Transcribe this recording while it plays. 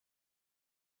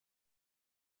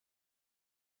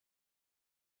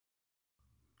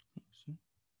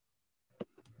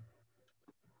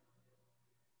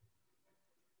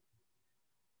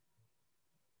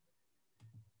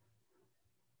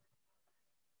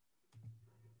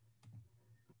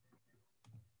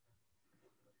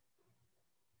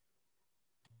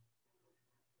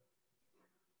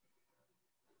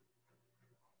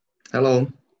Hello.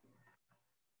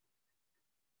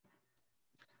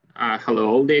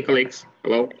 Hello, dear colleagues.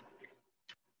 Hello.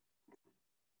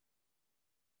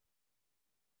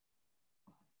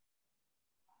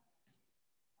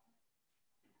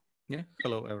 Yeah,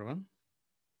 hello, everyone.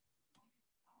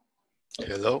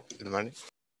 Hello, good morning.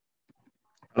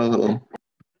 Hello, hello.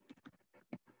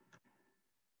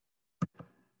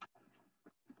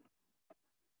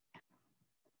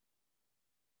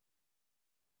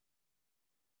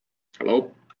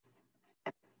 Hello.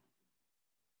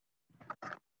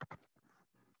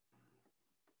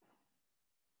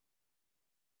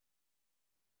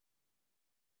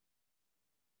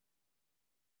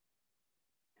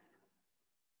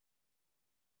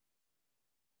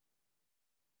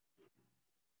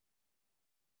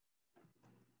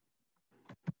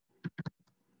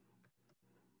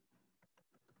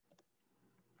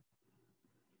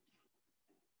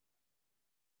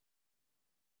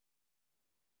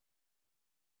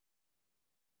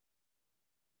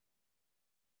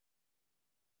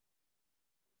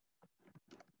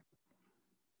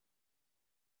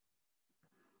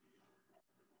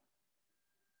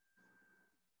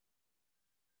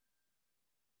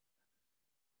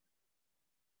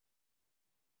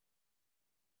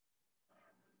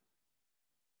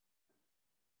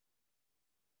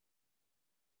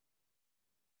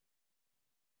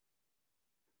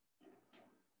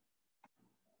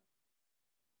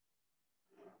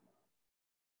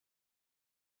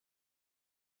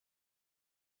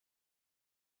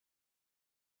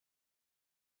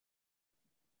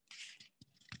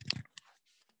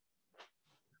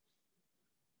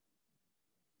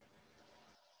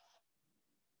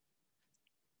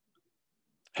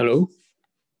 Hello.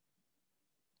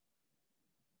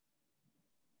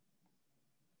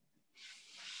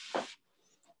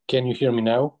 Can you hear me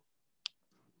now?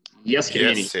 Yes, can you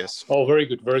hear me? Yes. Oh, very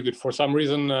good, very good. For some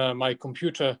reason, my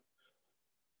computer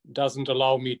doesn't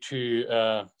allow me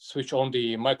to switch on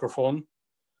the microphone,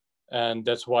 and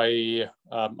that's why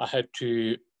I had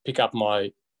to pick up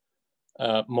my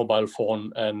mobile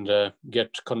phone and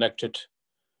get connected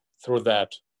through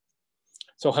that.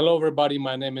 So hello, everybody.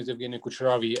 My name is Evgeny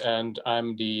Kucheravi, and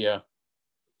I'm the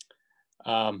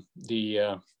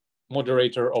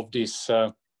moderator of this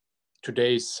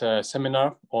today's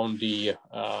seminar on the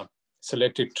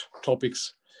selected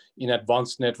topics in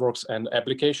advanced networks and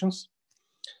applications.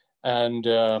 And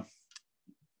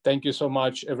thank you so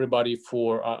much, everybody,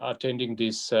 for attending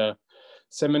this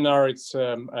seminar. It's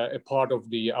a part of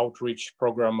the outreach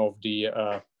program of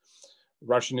the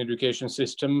Russian education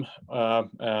system.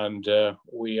 And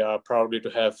we are proud to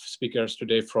have speakers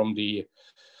today from the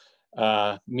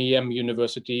MIEM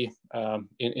University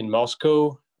in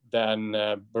Moscow, then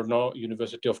Brno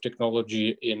University of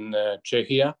Technology in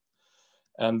Czechia,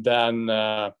 and then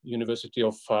University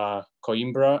of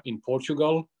Coimbra in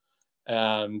Portugal,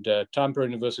 and Tampere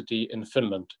University in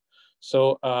Finland.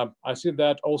 So I see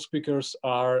that all speakers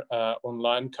are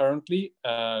online currently,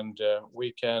 and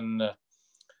we can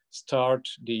start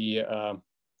the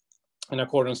in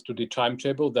accordance to the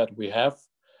timetable that we have.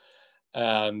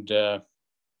 And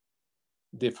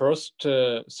the first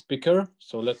speaker,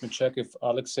 so let me check if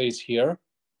Alexei is here.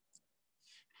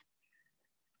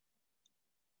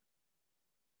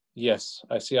 Yes,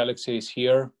 I see Alexei is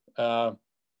here.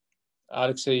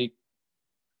 Alexei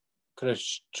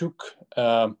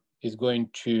Kreshchuk is going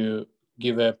to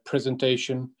give a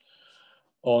presentation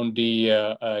on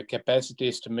the capacity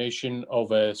estimation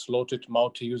of a slotted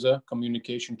multi-user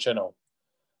communication channel.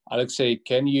 Alexei,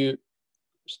 can you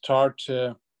start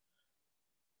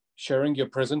sharing your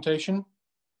presentation?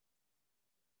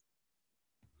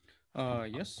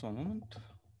 Yes, one moment.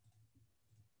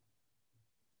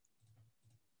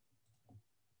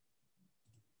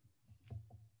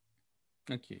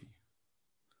 Okay.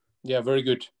 Yeah, very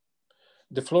good.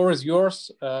 The floor is yours.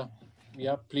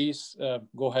 Yeah, please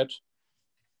go ahead.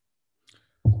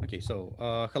 Okay, so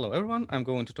hello, everyone. I'm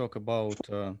going to talk about,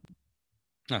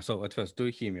 so at first, do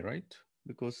you hear me, right?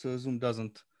 Because Zoom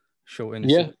doesn't show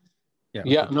anything. Yeah,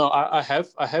 okay. No, I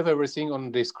have everything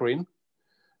on the screen.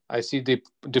 I see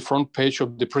the front page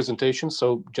of the presentation.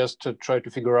 So just to try to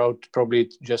figure out, probably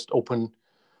just open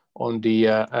on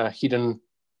the hidden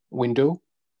window.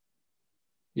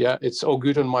 Yeah, it's all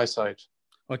good on my side.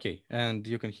 Okay, and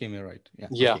you can hear me, right?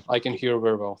 Yeah, okay. I can hear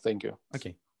very well. Thank you.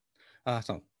 Okay,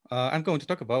 so I'm going to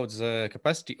talk about the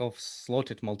capacity of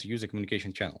slotted multi-user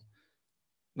communication channel.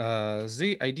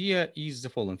 The idea is the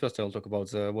following. First, I'll talk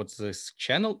about what this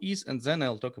channel is, and then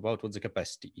I'll talk about what the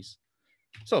capacity is.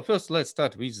 So first, let's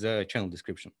start with the channel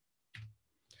description.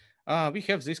 We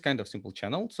have this kind of simple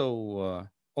channel. So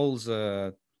all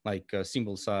the like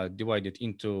symbols are divided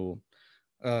into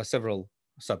several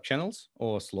subchannels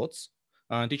or slots.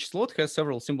 And each slot has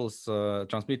several symbols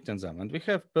transmitted in them. And we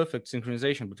have perfect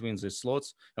synchronization between these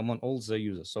slots among all the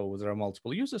users. So there are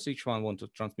multiple users, each one want to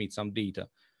transmit some data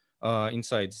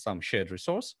inside some shared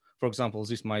resource. For example,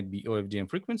 this might be OFDM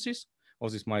frequencies, or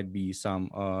this might be some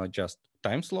just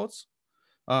time slots.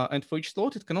 And for each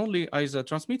slot, it can only either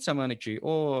transmit some energy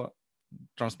or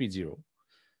transmit zero.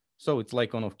 So it's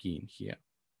like on-off keying here.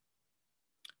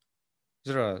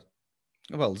 There are,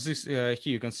 well, this here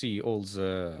you can see all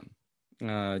the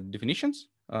definitions.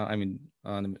 I mean,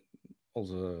 all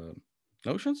the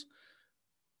notions.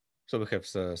 So we have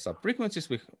sub-frequencies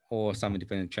or some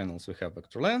independent channels. We have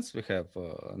vector lengths, we have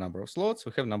a number of slots,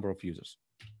 we have number of users.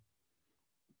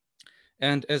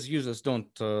 And as users don't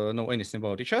know anything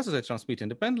about each other, they transmit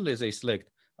independently. They select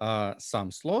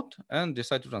some slot and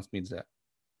decide to transmit there.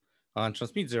 And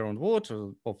transmit their own word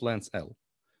of length L.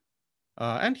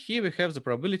 And here we have the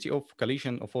probability of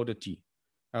collision of order T.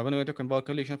 When we're talking about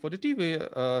collision of order T, we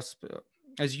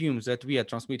assume that we are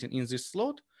transmitting in this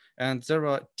slot, and there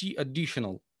are T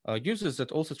additional users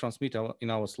that also transmit in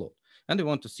our slot. And we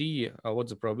want to see what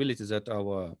the probability that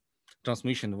our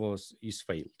transmission is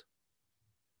failed.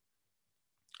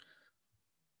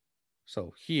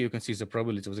 So here you can see the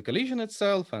probability of the collision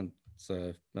itself and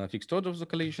the fixed order of the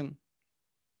collision.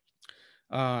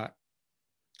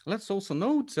 Let's also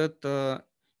note that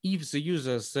if the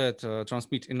users that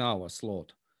transmit in our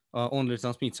slot only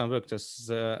transmit some vectors,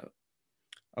 the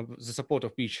support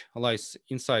of which lies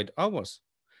inside ours,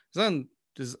 then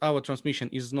our transmission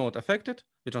is not affected.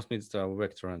 We transmit our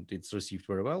vector and it's received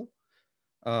very well.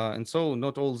 And so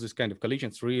not all these kind of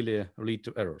collisions really lead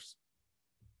to errors.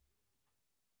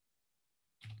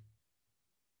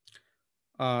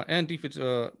 And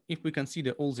if we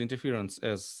consider all the interference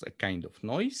as a kind of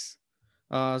noise,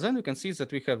 then we can see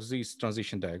that we have this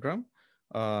transition diagram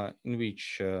in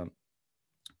which,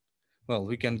 well,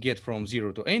 we can get from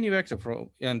 0 to any vector,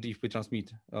 and if we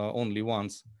transmit only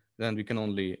once, then we can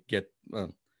only get,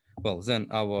 well, then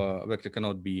our vector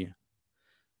cannot be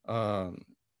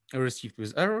received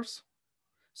with errors.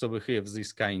 So we have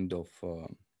this kind of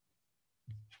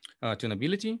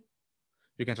tunability.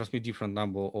 We can transmit different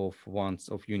number of ones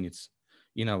of units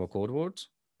in our code words,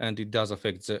 and it does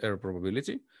affect the error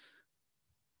probability.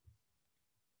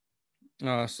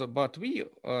 But we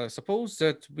suppose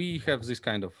that we have this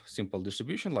kind of simple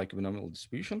distribution, like binomial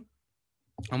distribution,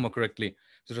 or more correctly,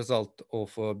 the result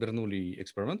of Bernoulli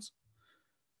experiments.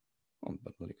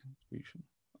 Bernoulli distribution.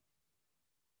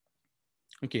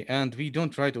 Okay, and we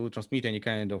don't try to transmit any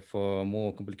kind of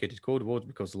more complicated code word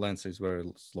because the length is very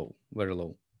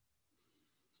low.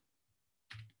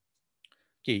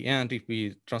 Okay, and if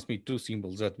we transmit two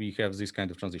symbols, that we have this kind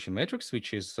of transition matrix,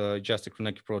 which is just a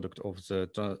Kronecker product of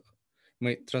the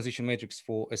transition matrix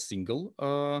for a single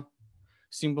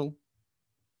symbol.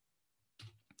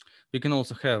 We can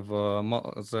also have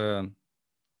the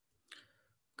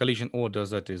collision order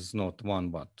that is not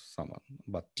one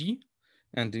but T.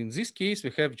 And in this case,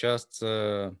 we have just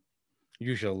the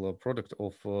usual product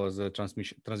of the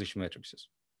transition matrices.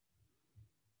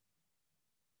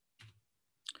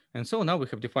 And so now we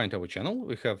have defined our channel.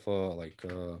 We have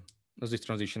this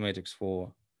transition matrix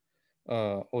for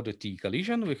order T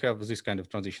collision. We have this kind of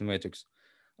transition matrix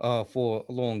for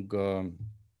long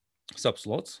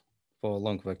subslots, for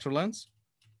long vector lengths.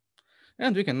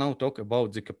 And we can now talk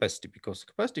about the capacity, because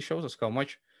capacity shows us how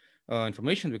much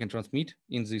information we can transmit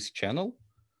in this channel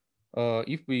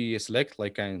if we select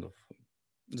like kind of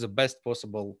the best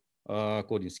possible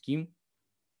coding scheme.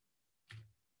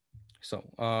 So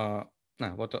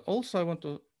now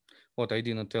what I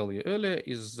didn't tell you earlier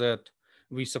is that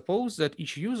we suppose that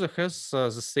each user has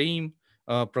the same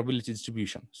probability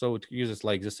distribution. So it uses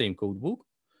like the same code book.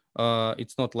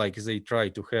 It's not like they try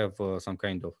to have some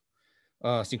kind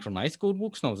of synchronized code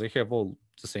books. No, they have all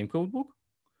the same code book.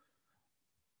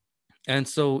 And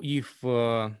so if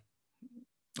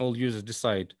all users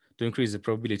decide to increase the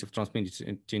probability of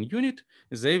transmitting unit,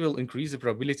 they will increase the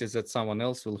probability that someone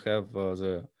else will have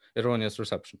the erroneous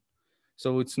reception.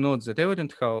 So it's not that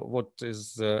evident what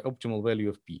is the optimal value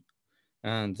of P.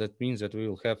 And that means that we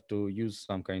will have to use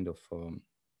some kind of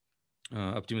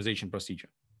optimization procedure.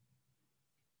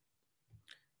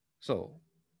 So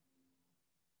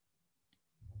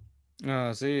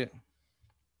the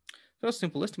first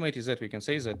simple estimate is that we can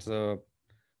say that the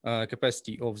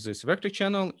capacity of this vector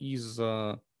channel is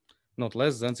not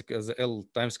less than the L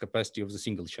times capacity of the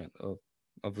single channel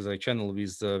of the channel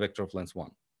with the vector of length 1.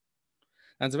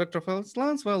 And the vector of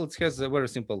length, well, it has a very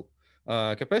simple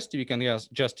capacity, we can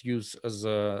just use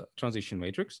the transition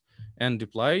matrix and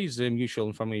apply the mutual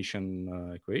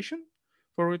information equation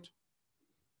for it.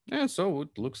 And so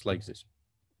it looks like this.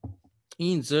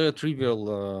 In the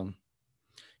trivial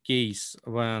case,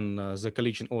 when the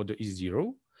collision order is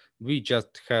 0, we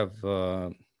just have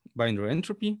binary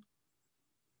entropy,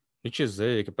 which is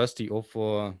the capacity of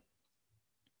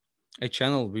a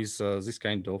channel with this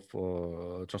kind of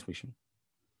transmission,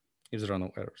 if there are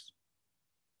no errors.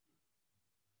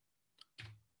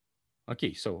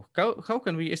 Okay, so how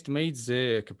can we estimate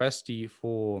the capacity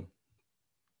for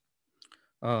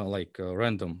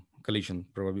random collision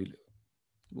probability,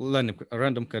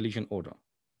 random collision order?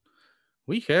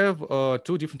 We have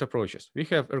two different approaches. We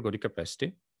have ergodic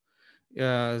capacity.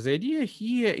 The idea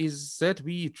here is that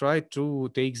we try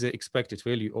to take the expected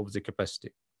value of the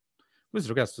capacity with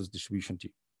regards to the distribution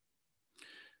T.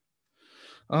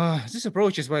 This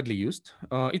approach is widely used.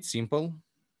 It's simple.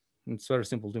 It's very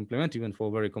simple to implement, even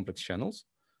for very complex channels.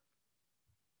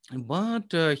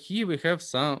 But here we had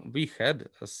some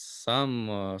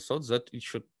thoughts that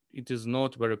it is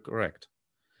not very correct.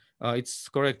 It's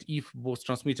correct if both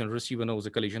transmitter and receiver know the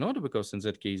collision order, because in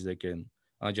that case they can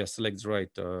just select the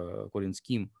right coding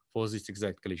scheme for this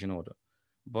exact collision order.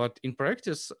 But in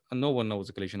practice, no one knows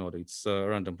the collision order. It's a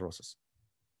random process.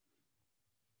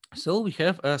 So we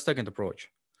have a second approach.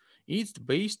 It's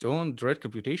based on direct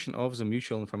computation of the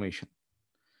mutual information.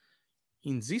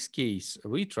 In this case,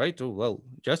 we try to, well,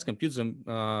 just compute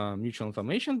the mutual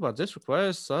information, but this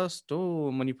requires us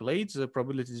to manipulate the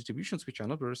probability distributions, which are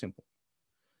not very simple.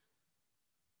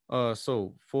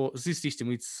 So for this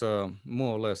system, it's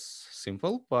more or less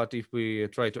simple, but if we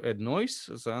try to add noise,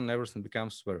 then everything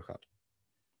becomes very hard.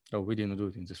 So we didn't do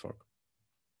it in this work.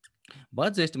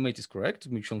 But the estimate is correct.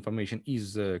 Mutual information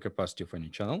is the capacity of any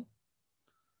channel.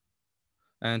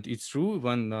 And it's true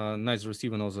when neither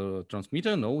receiver nor the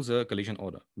transmitter knows the collision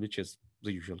order, which is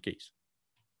the usual case.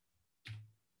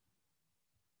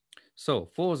 So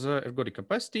for the ergodic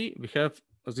capacity, we have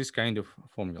this kind of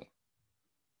formula.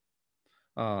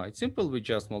 It's simple. We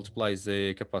just multiply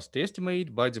the capacity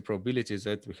estimate by the probability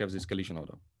that we have this collision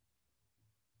order.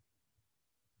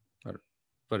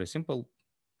 Very simple.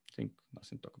 I think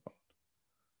nothing to talk about.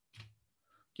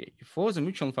 Okay, for the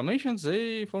mutual information,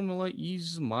 the formula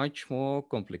is much more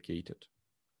complicated.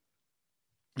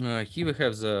 Here we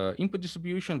have the input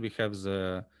distribution, we have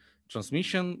the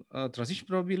transition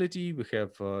probability, we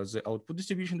have the output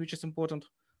distribution, which is important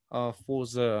for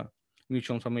the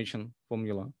mutual information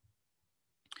formula.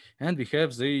 And we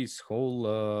have this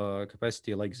whole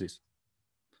capacity like this.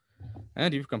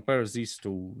 And if you compare this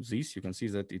to this, you can see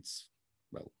that it's,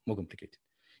 well, more complicated.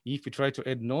 If we try to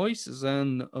add noise,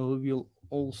 then we will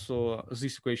also,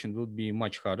 this equation would be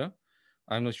much harder.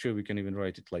 I'm not sure we can even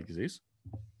write it like this.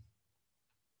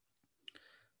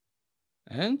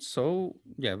 And so,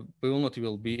 yeah, we will not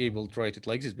be able to write it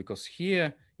like this, because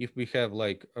here, if we have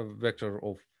like a vector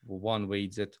of one way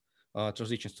that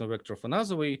transitions to a vector of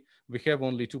another way, we have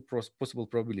only two possible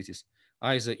probabilities.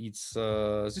 Either it's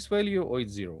this value or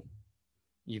it's 0,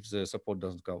 if the support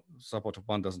of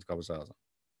one doesn't cover the other.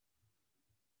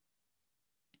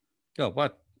 Yeah,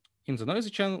 but in the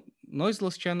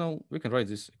noiseless channel, we can write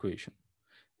this equation.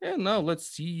 And now let's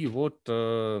see what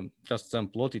just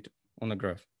plotted on a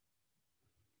graph.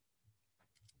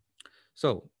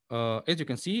 So as you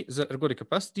can see, the ergodic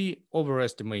capacity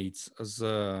overestimates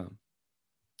the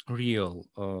real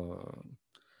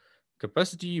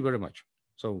capacity very much.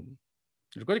 So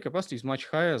ergodic capacity is much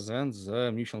higher than the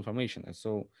mutual information. And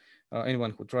so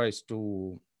anyone who tries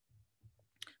to,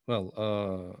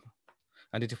 well,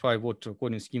 identify what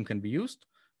coding scheme can be used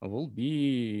will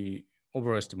be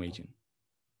overestimating.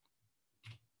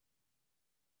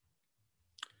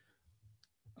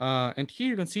 And here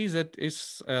you can see that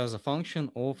it's as a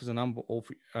function of the number of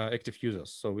active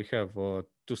users. So we have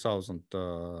 2,000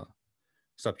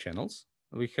 subchannels.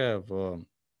 We have,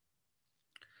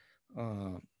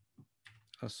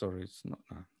 sorry, it's not,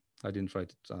 I didn't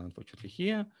write it unfortunately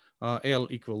here. L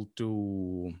equal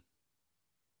to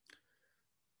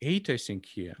 8, I think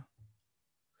here.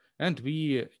 And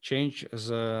we change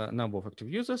the number of active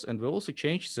users, and we also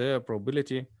change the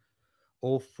probability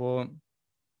of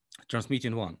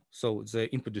transmitting one, so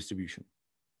the input distribution.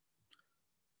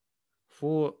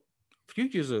 For few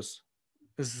users,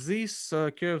 these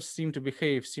curves seem to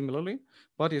behave similarly,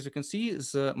 but as you can see,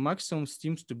 the maximum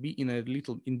seems to be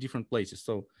in different places.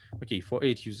 So, okay, for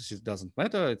 8 users, it doesn't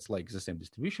matter. It's like the same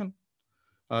distribution.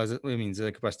 I mean,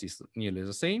 the capacity is nearly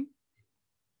the same.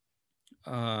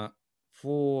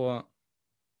 For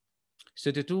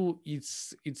 32,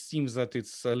 it seems that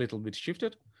it's a little bit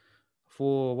shifted.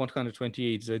 for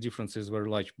 128, the difference is very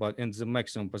large, and the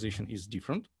maximum position is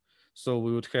different. So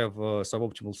we would have a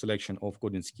suboptimal selection of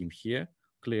coding scheme here,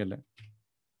 clearly.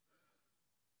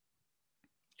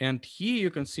 And here you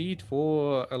can see it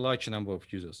for a large number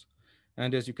of users.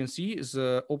 And as you can see,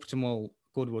 the optimal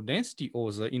code word density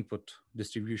or the input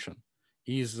distribution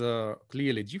is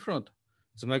clearly different.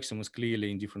 The maximum is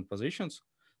clearly in different positions.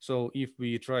 So if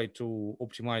we try to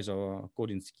optimize our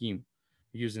coding scheme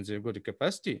using the ergodic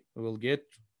capacity, we will get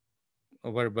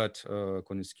a very bad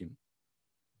coding scheme.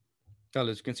 Well,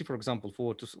 as you can see, for example,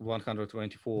 for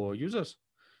 124 users,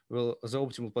 well, the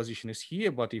optimal position is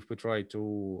here, but if we try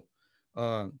to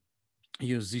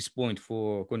use this point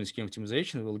for coding scheme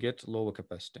optimization, we'll get lower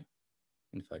capacity,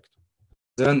 in fact,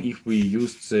 than if we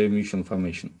used the mutual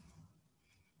information.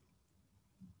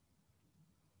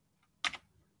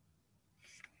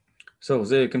 So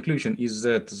the conclusion is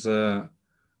that the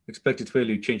expected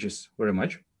value changes very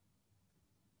much.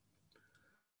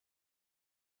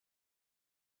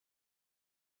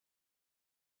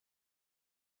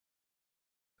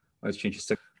 Let's change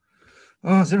the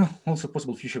there are also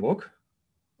possible future work.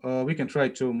 We can try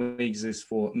to make this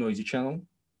for noisy channel,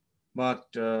 but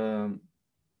the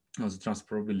transfer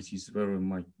probability is very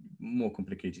much more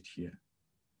complicated here.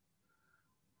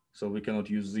 So we cannot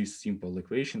use this simple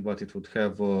equation, but it would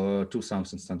have two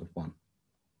sums instead of one.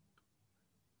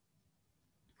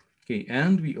 Okay,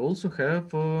 and we also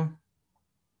have,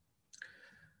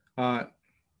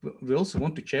 we also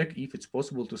want to check if it's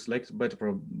possible to select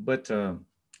better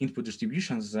input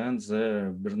distributions than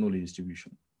the Bernoulli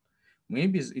distribution.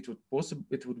 Maybe it would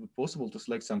be possible to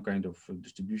select some kind of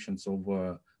distributions of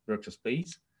vector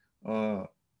space that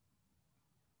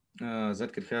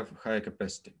could have higher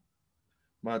capacity.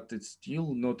 But it's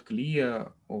still not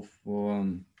clear of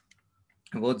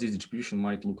what this distribution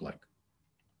might look like.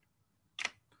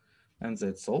 And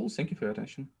that's all. Thank you for your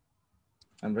attention.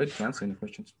 I'm ready to answer any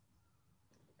questions.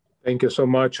 Thank you so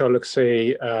much,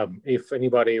 Alexei. If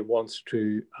anybody wants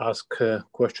to ask a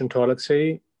question to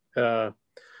Alexei,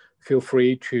 feel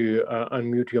free to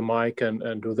unmute your mic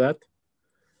and do that.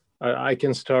 I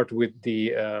can start with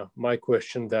the my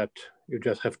question that you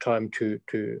just have time to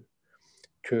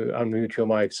unmute your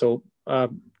mic. So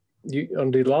on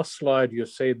the last slide, you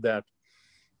said that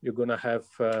you're going to have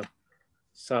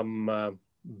some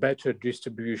better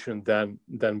distribution than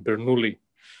Bernoulli.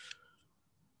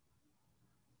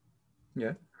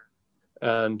 Yeah.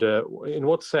 And in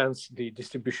what sense the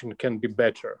distribution can be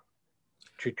better?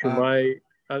 To my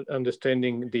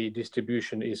understanding, the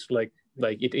distribution is like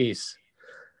it is,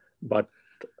 but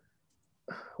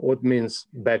what means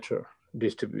better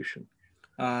distribution?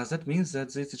 That means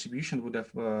that this distribution would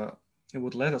have it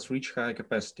would let us reach higher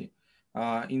capacity.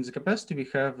 In the capacity, we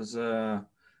have the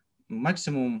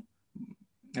maximum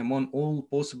among all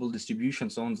possible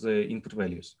distributions on the input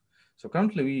values. So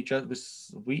currently,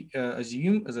 we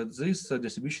assume that this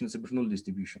distribution is a Bernoulli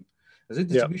distribution. This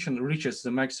distribution reaches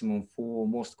the maximum for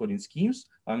most coding schemes.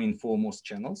 I mean, for most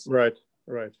channels. Right,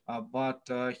 right. But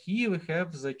here we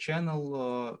have the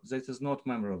channel that is not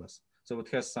memoryless. So it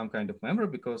has some kind of memory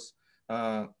because,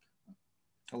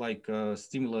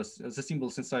 stimulus, the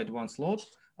symbols inside one slot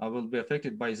will be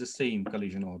affected by the same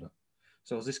collision order.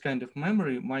 So this kind of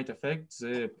memory might affect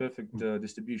the perfect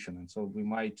distribution, and so we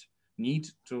might need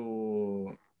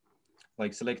to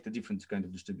select a different kind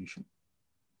of distribution.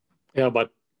 Yeah,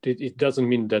 but it doesn't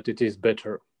mean that it is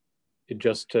better. It's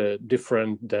just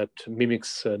different that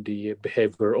mimics the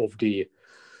behavior of the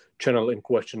channel in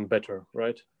question better,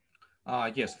 right?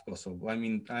 Yes, of course. So I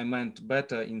mean, I meant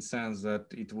better in sense that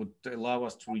it would allow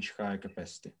us to reach higher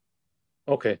capacity.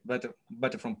 Okay.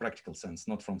 Better from practical sense,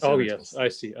 not from theoretical theoretical sense. I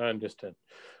see. I understand.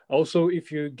 Also,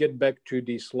 if you get back to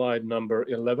the slide number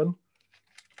 11.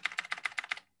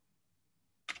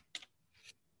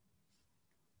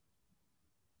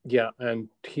 Yeah, and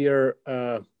here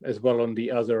as well on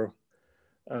the other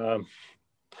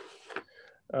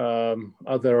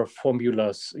other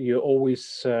formulas, you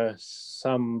always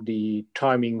sum the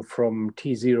timing from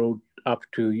T0 up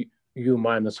to U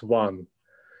minus 1.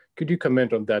 Could you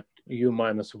comment on that U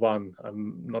minus 1?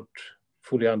 I'm not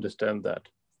fully understand that.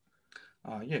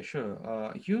 Yeah, sure.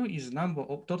 U is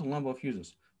total number of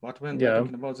users. But when we're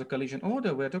talking about the collision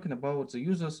order, we're talking about the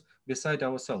users beside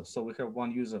ourselves. So we have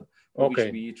one user for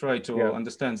which we try to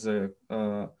understand the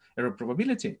error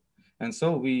probability. And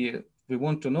so we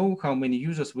want to know how many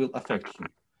users will affect him.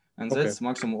 And that's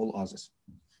maximum all others.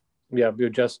 Yeah, you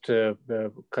just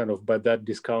kind of by that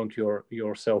discount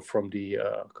yourself from the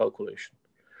calculation.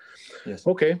 Yes.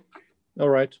 Okay. All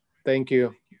right. Thank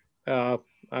you.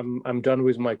 I'm done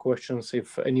with my questions.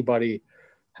 If anybody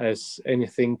has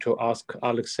anything to ask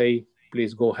Alexei,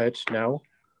 please go ahead now.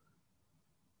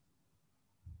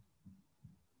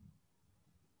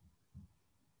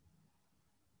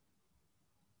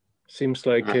 Seems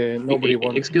like nobody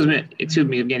wants. Excuse me,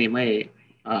 Evgeny, may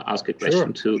I ask a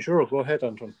question too? Sure, go ahead,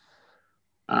 Anton.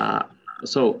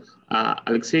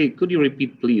 Alexei, could you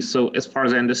repeat, please? So as far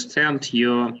as I understand,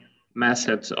 your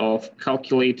method of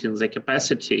calculating the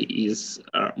capacity is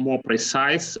more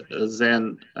precise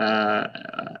than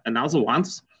another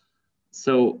ones.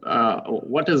 So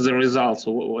what is the result?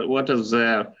 So what is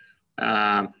the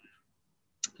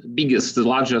biggest, the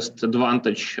largest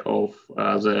advantage of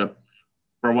the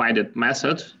provided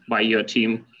method by your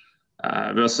team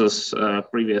versus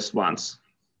previous ones?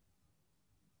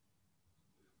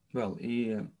 Well,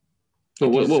 so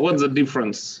what's the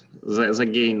difference, the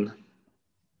gain?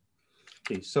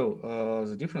 Okay, so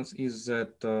the difference is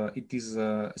that it is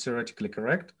theoretically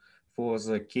correct for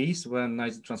the case when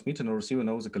neither transmitter nor receiver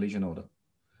knows the collision order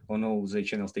or knows the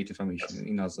channel state information,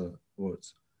 in other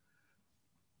words.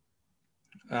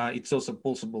 It's also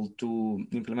possible to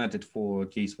implement it for a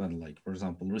case when, like, for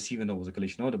example, receiver knows the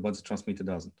collision order, but the transmitter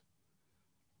doesn't.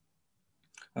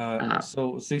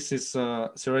 So this is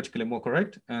theoretically more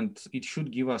correct, and it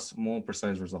should give us more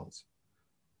precise results.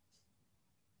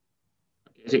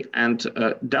 Okay. And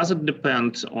does it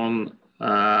depend on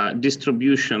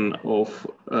distribution of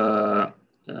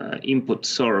input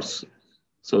source?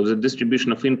 So the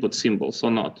distribution of input symbols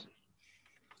or not?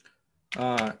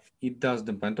 It does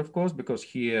depend, of course, because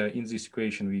here in this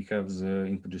equation we have the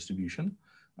input distribution,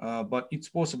 but it's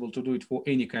possible to do it for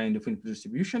any kind of input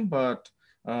distribution. But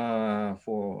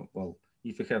for, well,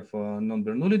 if you have a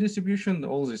non-Bernoulli distribution,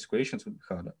 all these equations would be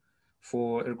harder.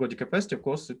 For ergodic capacity, of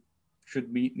course, it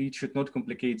should not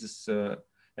complicate this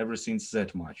everything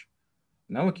that much.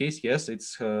 In our case, yes,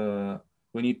 it's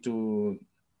we need to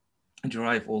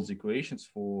derive all the equations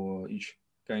for each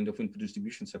kind of input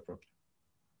distribution separately.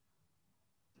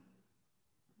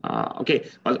 Okay,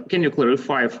 but can you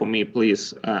clarify for me,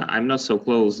 please? I'm not so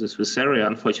close to this area,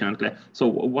 unfortunately. So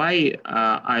why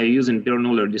are you using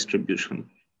Bernoulli distribution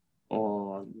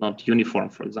or not uniform,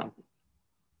 for example?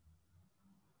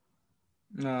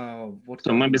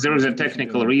 So maybe there is a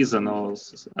technical reason, or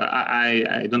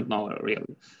I don't know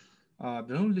really.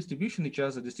 Bernoulli distribution is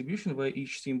just a distribution where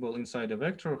each symbol inside a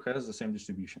vector has the same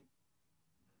distribution.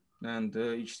 And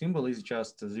each symbol is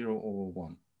just 0 or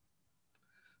 1.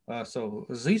 So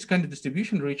this kind of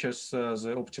distribution reaches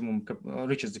the optimum,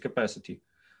 reaches the capacity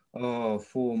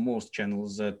for most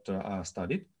channels that are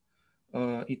studied.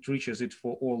 It reaches it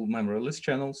for all memoryless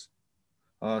channels.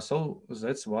 So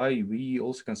that's why we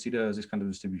also consider this kind of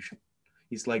distribution.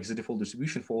 It's like the default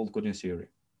distribution for all coding theory.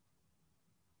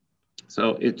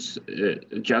 So it's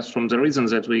just from the reason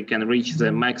that we can reach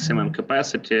the maximum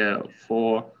capacity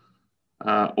for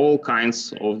all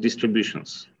kinds of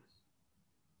distributions.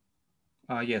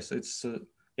 Yes, it's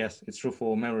true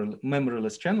for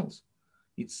memoryless channels.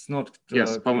 It's not.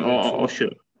 Yes,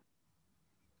 sure.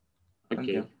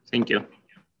 Okay, thank you.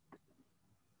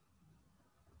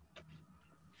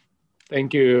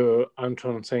 Thank you,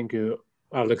 Anton. Thank you,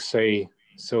 Alexei.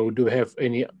 So do we have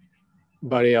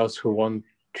anybody else who want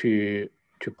to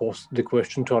pose the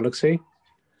question to Alexei?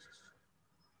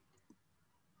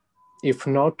 If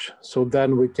not, so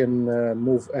then we can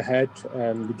move ahead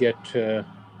and get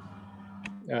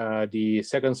the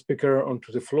second speaker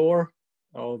onto the floor,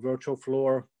 our virtual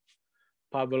floor,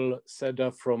 Pavel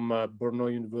Seda from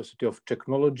Brno University of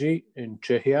Technology in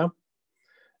Czechia.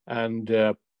 And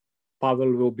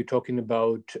Pavel will be talking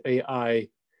about AI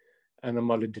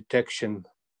anomaly detection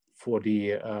for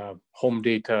the home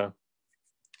data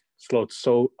slots.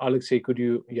 So Alexei, could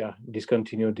you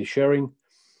discontinue the sharing?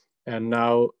 And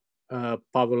now,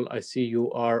 Pavel, I see you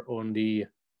are on the,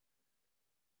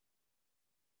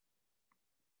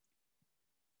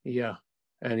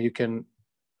 and you can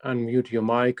unmute your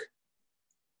mic.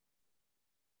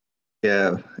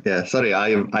 Yeah. Sorry,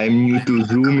 I'm new to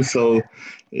Zoom, so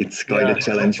it's quite a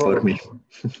challenge for me.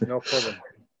 No problem.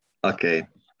 Okay.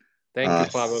 Thank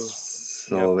you, Pavel.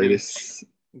 So it is.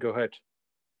 Go ahead.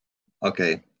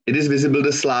 Okay. It is visible,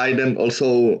 the slide, and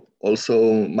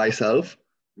also myself.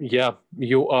 Yeah,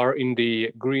 you are in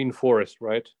the green forest,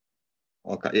 right?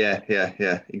 Okay.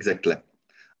 Yeah. Exactly.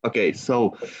 Okay,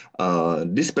 so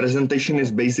this presentation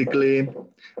is basically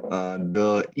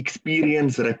the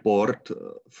experience report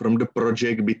from the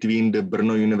project between the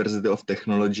Brno University of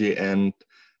Technology and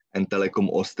Telekom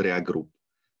Austria Group.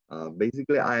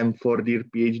 Basically, I am fourth-year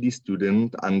PhD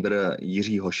student under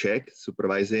Jiří Hošek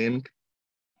supervising,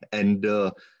 and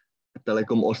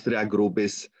Telekom Austria Group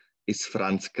is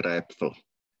Franz Krepfel.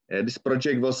 This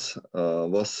project was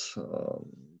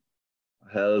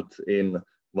held in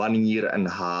 1.5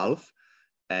 years.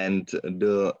 And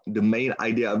the main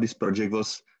idea of this project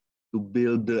was to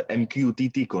build the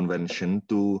MQTT convention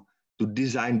to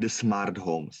design the smart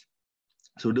homes.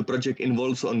 So the project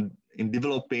involves in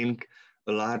developing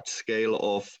a large scale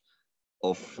of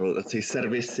let's say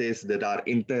services that are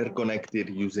interconnected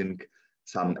using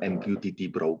some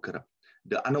MQTT broker.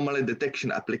 The anomaly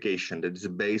detection application that is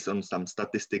based on some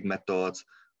statistic methods,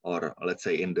 or let's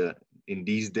say in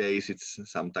these days it's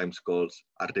sometimes called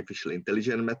artificial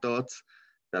intelligence methods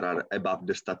that are above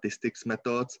the statistics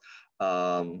methods.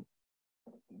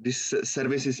 This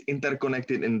service is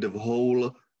interconnected in the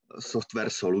whole software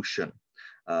solution.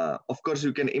 Of course,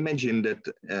 you can imagine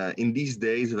that in these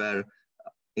days where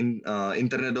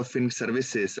Internet of Things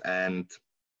services and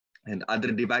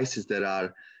other devices that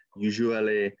are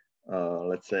usually,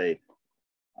 let's say,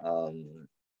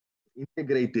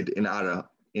 integrated in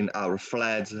our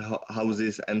flats,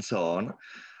 houses, and so on,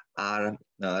 are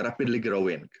rapidly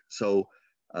growing. So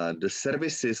the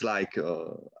services like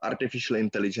artificial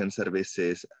intelligence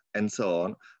services and so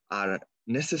on are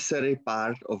necessary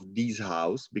part of these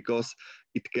houses because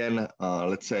it can,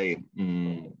 let's say,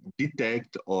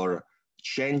 detect or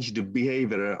change the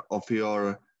behavior of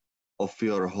your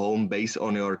home based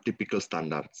on your typical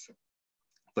standards.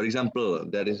 For example,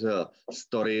 there is a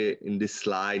story in this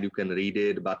slide, you can read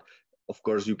it, but of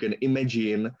course you can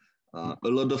imagine a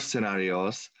lot of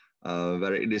scenarios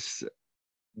where it is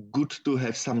good to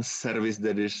have some service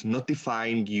that is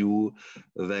notifying you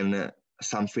when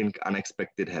something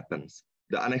unexpected happens.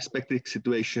 The unexpected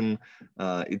situation,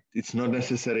 it's not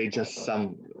necessarily just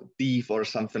some thief or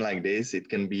something like this. It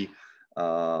can be,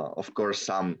 of course,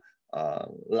 some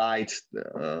lights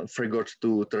forgot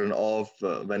to turn off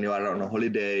when you are on a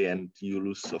holiday and you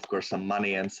lose, of course, some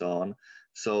money and so on.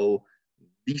 So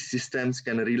these systems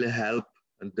can really help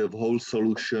the whole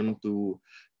solution to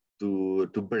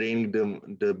bring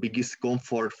the biggest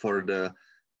comfort for the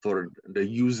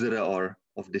user or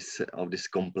of this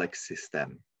complex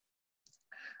system.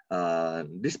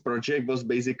 This project was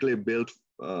basically built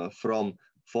from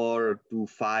 4 to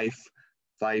 5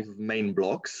 main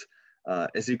blocks.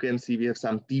 As you can see, we have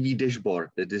some TV dashboard.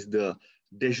 That is the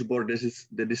dashboard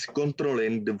that is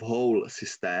controlling the whole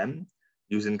system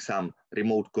using some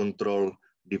remote control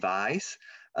device.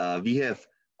 We have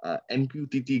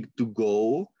MQTT to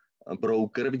go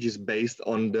broker, which is based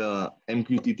on the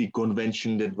MQTT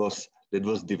convention that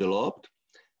was developed.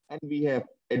 And we have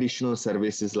additional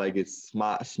services like its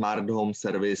smart home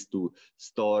service to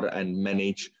store and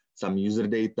manage some user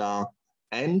data.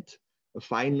 And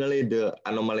finally, the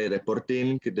anomaly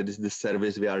reporting, that is the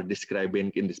service we are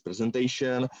describing in this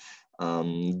presentation.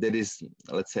 That is,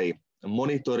 let's say,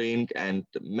 monitoring and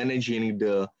managing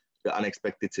the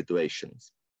unexpected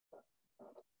situations.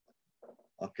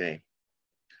 Okay.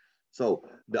 So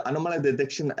the anomaly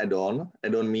detection add-on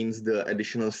means the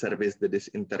additional service that is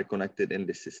interconnected in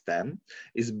the system,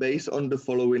 is based on the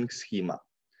following schema.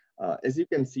 As you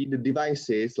can see, the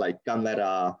devices like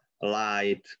camera,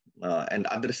 light, and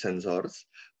other sensors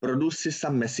produces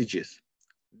some messages.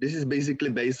 This is basically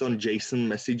based on JSON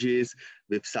messages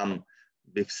with some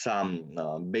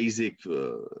basic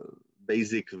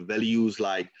values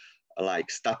like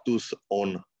status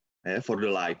on for the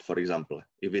light, for example,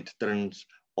 if it turns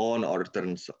on or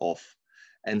turns off,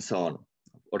 and so on,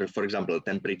 or for example,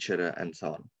 temperature and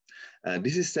so on.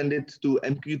 This is sent to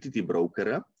MQTT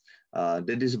broker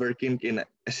that is working in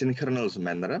asynchronous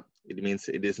manner. It means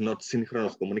it is not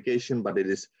synchronous communication, but it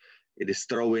is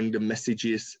throwing the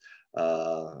messages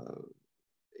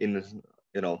in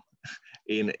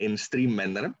stream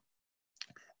manner.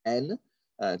 And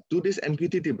to this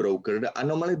MQTT broker, the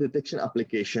anomaly detection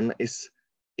application is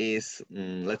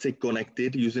let's say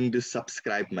connected using the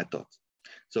subscribe method.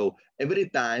 So every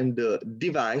time the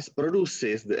device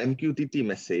produces the MQTT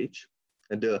message,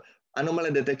 the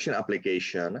anomaly detection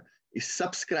application is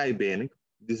subscribing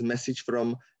this message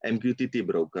from MQTT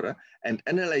broker and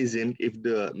analyzing if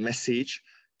the message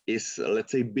is,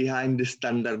 let's say, behind the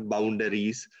standard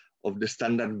boundaries of the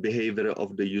standard behavior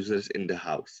of the users in the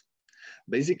house.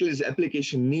 Basically, this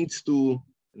application needs to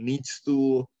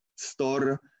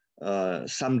store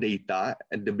some data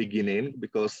at the beginning,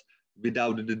 because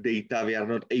without the data, we are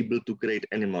not able to create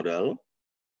any model.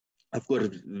 Of course,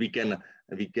 we can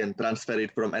transfer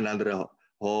it from another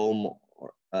home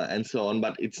and so on,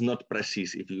 but it's not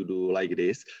precise if you do like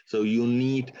this. So you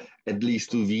need at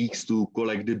least 2 weeks to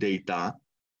collect the data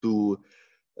to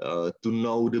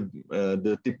know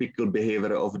the typical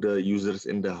behavior of the users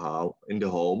in the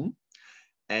home.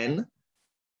 And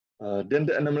Then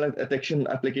the anomaly detection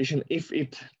application, if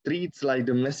it treats like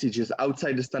the messages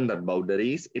outside the standard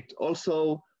boundaries, it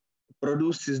also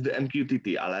produces the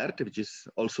MQTT alert, which is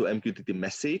also MQTT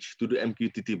message to the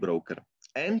MQTT broker.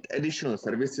 And additional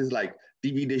services like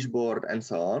TV dashboard and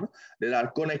so on that are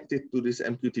connected to this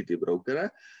MQTT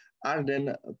broker are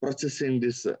then processing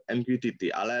this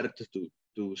MQTT alert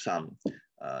to some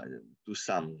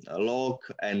log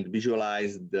and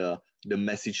visualize the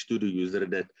message to the user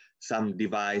that some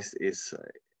device is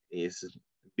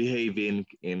behaving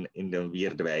in the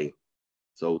weird way.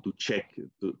 So to check,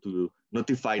 to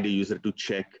notify the user to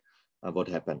check what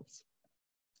happens.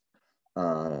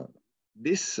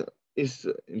 This is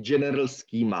general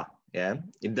schema. Yeah,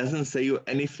 it doesn't say you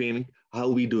anything how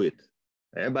we do it,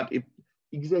 yeah? But it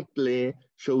exactly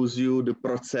shows you the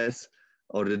process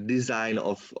or the design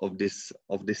of this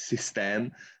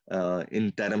system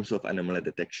in terms of anomaly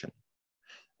detection.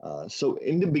 So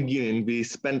in the beginning, we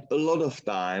spent a lot of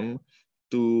time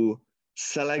to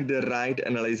select the right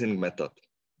analyzing method.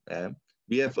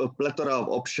 We have a plethora of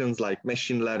options like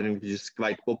machine learning, which is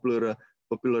quite popular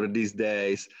these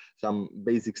days, some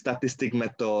basic statistic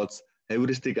methods,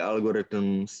 heuristic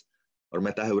algorithms, or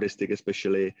meta-heuristic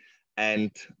especially,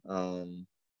 and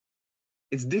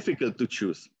it's difficult to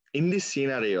choose. In this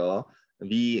scenario,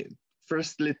 we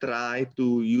firstly try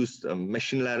to use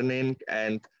machine learning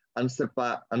and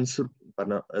unsupervised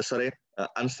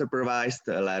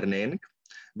learning.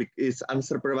 It's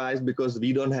unsupervised because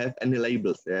we don't have any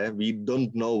labels. Yeah? We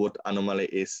don't know what anomaly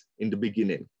is in the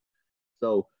beginning.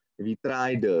 So we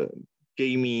tried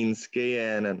k-means,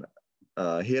 kn, and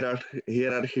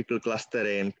hierarchical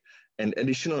clustering and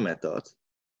additional methods.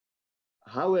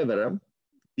 However,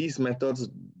 these methods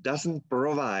doesn't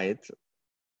provide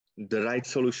the right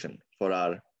solution for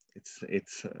our,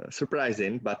 it's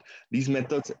surprising, but these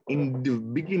methods in the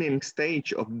beginning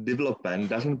stage of development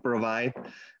doesn't provide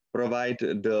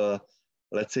the,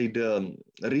 let's say, the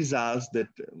results that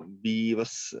we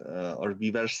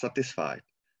were satisfied.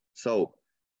 So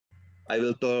I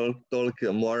will talk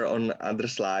more on other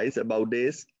slides about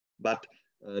this, but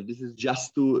this is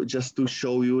just to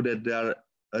show you that there are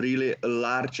really a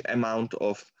large amount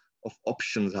of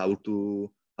options how to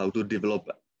develop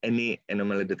any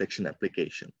anomaly detection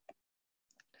application.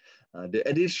 The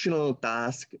additional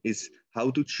task is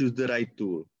how to choose the right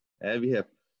tool. We have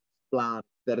Splunk,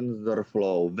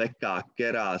 TensorFlow, Weka,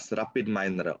 Keras,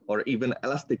 RapidMiner, or even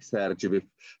Elasticsearch with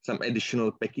some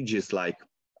additional packages like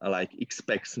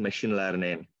XSpecs, machine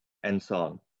learning, and so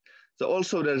on. So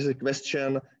also there's a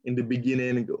question in the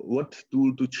beginning, what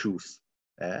tool to choose.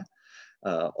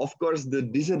 Of course, the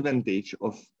disadvantage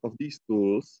of these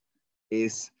tools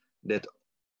is that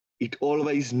it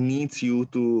always needs you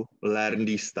to learn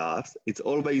these stuff. It's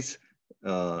always,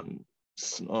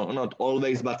 not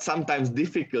always, but sometimes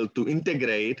difficult to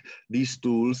integrate these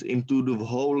tools into the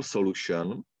whole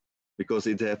solution because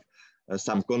it have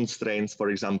some constraints, for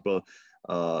example,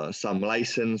 some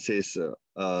licenses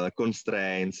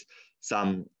constraints,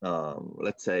 some,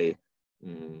 let's say,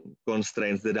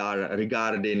 constraints that are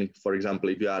regarding, for example,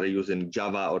 if you are using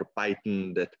Java or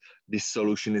Python, that this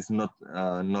solution is not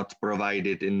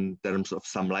provided in terms of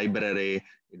some library.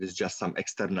 It is just some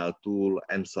external tool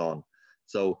and so on.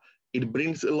 So it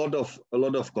brings a lot of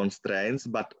constraints,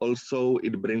 but also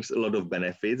it brings a lot of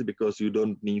benefits because you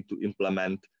don't need to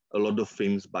implement a lot of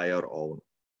things by your own.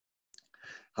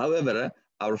 However,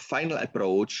 our final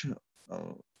approach,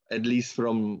 at least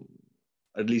in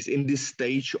this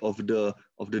stage of the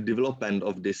development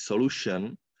of this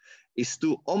solution, is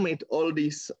to omit all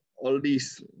these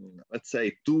let's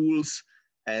say tools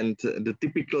and the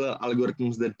typical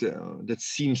algorithms that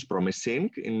seems promising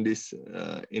in this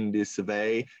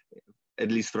way,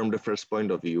 at least from the first point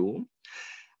of view,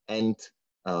 and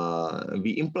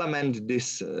we implement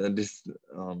this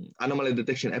anomaly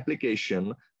detection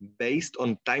application based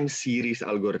on time series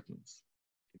algorithms.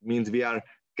 It means we are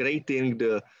creating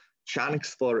the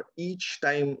chunks for each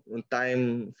time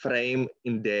frame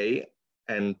in day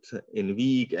and in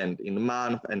week and in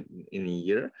month and in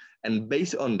year, and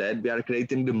based on that we are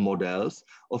creating the models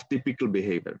of typical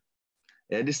behavior.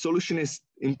 This solution is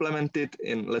implemented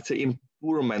in, let's say, in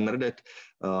poor manner that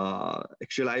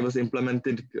actually I was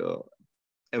implemented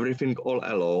everything all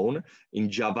alone in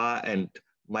Java and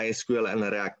MySQL and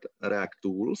React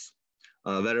tools,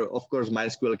 where of course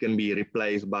MySQL can be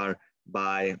replaced by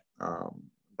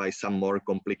some more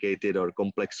complicated or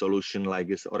complex solution like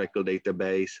this Oracle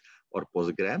database or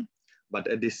Postgre. But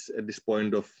at this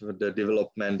point of the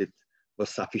development, it was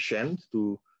sufficient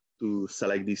to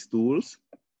select these tools.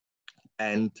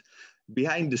 And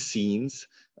behind the scenes,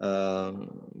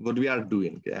 what we are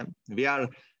doing, we are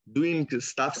doing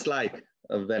stuffs like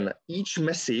when each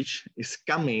message is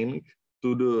coming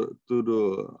to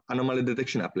the anomaly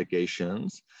detection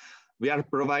applications, we are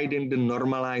providing the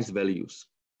normalized values,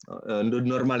 the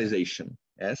normalization.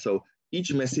 Yeah? So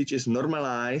each message is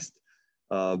normalized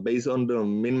based on the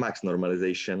min-max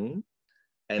normalization,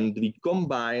 and we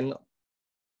combine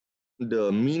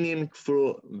the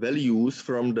meaningful values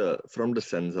from the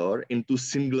sensor into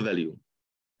single value,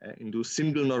 into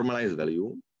single normalized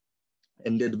value,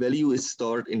 and that value is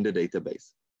stored in the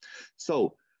database.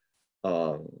 So,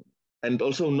 and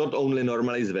also not only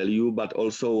normalized value, but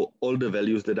also all the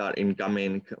values that are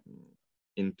incoming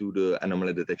into the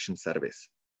anomaly detection service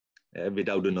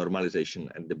without the normalization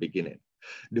at the beginning.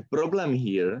 The problem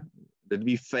here that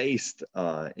we faced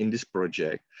in this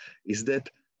project is that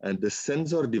the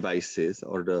sensor devices,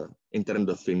 or the Internet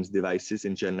of Things devices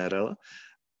in general,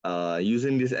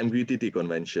 using this MQTT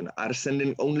convention, are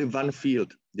sending only one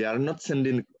field. They are not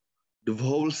sending the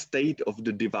whole state of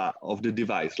the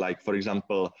device. Like, for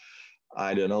example,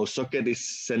 I don't know, socket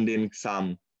is sending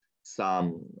some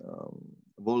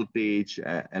voltage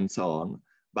and so on,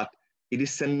 but it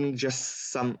is sending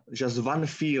just one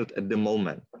field at the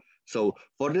moment. So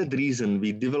for that reason,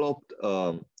 we developed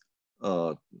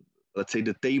let's say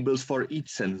the tables for each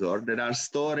sensor that are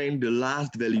storing the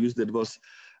last values that was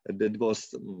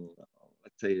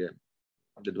let's say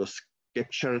that was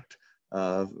captured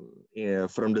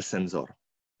from the sensor.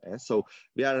 So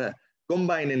we are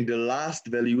combining the last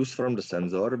values from the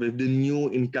sensor with the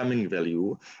new incoming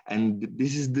value, and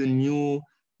this is the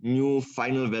new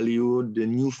final value, the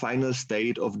new final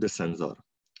state of the sensor.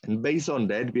 And based on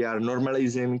that, we are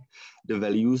normalizing the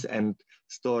values and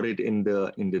store it in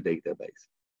the database.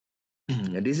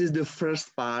 This is the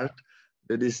first part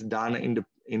that is done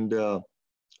in the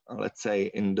let's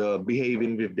say in the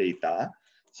behaving with data.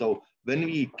 So when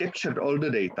we captured all the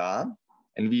data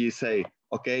and we say,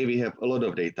 okay, we have a lot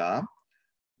of data,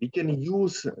 we can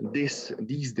use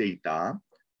these data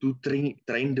to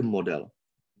train the model,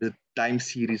 the time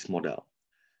series model,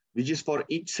 which is for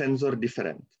each sensor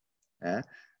different.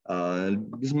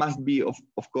 This must be,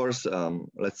 of course,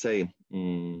 let's say,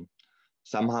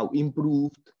 somehow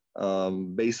improved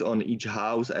based on each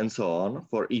house and so on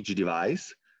for each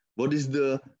device. What is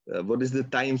the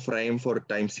time frame for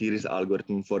time series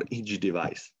algorithm for each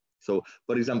device? So,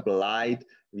 for example, light,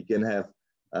 we can have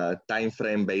a time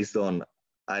frame based on,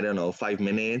 I don't know, 5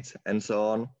 minutes and so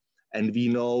on. And we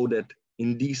know that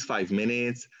in these 5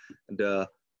 minutes, the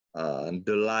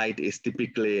light is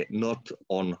typically not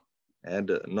on,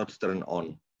 not turned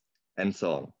on, and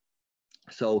so on.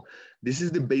 So this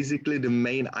is basically the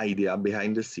main idea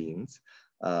behind the scenes.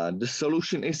 The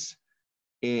solution is,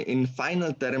 in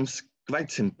final terms,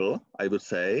 quite simple, I would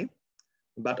say,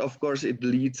 but of course it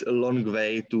leads a long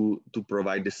way to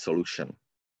provide this solution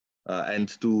and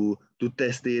to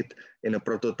test it in a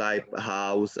prototype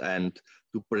house and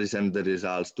to present the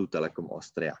results to Telekom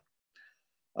Austria.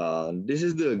 This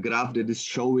is the graph that is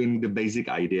showing the basic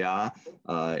idea.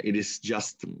 It is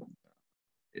just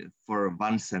for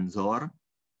one sensor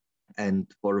and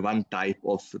for one type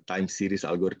of time series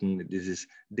algorithm. This is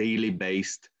daily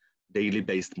based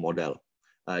model.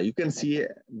 You can see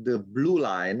the blue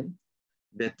line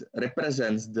that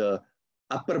represents the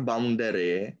upper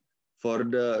boundary for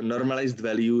the normalized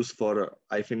values for,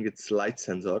 I think it's light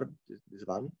sensor, this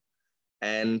one,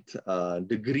 and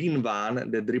the green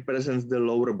one that represents the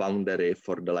lower boundary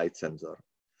for the light sensor.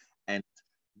 And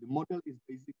the model is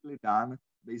basically done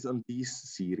based on these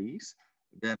series.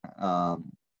 Then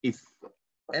if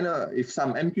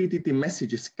some MQTT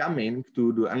message is coming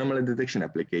to the anomaly detection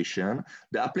application,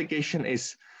 the application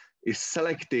is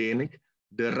selecting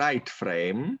the right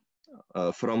frame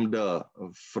from the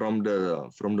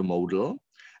model,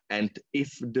 and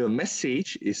if the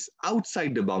message is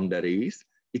outside the boundaries,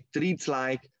 it treats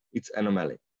like it's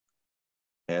anomaly.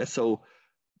 Yeah, so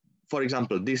for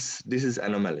example, this is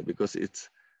anomaly because it's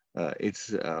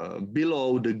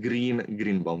below the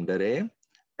green boundary.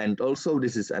 And also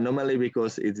this is anomaly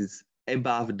because it is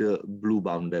above the blue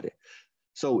boundary.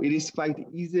 So it is quite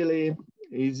easily,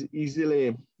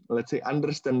 let's say,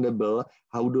 understandable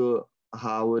how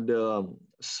the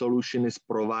solution is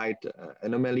provide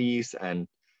anomalies and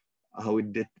how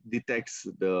it detects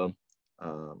the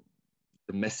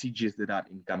messages that are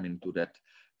incoming to that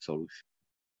solution.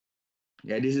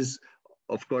 Yeah, this is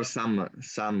of course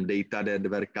some data that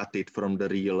were cut from the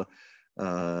real,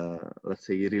 let's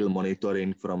say, real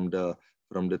monitoring from the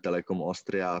Telekom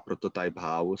Austria prototype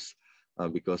house,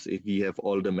 because if we have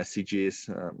all the messages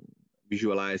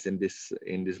visualized in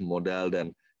this model,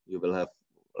 then you will have,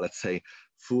 let's say,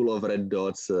 full of red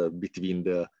dots between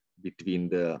the between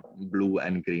the blue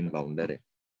and green boundary.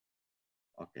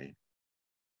 Okay.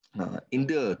 In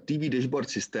the TV dashboard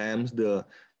systems, the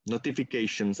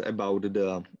notifications about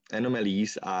the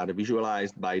anomalies are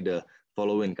visualized by the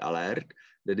following alert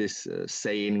that is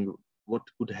saying what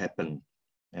could happen.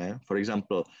 For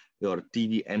example, your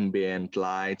TV ambient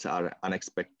lights are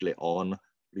unexpectedly on.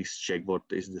 Please check what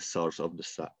is the source of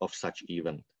such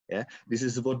event. This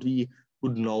is what we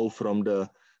could know from the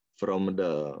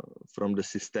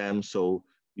system. So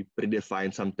we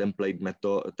predefine some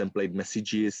template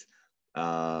messages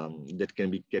that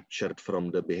can be captured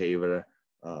from the behavior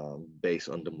based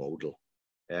on the model.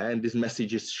 And this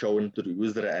message is shown to the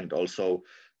user and also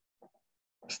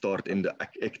stored in the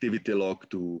activity log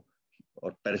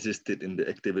or persisted in the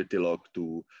activity log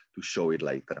to show it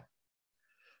later.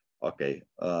 Okay,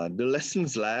 the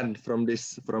lessons learned from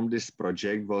this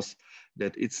project was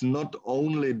that it's not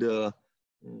only the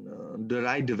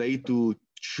right way to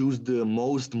choose the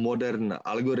most modern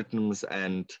algorithms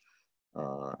and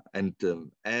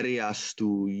areas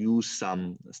to use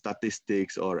some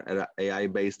statistics or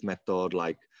AI-based method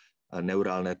like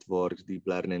neural networks, deep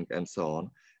learning, and so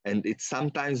on. And it's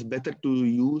sometimes better to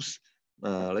use,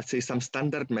 let's say, some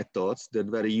standard methods that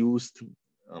were used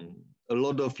a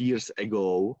lot of years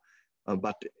ago,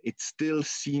 but it still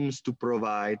seems to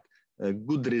provide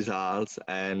good results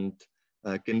and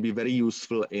can be very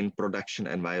useful in production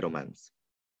environments.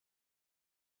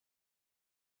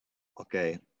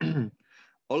 Okay.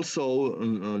 Also,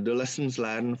 the lessons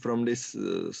learned from this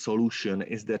solution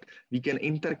is that we can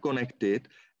interconnect it,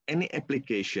 any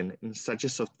application in such a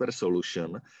software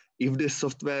solution, if the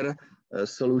software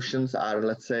solutions are,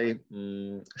 let's say,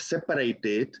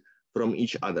 separated from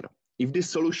each other. If this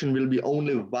solution will be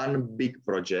only one big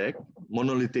project,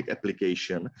 monolithic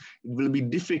application, it will be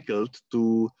difficult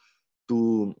to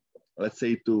let's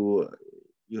say, to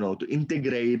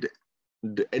integrate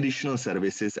the additional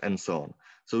services and so on.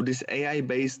 So this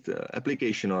AI-based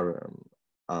application or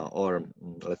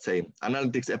let's say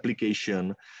analytics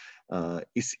application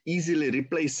is easily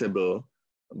replaceable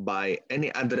by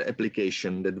any other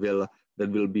application that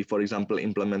will be, for example,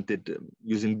 implemented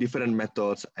using different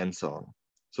methods and so on.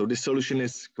 So this solution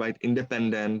is quite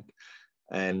independent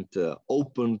and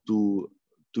open to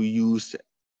use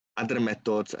other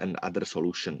methods and other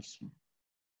solutions.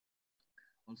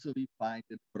 Also, we find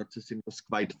that processing was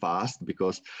quite fast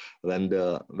because when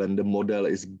the model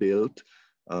is built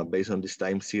based on this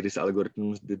time series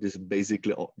algorithms, that is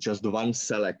basically just one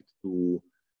select to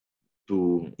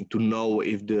know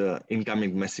if the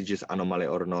incoming message is anomaly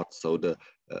or not. So the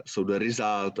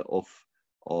result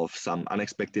of some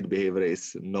unexpected behavior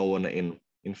is known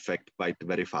in fact quite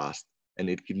very fast, and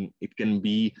it can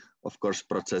be, of course,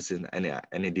 processed in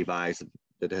any device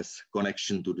that has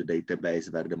connection to the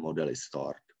database where the model is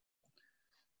stored.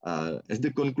 As the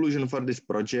conclusion for this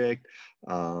project,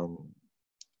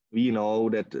 we know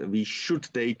that we should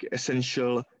take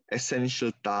essential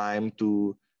time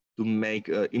to make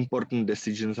important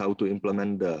decisions how to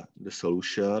implement the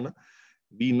solution.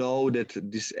 We know that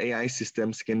these AI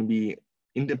systems can be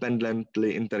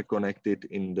independently interconnected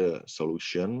in the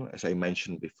solution, as I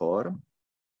mentioned before.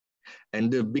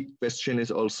 And the big question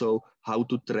is also how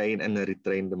to train and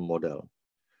retrain the model.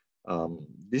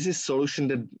 This is a solution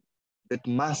that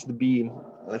must be,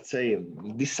 let's say,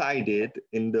 decided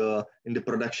in the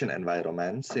production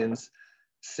environment, since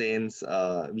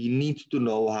we need to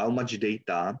know how much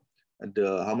data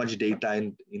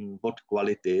in what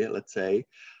quality, let's say,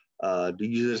 the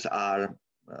users are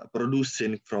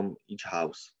producing from each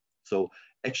house. So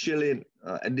actually,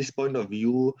 at this point of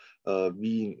view,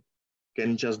 we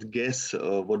can just guess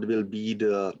what will be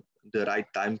the right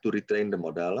time to retrain the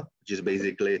model, which is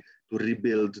basically to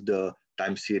rebuild the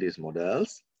time series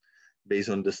models based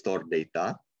on the stored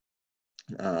data.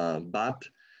 But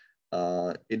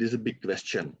it is a big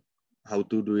question how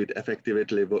to do it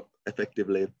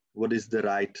effectively, what is the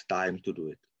right time to do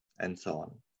it, and so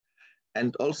on.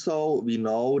 And also, we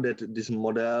know that this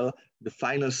model, the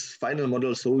final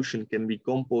model solution, can be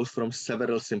composed from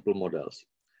several simple models.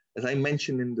 As I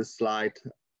mentioned in the slide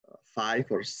 5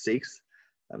 or 6,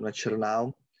 I'm not sure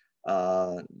now,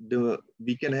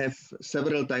 we can have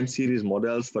several time series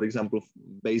models, for example,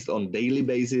 based on daily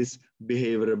basis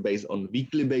behavior, based on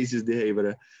weekly basis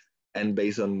behavior, and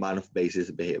based on month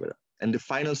basis behavior. And the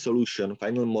final solution,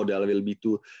 final model will be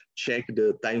to check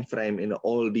the time frame in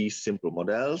all these simple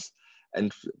models, and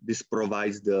this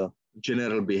provides the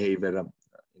general behavior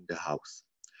in the house.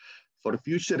 For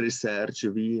future research,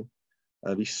 we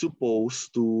suppose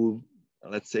to,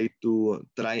 let's say, to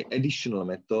try additional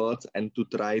methods and to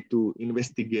try to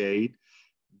investigate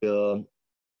the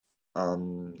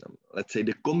let's say,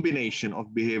 the combination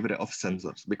of behavior of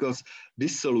sensors, because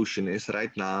this solution is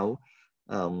right now,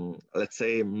 let's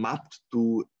say, mapped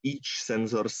to each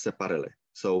sensor separately.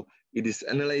 So it is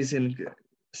analyzing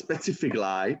specific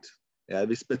light,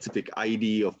 with specific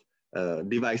ID of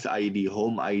device ID,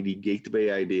 home ID,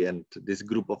 gateway ID, and this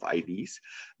group of IDs.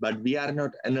 But we are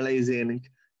not analyzing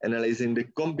the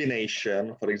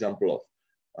combination, for example,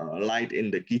 of light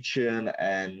in the kitchen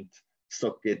and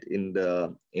socket in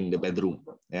the bedroom,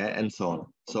 and so on.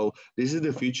 So this is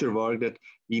the future work that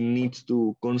we need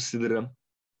to consider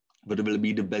what will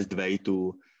be the best way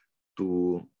to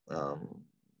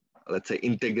let's say,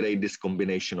 integrate this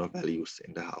combination of values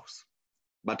in the house.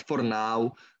 But for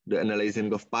now, the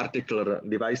analyzing of particular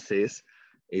devices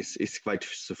is quite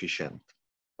sufficient.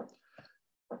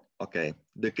 Okay,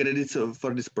 the credits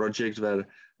for this project were,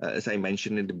 as I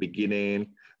mentioned in the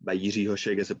beginning, by Jiří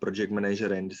Hošek as a project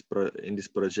manager in this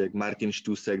project, Martin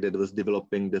Štusek that was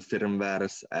developing the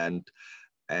firmwares and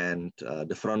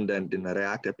the front end in a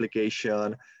React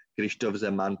application, Krzysztof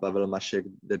Zeman, Pavel Mašek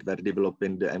that were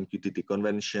developing the MQTT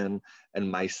convention, and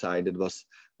my side that was,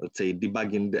 let's say,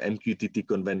 debugging the MQTT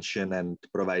convention and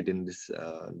providing this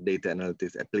data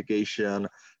analytics application,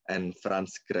 and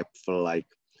Franz Krepfel, like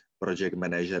project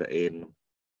manager in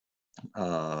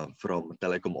from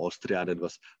Telekom Austria, that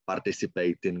was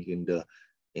participating in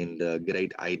the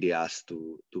great ideas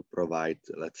to provide,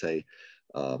 let's say,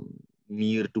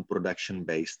 near to production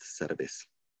based service.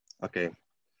 Okay,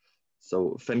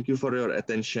 so thank you for your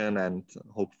attention, and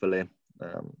hopefully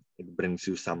it brings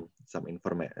you some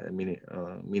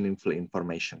meaningful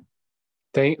information.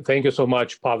 Thank you so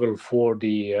much, Pavel, for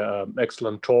the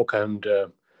excellent talk and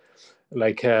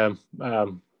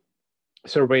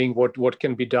surveying what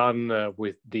can be done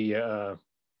with the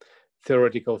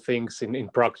theoretical things in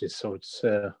practice. So it's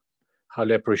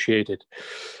highly appreciated.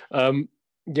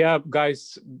 Yeah,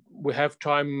 guys, we have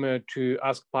time to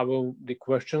ask Pavel the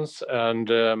questions, and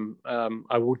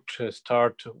I would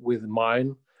start with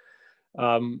mine.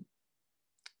 As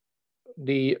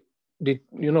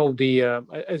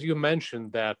you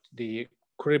mentioned, that the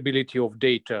credibility of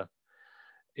data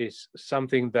is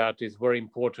something that is very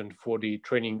important for the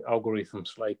training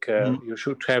algorithms. Like you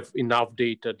should have enough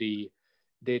data. The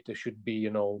data should be,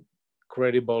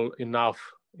 credible enough,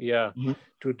 to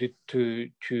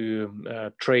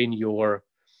train your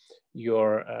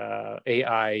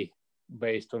AI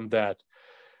based on that.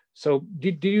 So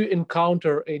did you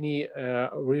encounter any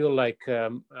real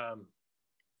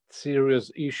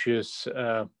serious issues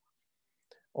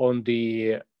on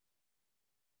the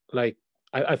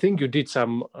I think you did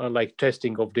some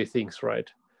testing of the things, right?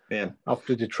 Yeah.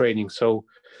 After the training. So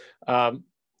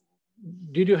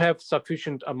did you have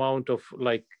sufficient amount of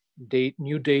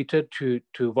new data to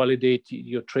validate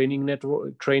your trained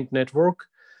network?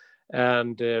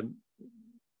 And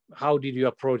how did you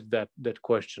approach that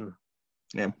question?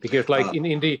 Yeah. Because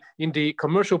in the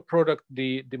commercial product,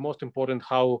 the most important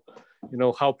how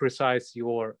precise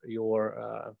your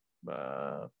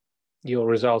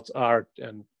results are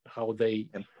and how they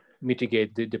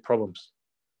mitigate the problems.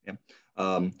 Yeah.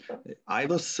 I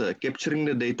was capturing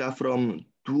the data from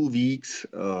 2 weeks,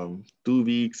 2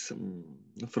 weeks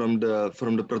from the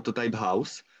prototype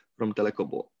house from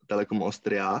Telekom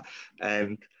Austria,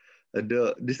 and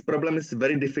this problem is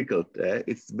very difficult.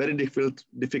 It's very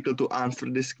difficult to answer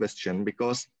this question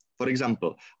because, for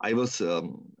example, I was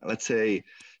let's say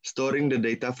storing the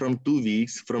data from 2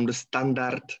 weeks from the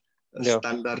standard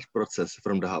process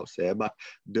from the house. But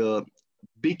the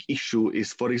big issue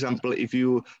is, for example, if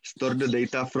you store the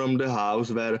data from the house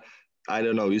where, I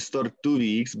don't know, you store 2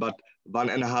 weeks, but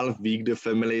 1.5 weeks the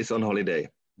family is on holiday.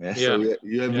 So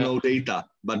you have no data,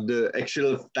 but the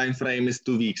actual time frame is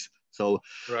 2 weeks. So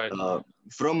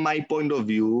from my point of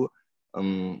view,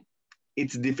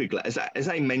 it's difficult. As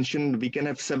I mentioned, we can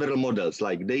have several models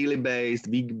like daily based,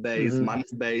 week based,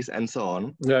 month based, and so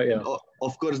on.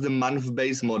 Of course, the month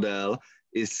based model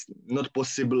is not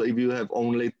possible if you have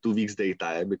only 2 weeks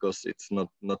data, because it's not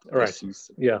precise.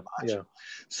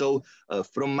 So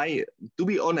to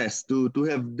be honest, to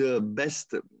have the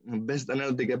best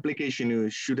analytic application, you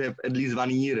should have at least 1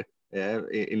 year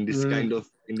in this kind of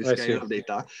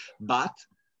data. But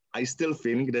I still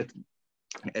think that,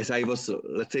 as I was,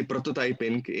 let's say,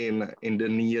 prototyping in the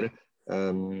near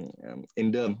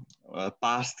in the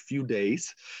past few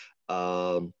days,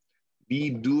 we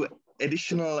do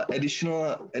additional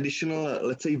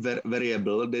let's say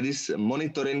variable that is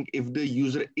monitoring if the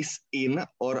user is in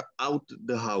or out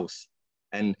the house,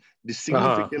 and this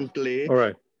significantly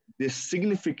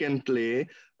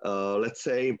let's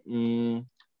say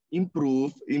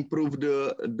improve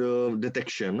the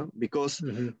detection, because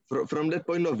from that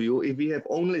point of view, if we have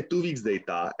only 2 weeks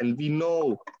data and we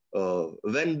know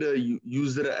when the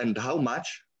user and how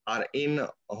much are in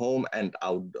home and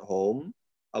outside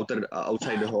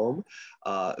the home,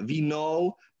 we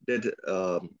know that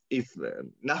if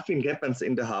nothing happens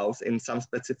in the house in some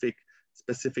specific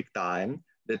time,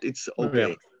 that it's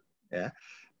okay.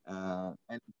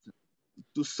 And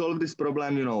to solve this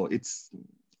problem, you know, it's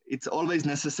always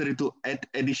necessary to add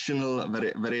additional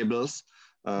variables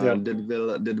that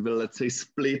will, let's say,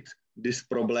 split this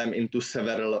problem into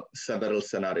several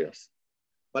scenarios.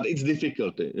 But it's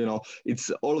difficult, you know. It's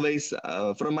always,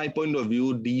 from my point of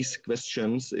view, these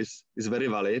questions is very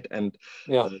valid, and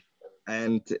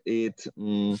it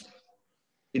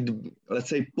let's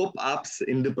say pop-ups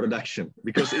in the production,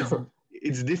 because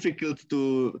it's difficult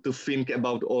to think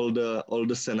about all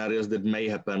the scenarios that may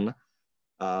happen.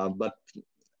 But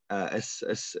as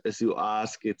you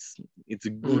ask, it's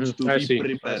good to be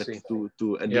prepared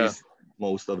to address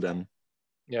most of them.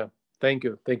 Yeah, thank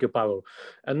you, Pavel.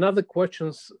 Another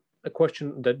question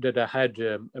that I had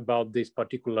about this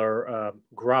particular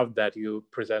graph that you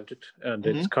presented, and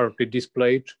it's currently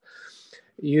displayed.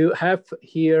 You have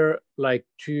here like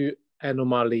 2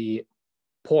 anomaly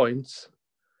points,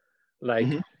 like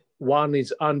one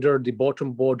is under the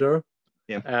bottom border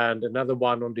and another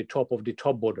one on the top of the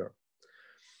top border.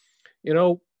 You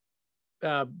know,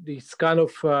 this kind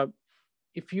of,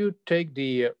 if you take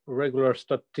the regular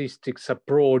statistics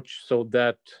approach, so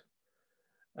that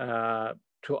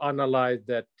to analyze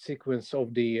that sequence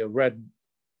of the red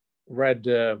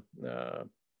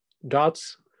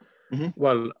dots,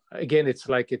 well, again, it's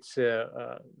like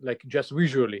just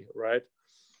visually, right?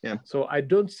 Yeah. So I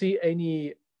don't see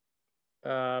any,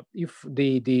 if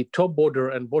the top border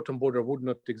and bottom border would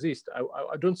not exist,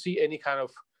 I don't see any kind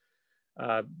of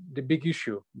the big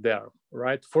issue there,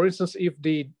 right? For instance, if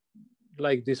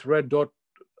this red dot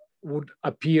would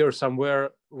appear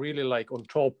somewhere really like on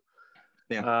top,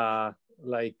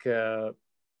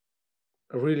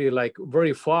 really like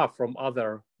very far from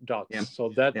other dots, so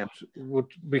that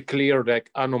would be clear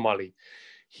like anomaly.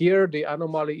 Here the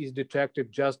anomaly is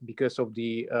detected just because of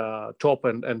the top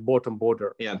and bottom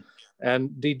border, and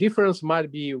the difference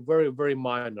might be very, very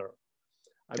minor.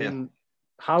 I mean,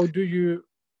 how do you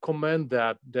comment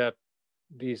that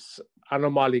this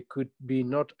anomaly could be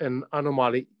not an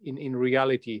anomaly in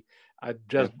reality,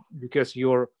 just because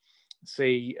your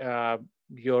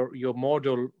your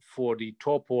model for the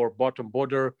top or bottom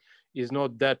border is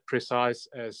not that precise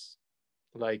as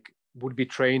like would be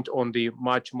trained on the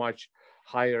much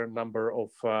higher number of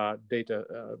data,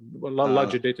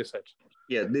 larger data sets?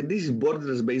 Yeah, these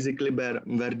borders basically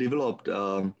were developed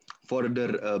for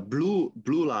the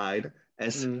blue line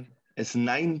as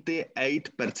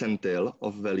 98 percentile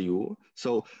of value.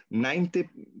 So 98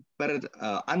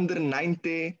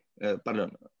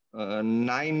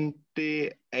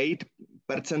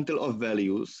 percentile of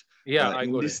values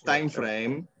in this time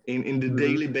frame in the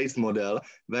daily based model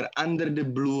were under the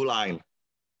blue line.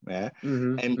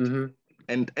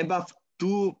 And above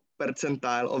 2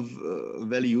 percentile of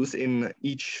values in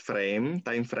each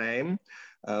time frame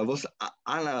was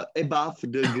above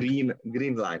the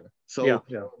green line. So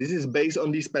this is based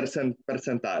on these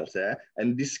percentiles,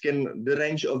 and the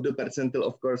range of the percentile,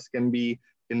 of course, can be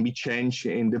changed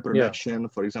in the production,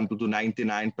 for example, to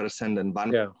 99% and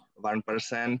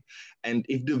 1%. And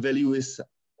if the value is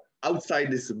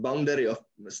outside this boundary of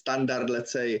standard,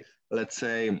 let's say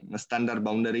standard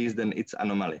boundaries, then it's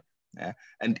anomaly.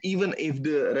 And even if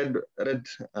the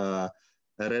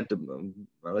red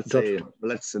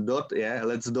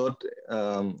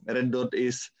dot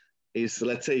is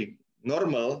let's say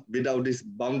normal without these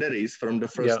boundaries from the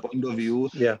first point of view,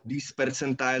 these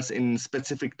percentiles in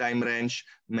specific time range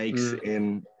makes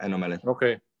an anomaly.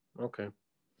 Okay.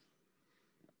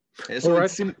 So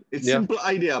it's simple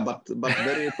idea, but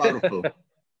very powerful.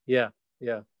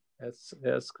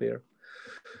 That's clear.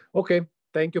 Okay,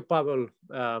 thank you, Pavel.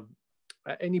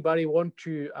 Anybody want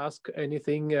to ask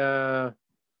anything,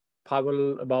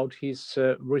 Pavel, about his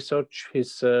research,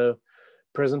 his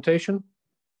presentation?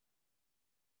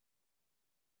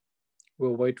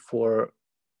 We'll wait for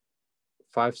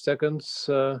 5 seconds.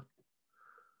 I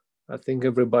think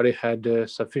everybody had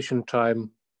sufficient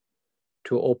time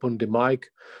to open the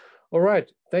mic. All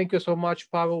right, thank you so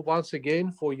much, Pavel, once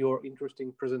again for your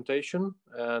interesting presentation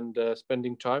and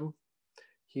spending time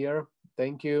here.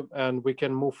 Thank you, and we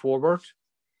can move forward.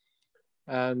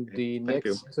 And the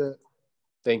next,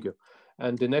 thank you.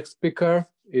 And the next speaker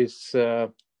is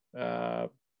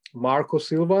Marco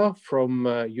Silva from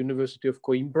University of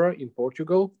Coimbra in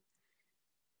Portugal.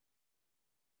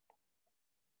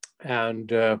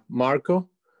 And Marco,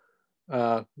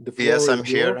 the floor Yes, is I'm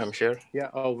here. yours. I'm here. Yeah.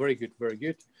 Oh, very good. Very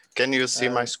good. Can you see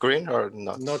my screen or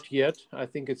not? Not yet. I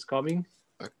think it's coming.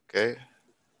 Okay.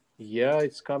 Yeah,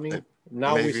 it's coming.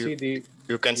 Now Maybe we see the.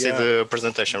 You can see the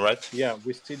presentation, right? Yeah,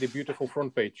 we see the beautiful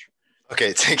front page.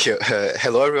 Okay, thank you.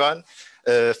 Hello, everyone.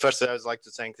 First, I would like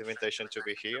to thank the invitation to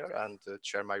be here and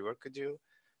share my work with you.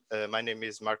 My name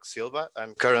is Marco Silva.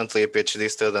 I'm currently a PhD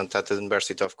student at the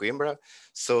University of Coimbra.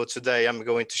 So today I'm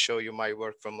going to show you my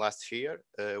work from last year,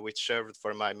 which served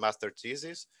for my master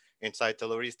thesis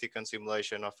entitled Heuristic and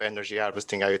Simulation of Energy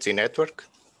Harvesting IoT Network.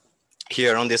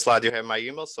 Here on this slide, you have my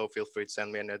email, so feel free to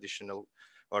send me any additional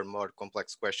or more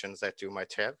complex questions that you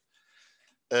might have.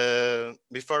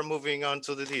 Before moving on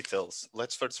to the details,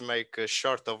 let's first make a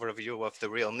short overview of the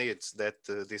real needs that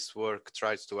this work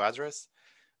tries to address.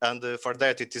 And for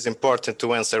that, it is important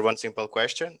to answer one simple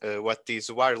question. What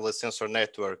is wireless sensor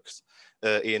networks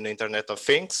in Internet of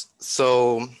Things?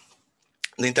 So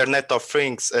the Internet of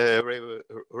Things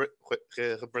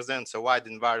represents a wide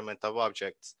environment of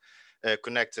objects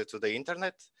connected to the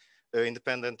Internet,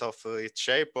 independent of its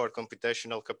shape or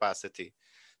computational capacity.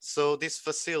 So this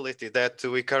facility that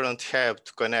we currently have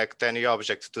to connect any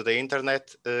object to the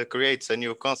Internet creates a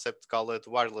new concept called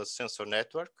wireless sensor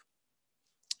network.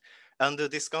 And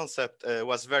this concept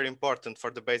was very important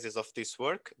for the basis of this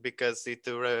work because it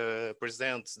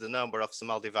represents the number of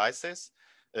small devices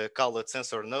called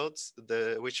sensor nodes,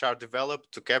 which are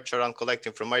developed to capture and collect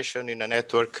information in a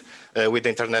network with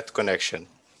internet connection.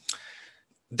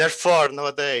 Therefore,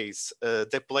 nowadays,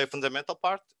 they play a fundamental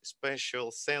part,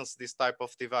 especially since this type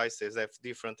of devices have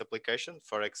different applications,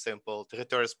 for example,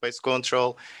 territorial space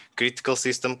control, critical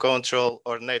system control,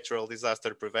 or natural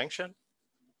disaster prevention.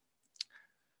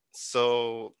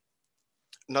 So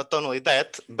not only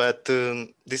that, but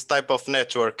this type of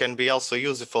network can be also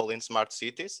useful in smart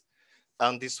cities.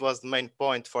 And this was the main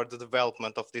point for the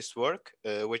development of this work,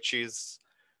 which is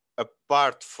a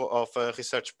part of a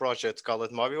research project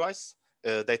called Mobilize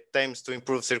that aims to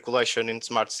improve circulation in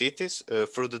smart cities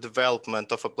through the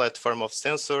development of a platform of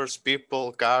sensors,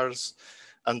 people, cars,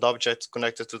 and objects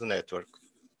connected to the network.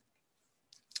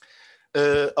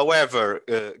 However,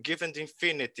 given the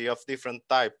infinity of different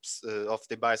types of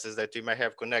devices that you may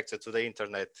have connected to the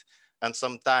internet, and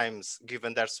sometimes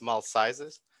given their small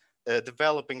sizes,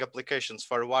 developing applications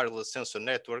for wireless sensor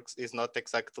networks is not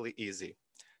exactly easy.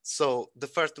 So the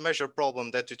first major problem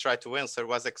that we tried to answer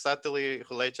was exactly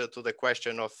related to the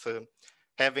question of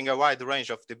having a wide range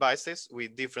of devices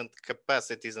with different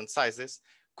capacities and sizes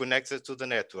connected to the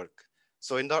network.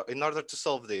 So in order to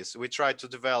solve this, we tried to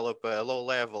develop a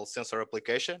low-level sensor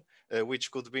application,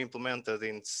 which could be implemented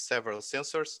in several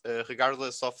sensors,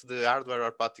 regardless of the hardware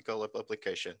or particle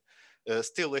application.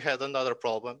 Still, we had another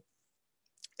problem.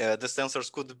 The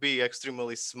sensors could be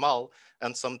extremely small,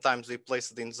 and sometimes we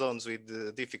placed in zones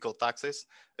with difficult access,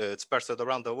 dispersed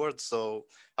around the world. So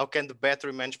how can the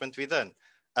battery management be done?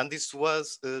 And this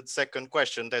was the second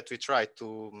question that we tried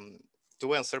to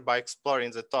answer by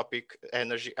exploring the topic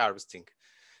energy harvesting.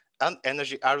 And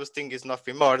energy harvesting is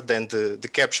nothing more than the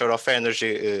capture of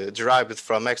energy derived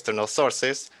from external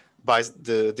sources by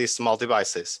these small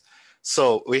devices.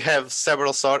 So we have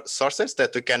several sources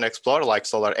that we can explore, like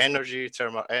solar energy,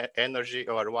 thermal energy,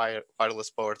 or wireless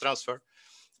power transfer.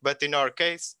 But in our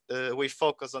case, we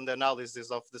focus on the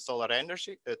analysis of the solar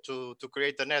energy to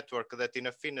create a network that in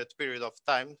a finite period of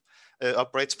time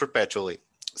operates perpetually.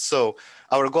 So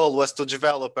our goal was to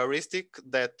develop a heuristic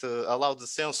that allowed the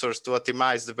sensors to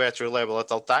optimize the battery level at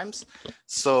all times.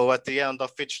 So at the end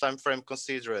of each time frame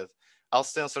considered, all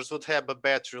sensors would have a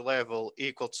battery level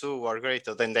equal to or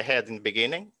greater than they had in the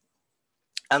beginning.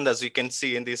 And as you can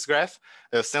see in this graph,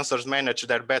 sensors manage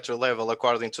their battery level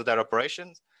according to their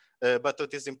operations. But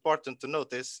what is important to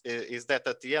notice is that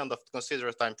at the end of the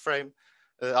considered time frame,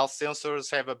 all sensors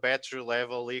have a battery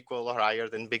level equal or higher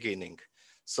than beginning.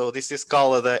 So this is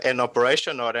called an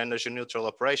operation or energy neutral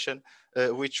operation,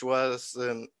 which was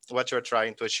what you're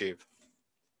trying to achieve.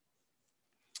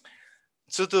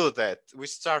 To do that, we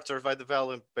started by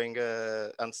developing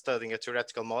and studying a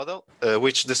theoretical model,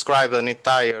 which described an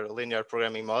entire linear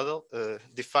programming model,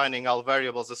 defining all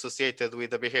variables associated with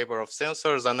the behavior of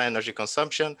sensors and energy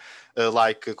consumption,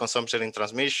 like consumption in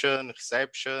transmission,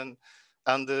 reception,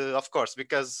 and of course,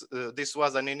 because this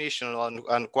was an initial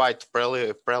and quite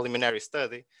preliminary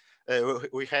study,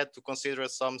 we had to consider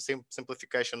some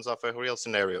simplifications of a real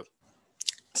scenario.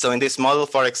 So in this model,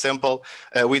 for example,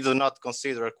 we do not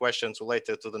consider questions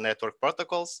related to the network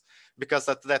protocols, because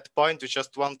at that point, we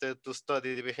just wanted to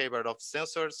study the behavior of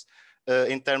sensors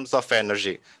in terms of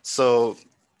energy. So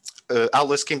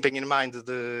always keeping in mind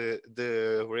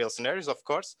the real scenarios, of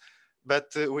course,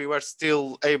 but we were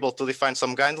still able to define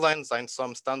some guidelines and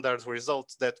some standard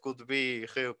results that could be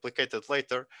replicated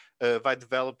later by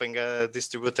developing a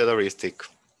distributed heuristic.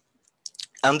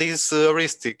 And this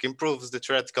heuristic improves the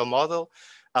theoretical model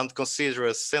and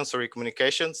considers sensory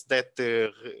communications that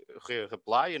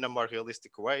reply in a more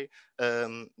realistic way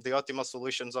the optimal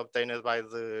solutions obtained by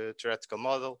the theoretical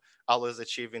model, always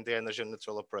achieving the energy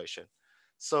neutral operation.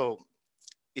 So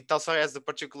it also has the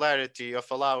particularity of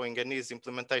allowing an easy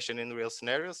implementation in real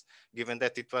scenarios, given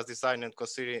that it was designed and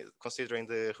considering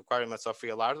the requirements of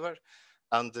real hardware.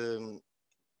 And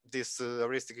this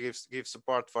heuristic gives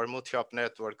support for multi-hop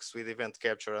networks with event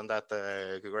capture and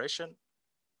data aggregation.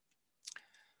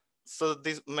 So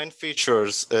these main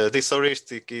features, this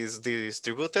heuristic is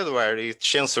distributed, where each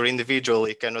sensor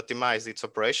individually can optimize its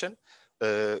operation.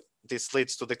 This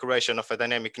leads to the creation of a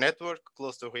dynamic network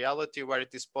close to reality, where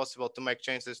it is possible to make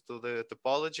changes to the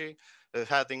topology,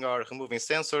 adding or removing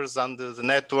sensors, and the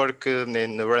network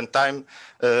in runtime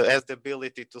has the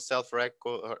ability to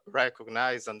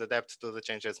self-recognize and adapt to the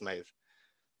changes made.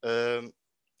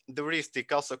 The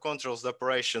heuristic also controls the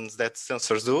operations that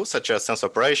sensors do, such as sense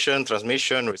operation,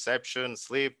 transmission, reception,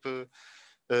 sleep,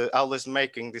 always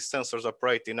making these sensors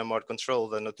operate in a more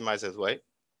controlled and optimized way.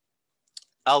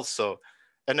 Also,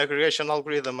 an aggregation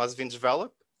algorithm has been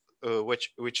developed,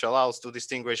 which allows to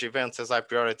distinguish events as high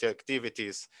priority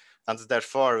activities, and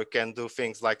therefore we can do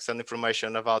things like send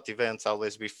information about events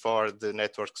always before the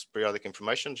network's periodic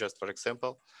information, just for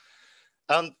example.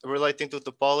 And relating to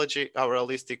topology, our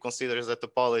heuristic considers a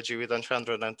topology with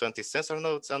 120 sensor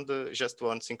nodes and just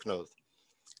one sync node.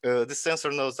 The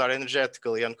sensor nodes are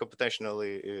energetically and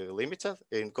computationally limited,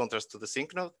 in contrast to the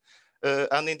sync node.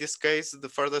 And in this case, the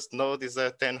furthest node is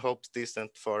 10 hops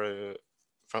distant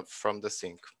from the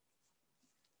sync.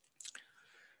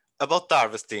 About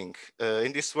harvesting,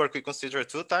 in this work we consider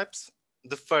two types.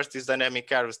 The first is dynamic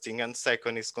harvesting and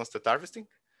second is constant harvesting.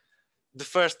 The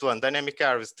first one, dynamic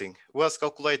harvesting, was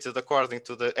calculated according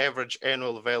to the average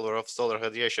annual value of solar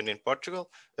radiation in Portugal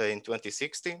in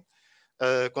 2016,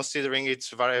 considering its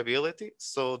variability.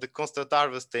 So the constant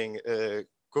harvesting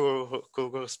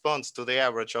corresponds to the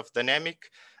average of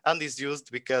dynamic and is used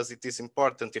because it is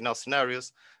important in all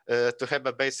scenarios to have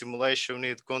a base simulation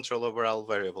with control over all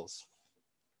variables.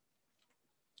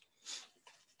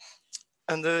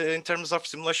 And in terms of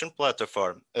simulation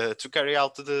platform, to carry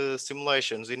out the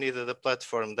simulations, we needed a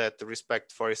platform that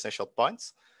respects four essential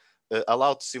points,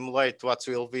 allowed to simulate what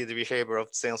will be the behavior of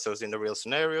the sensors in the real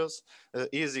scenarios,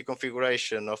 easy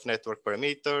configuration of network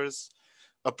parameters,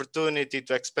 opportunity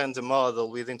to expand the model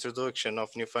with introduction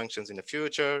of new functions in the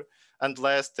future, and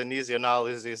last, an easy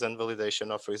analysis and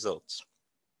validation of results.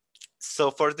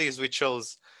 So for this, we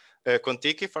chose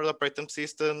Contiki for operating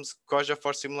systems, Koja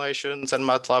for simulations, and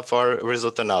MATLAB for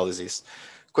result analysis.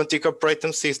 Contiki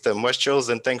operating system was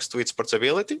chosen thanks to its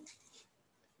portability,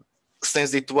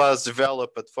 since it was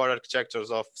developed for architectures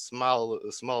of small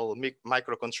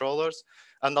microcontrollers,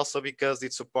 and also because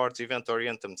it supports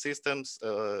event-oriented systems,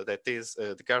 that is,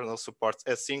 the kernel supports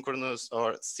asynchronous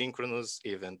or synchronous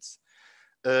events.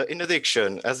 In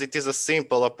addition, as it is a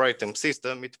simple operating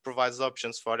system, it provides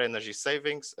options for energy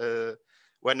savings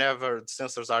whenever the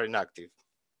sensors are inactive.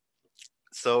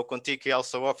 So Contiki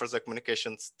also offers a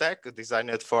communication stack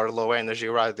designed for low energy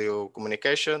radio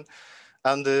communication.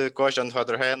 And Koja, on the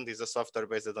other hand, is a software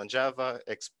based on Java,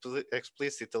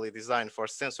 explicitly designed for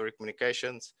sensory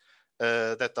communications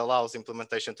that allows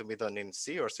implementation to be done in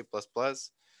C or C++.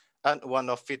 And one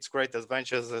of its great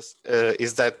advantages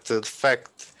is that the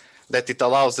fact that it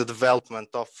allows the development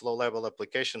of low-level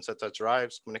applications such as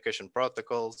drives, communication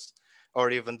protocols, or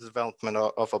even the development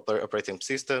of operating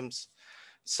systems.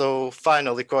 So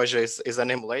finally, Koja is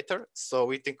an emulator.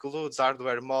 So it includes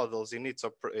hardware models in its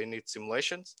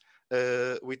simulations,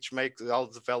 which make all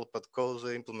developed code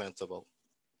implementable.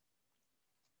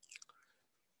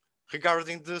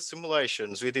 Regarding the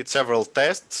simulations, we did several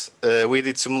tests. We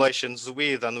did simulations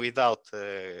with and without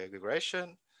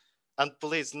aggregation. And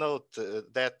please note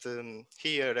that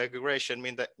here aggregation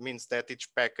means that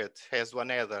each packet has one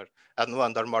header and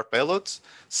one or more payloads.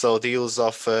 So the use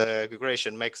of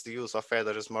aggregation makes the use of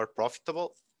headers more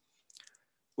profitable.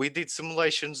 We did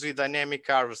simulations with dynamic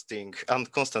harvesting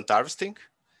and constant harvesting.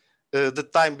 The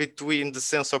time between the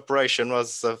sense operation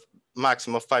was a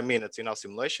maximum of 5 minutes in our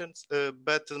simulations,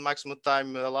 but the maximum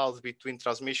time allowed between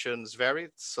transmissions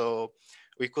varied. So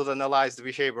we could analyze the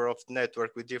behavior of the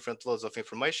network with different loads of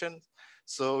information.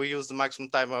 So we used the maximum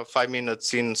time of 5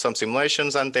 minutes in some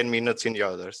simulations and 10 minutes in the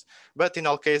others. But in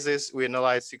all cases, we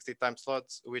analyzed 60 time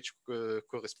slots, which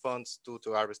corresponds to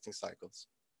harvesting cycles.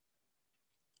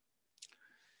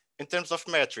 In terms of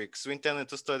metrics, we intended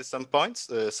to study some points,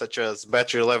 such as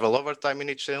battery level over time in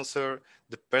each sensor,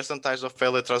 the percentage of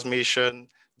failure transmission,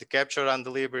 the capture and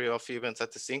delivery of events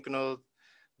at the sync node,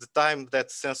 the time that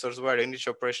sensors were in each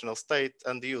operational state,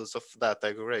 and the use of data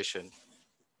aggregation.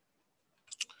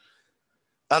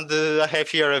 And I have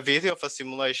here a video of a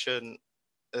simulation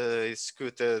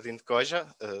executed in Koja,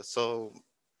 so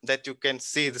that you can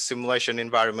see the simulation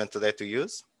environment that we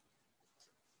use.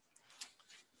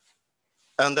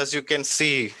 And as you can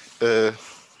see,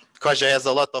 Koja has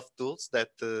a lot of tools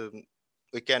that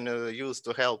we can use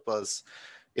to help us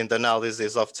in the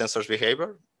analysis of sensors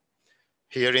behavior.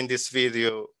 Here in this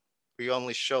video, we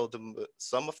only show them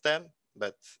some of them,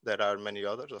 but there are many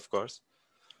others, of course.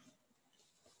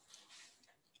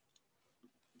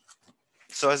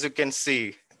 So as you can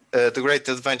see, the great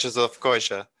advantages of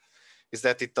Koja is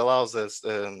that it allows us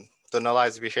to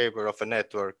analyze behavior of a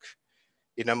network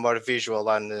in a more visual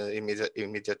and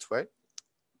immediate way.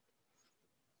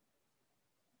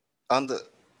 And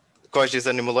Koja is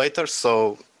an emulator,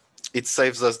 so it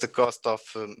saves us the cost of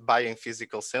buying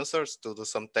physical sensors to do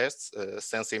some tests,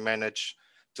 since we manage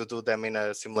to do them in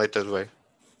a simulated way.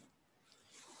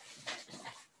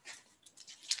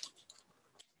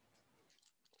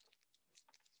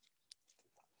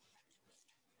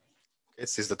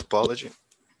 This is the topology.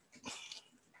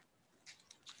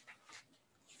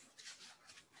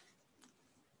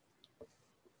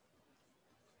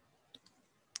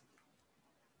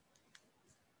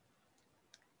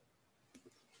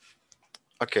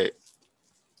 Okay,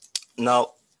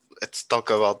 now let's talk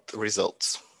about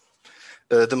results.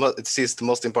 This is the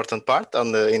most important part,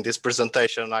 and in this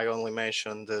presentation, I only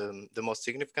mentioned the most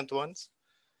significant ones.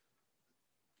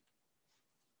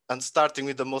 And starting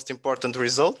with the most important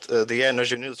result, the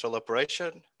energy neutral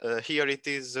operation. Here it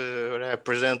is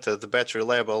represented the battery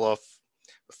level of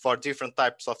 4 different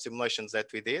types of simulations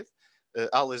that we did,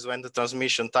 always when the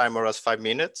transmission timer was 5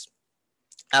 minutes.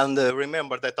 And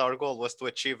remember that our goal was to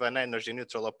achieve an energy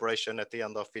neutral operation at the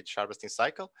end of each harvesting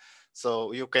cycle.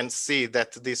 So you can see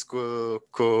that this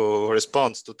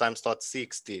corresponds to time slot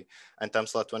 60 and time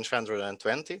slot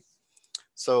 120.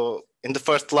 So in the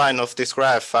first line of this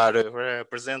graph are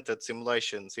represented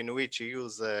simulations in which you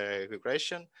use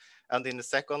regression, and in the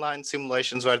second line,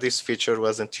 simulations where this feature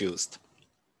wasn't used.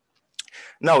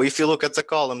 Now, if you look at the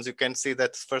columns, you can see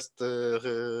that first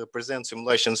present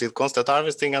simulations with constant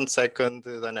harvesting and second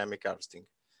dynamic harvesting.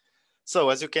 So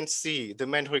as you can see, the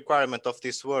main requirement of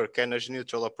this work, energy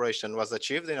neutral operation, was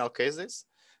achieved in all cases.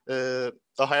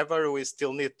 However, we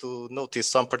still need to notice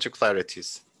some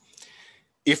particularities.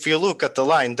 If you look at the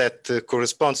line that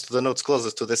corresponds to the nodes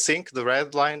closest to the sink, the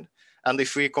red line, and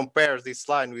if we compare this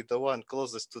line with the one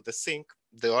closest to the sink,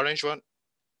 the orange one,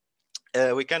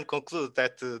 we can conclude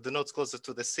that the nodes closest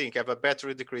to the sink have a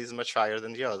battery decrease much higher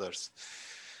than the others.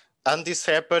 And this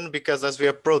happened because as we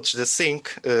approach the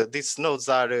sink, these nodes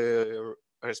are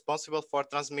responsible for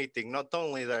transmitting not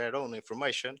only their own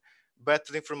information, but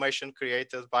the information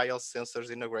created by all sensors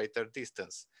in a greater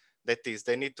distance. That is,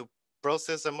 they need to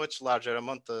process a much larger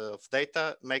amount of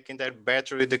data, making their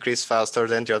battery decrease faster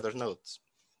than the other nodes.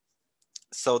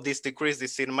 So this decrease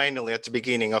is seen mainly at the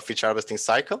beginning of each harvesting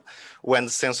cycle, when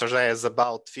the sensor has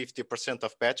about 50%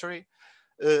 of battery.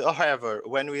 However,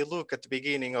 when we look at the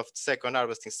beginning of the second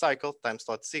harvesting cycle, time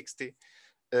slot 60,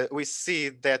 we see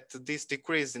that this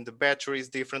decrease in the battery is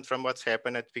different from what's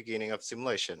happened at the beginning of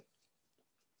simulation.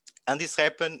 And this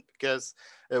happened because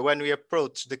when we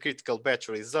approach the critical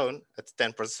battery zone at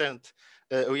 10%,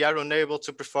 we are unable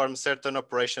to perform certain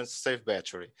operations to save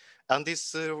battery. And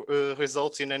this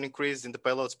results in an increase in the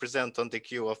payloads present on the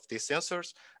queue of these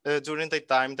sensors during the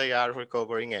time they are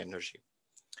recovering energy.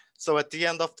 So at the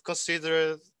end of the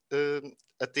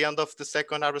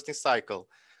second harvesting cycle,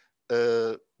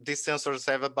 these sensors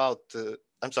have about,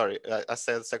 I'm sorry, I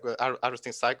said second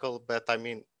harvesting cycle, but I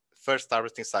mean first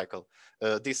harvesting cycle.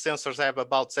 These sensors have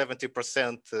about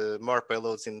 70% more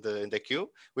payloads in the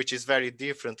queue, which is very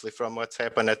differently from what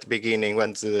happened at the beginning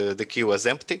when the queue was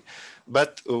empty.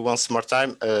 But once more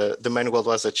time, the main goal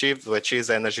was achieved, which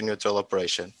is energy neutral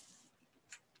operation.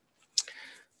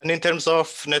 And in terms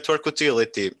of network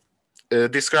utility,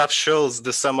 this graph shows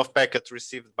the sum of packets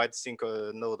received by the sync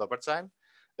node over time.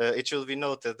 It should be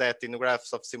noted that in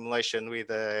graphs of simulation with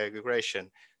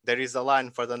aggregation, there is a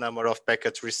line for the number of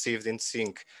packets received in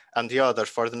sync and the other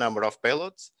for the number of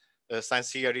payloads.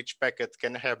 Since here each packet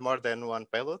can have more than one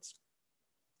payload.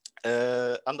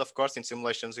 And of course, in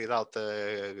simulations without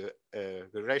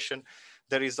aggregation,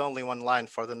 there is only one line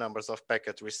for the numbers of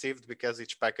packets received because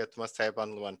each packet must have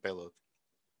only one payload.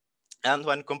 And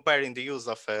when comparing the use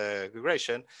of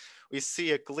aggregation, we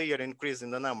see a clear increase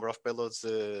in the number of payloads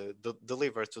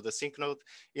delivered to the sync node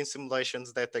in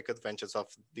simulations that take advantage of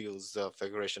the use of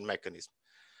aggregation mechanism.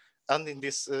 And in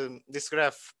this, this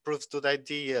graph proves to the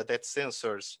idea that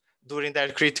sensors during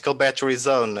their critical battery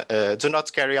zone do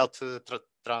not carry out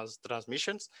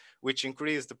transmissions, which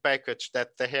increase the package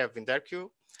that they have in their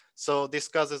queue. So this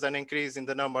causes an increase in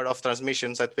the number of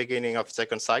transmissions at the beginning of the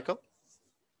second cycle.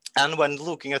 And when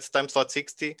looking at time slot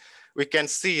 60, we can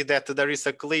see that there is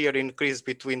a clear increase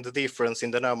between the difference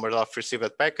in the number of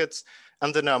received packets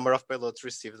and the number of payloads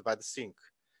received by the sync.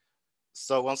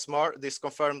 So once more, this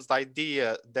confirms the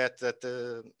idea that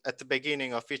at the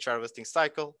beginning of each harvesting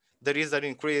cycle, there is an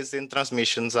increase in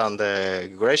transmissions on the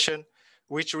aggregation,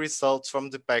 which results from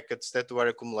the packets that were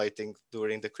accumulating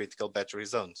during the critical battery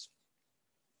zones.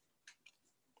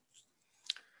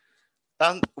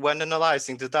 And when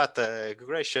analyzing the data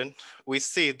aggregation, we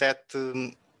see that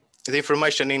the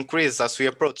information increases as we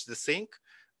approach the sync,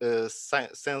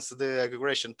 since the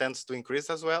aggregation tends to increase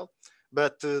as well.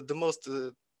 But the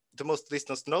most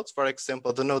distant nodes, for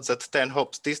example, the nodes at 10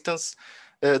 hops distance,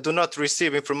 do not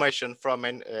receive information from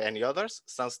any others,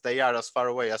 since they are as far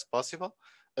away as possible,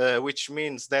 which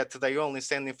means that they only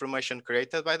send information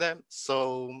created by them.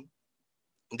 So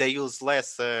they use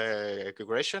less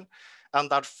aggregation and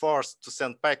are forced to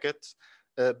send packets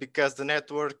because the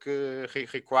network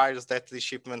requires that the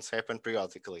shipments happen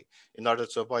periodically in order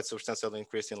to avoid substantial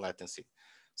increase in latency.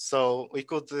 So we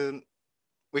could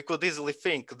easily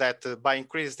think that by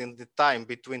increasing the time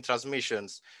between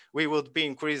transmissions, we would be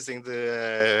increasing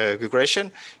the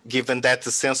aggregation, given that the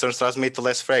sensors transmit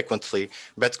less frequently,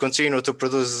 but continue to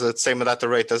produce the same data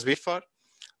rate as before.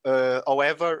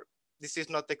 However, this is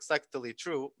not exactly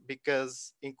true,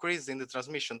 because increasing the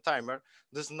transmission timer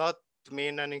does not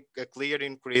mean a clear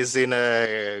increase in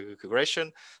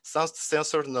aggregation, since the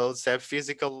sensor nodes have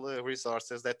physical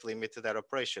resources that limit their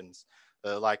operations,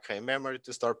 like a memory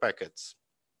to store packets.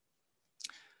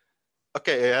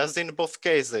 Okay, as in both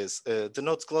cases, the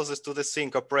nodes closest to the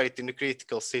sync operate in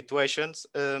critical situations.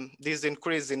 This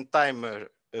increase in timer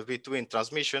between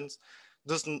transmissions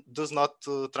does not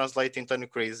translate into an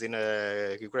increase in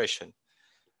aggregation.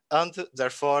 And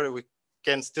therefore, we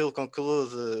can still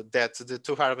conclude that the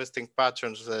two harvesting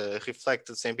patterns reflect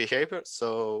the same behavior.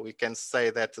 So we can say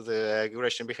that the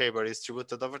aggregation behavior is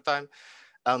distributed over time,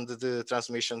 and the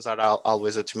transmissions are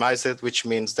always optimized, which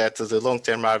means that the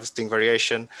long-term harvesting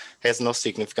variation has no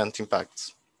significant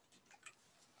impacts.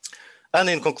 And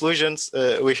in conclusions,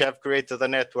 we have created a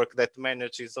network that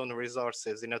manages its own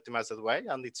resources in an optimized way,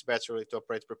 and it's better to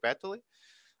operate perpetually,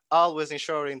 always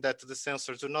ensuring that the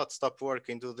sensors do not stop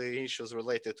working due to the issues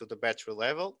related to the battery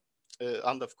level,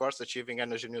 and of course, achieving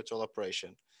energy neutral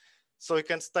operation. So we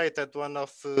can state that one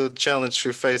of the challenges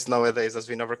we face nowadays has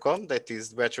been overcome, that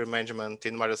is battery management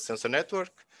in wireless sensor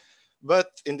network.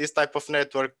 But in this type of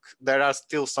network, there are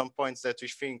still some points that we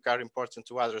think are important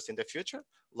to address in the future,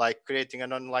 like creating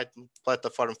an online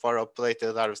platform for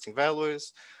updated harvesting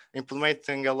values,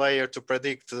 implementing a layer to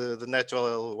predict the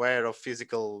natural wear of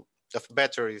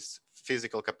batteries'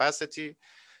 physical capacity,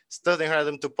 studying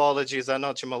random topologies and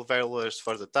optimal values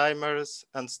for the timers,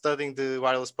 and studying the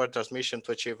wireless power transmission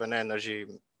to achieve an energy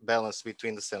balance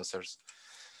between the sensors.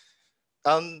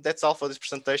 And that's all for this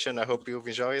presentation. I hope you've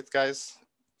enjoyed it, guys.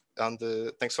 And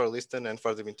thanks for listening and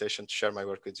for the invitation to share my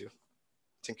work with you.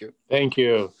 Thank you. Thank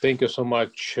you. Thank you so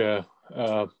much,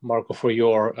 Marco, for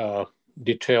your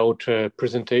detailed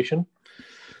presentation.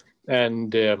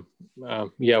 And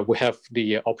yeah, we have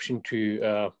the option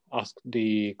to ask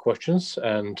the questions,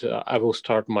 and I will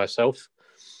start myself.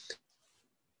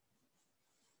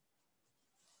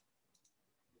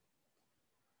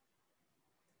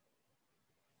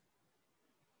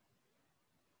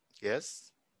 Yes.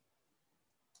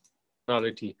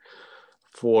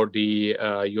 For the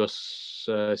US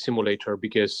simulator,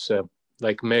 because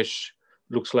like mesh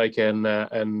looks like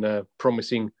an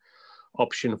promising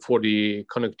option for the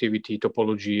connectivity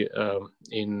topology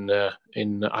in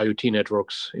IoT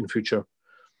networks in future.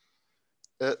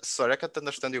 Sorry, I can't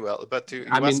understand you well, but you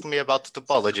asked me about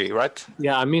topology, right?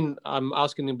 Yeah, I mean, I'm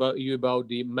asking you about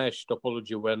the mesh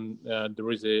topology when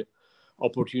there is a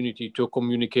opportunity to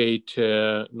communicate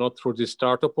not through the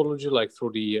star topology, like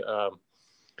through the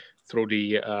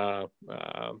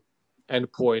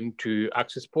endpoint to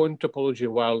access point topology,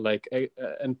 while like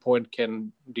endpoint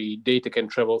the data can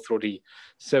travel through the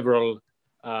several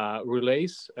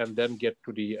relays and then get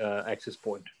to the access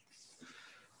point.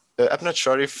 I'm not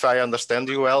sure if I understand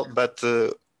you well, but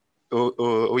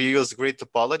we use grid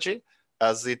topology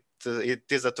as it it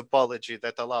is a topology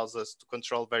that allows us to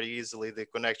control very easily the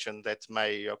connection that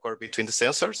may occur between the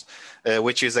sensors,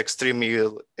 which is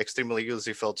extremely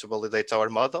useful to validate our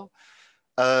model.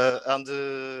 And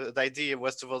the idea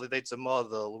was to validate the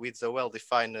model with a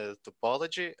well-defined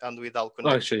topology and with all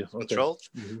connections controlled.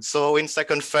 So in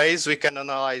second phase, we can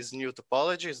analyze new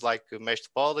topologies like mesh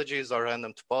topologies or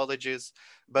random topologies.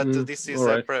 But this is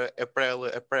a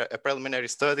preliminary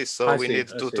study, so we need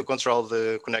to control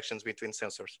the connections between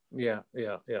sensors. Yeah,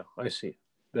 I see.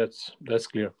 That's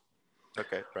clear.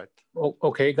 Okay, right.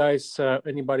 Okay, guys,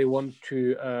 anybody want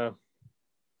to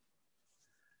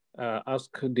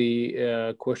ask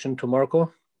the question to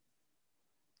Marco?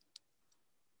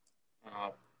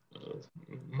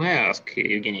 May I ask,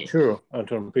 Evgeny? Sure,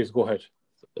 Anton, please go ahead.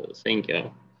 Thank you.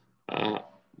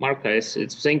 Marco,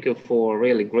 thank you for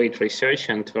really great research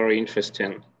and very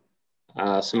interesting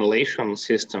simulation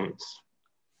systems.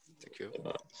 Thank you.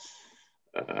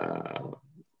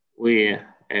 We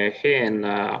here in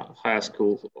Higher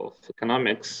School of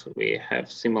Economics, we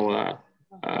have similar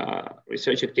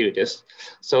research activities.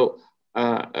 So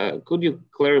could you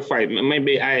clarify,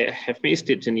 maybe I have missed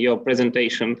it in your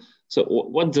presentation, so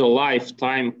what's the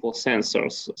lifetime for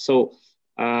sensors? So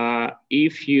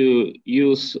if you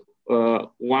use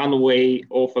one way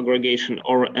of aggregation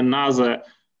or another,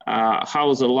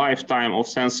 how the lifetime of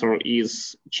sensor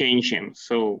is changing?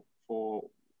 So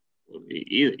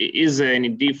is there any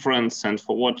difference, and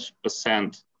for what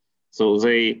percent? So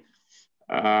they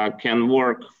can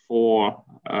work for,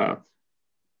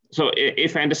 so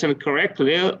if I understand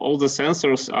correctly, all the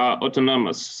sensors are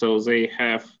autonomous. So they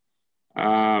have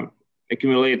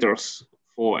accumulators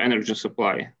for energy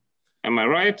supply. Am I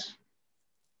right?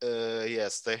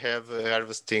 Yes, they have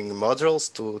harvesting modules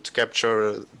to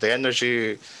capture the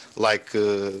energy like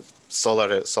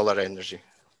solar energy.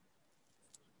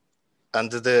 And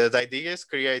the idea is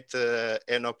create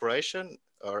an operation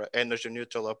or energy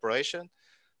neutral operation.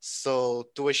 So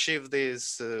to achieve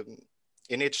this,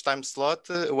 in each time slot,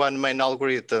 one main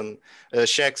algorithm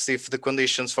checks if the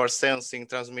conditions for sensing,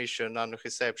 transmission, and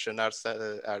reception are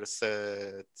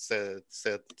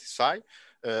satisfied,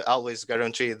 always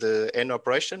guaranteed an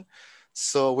operation.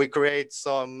 So we create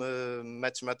some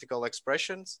mathematical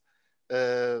expressions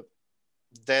that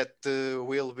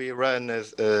will be run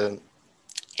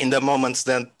in the moments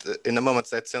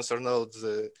that sensor nodes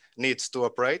needs to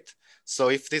operate. So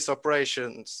if these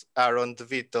operations are on the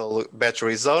vital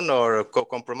battery zone or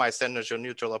co-compromised energy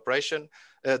neutral operation,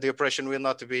 the operation will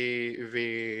not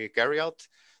be carried out.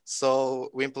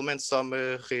 So we implement some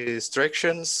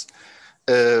restrictions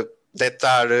that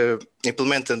are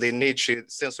implemented in each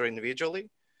sensor individually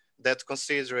that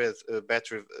consider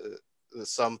battery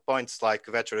some points like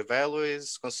battery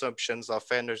values, consumptions of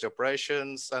energy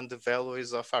operations, and the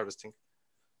values of harvesting.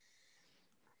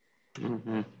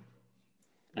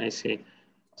 I see.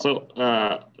 So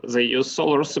they use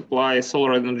solar supply,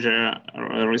 solar energy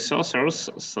resources.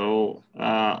 So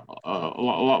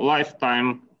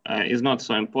lifetime is not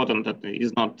so important, that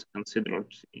is not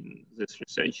considered in this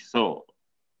research. So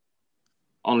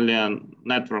only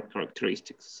network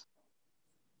characteristics.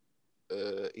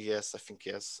 Yes, I think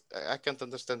yes. I can't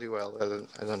understand you well.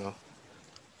 I don't know.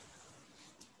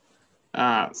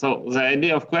 So the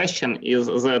idea of question is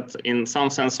that in some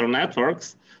sensor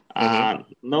networks,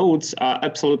 nodes are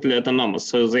absolutely autonomous.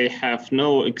 So they have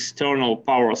no external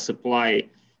power supply,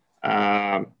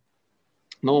 external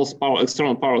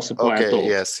power supply at all.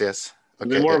 Yes. Okay.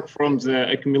 They work from the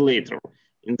accumulator.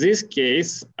 In this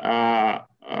case,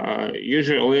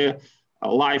 usually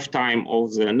a lifetime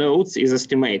of the nodes is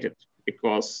estimated,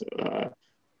 because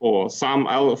for some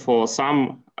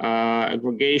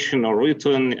aggregation or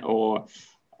written or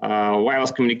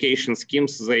wireless communication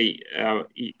schemes, they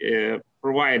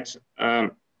provide,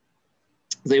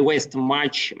 they waste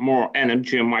much more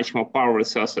energy, much more power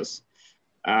resources,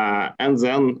 and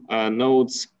then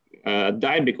nodes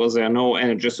die because there are no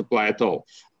energy supply at all.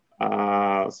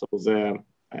 So the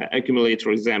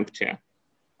accumulator is empty.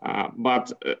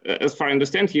 But as far as I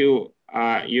understand, you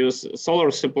use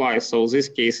solar supply, so this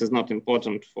case is not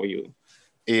important for you.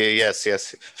 Yes,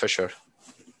 for sure.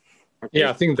 Okay.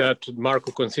 Yeah, I think that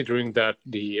Marco, considering that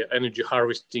the energy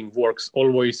harvesting works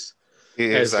always,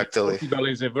 exactly, Portugal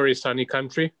is a very sunny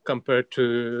country compared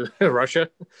to Russia.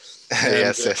 And,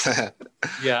 yes.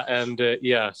 Yeah, and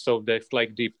so that's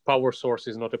like the power source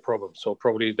is not a problem. So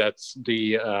probably that's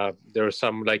the there's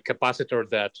some like capacitor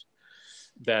that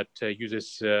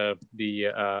uses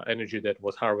the energy that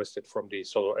was harvested from the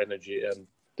solar energy, and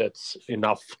that's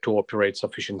enough to operate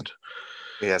sufficient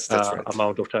that's right.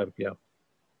 amount of time. Yeah.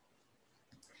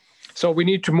 So we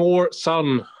need more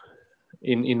sun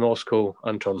in Moscow,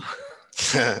 Anton.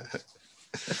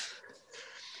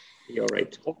 You're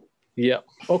right. Yeah.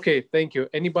 Okay. Thank you.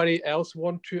 Anybody else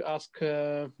want to ask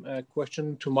a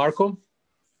question to Marco?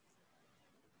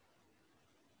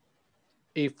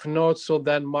 If not, so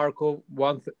then Marco,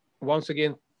 once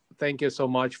again, thank you so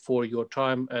much for your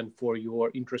time and for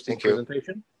your interesting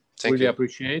presentation. Really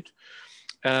appreciate.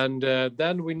 And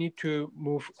then we need to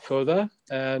move further.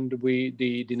 And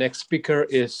the next speaker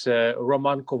is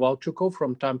Roman Kovalchukov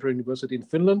from Tampere University in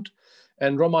Finland.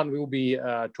 And Roman will be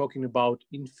talking about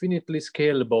infinitely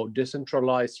scalable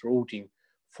decentralized routing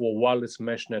for wireless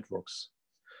mesh networks.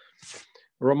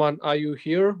 Roman, are you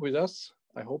here with us?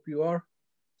 I hope you are.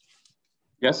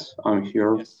 Yes, I'm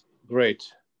here. Yes, great.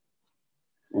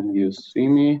 Can you see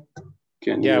me?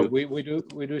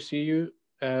 We do see you,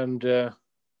 and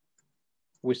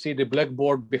we see the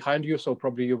blackboard behind you. So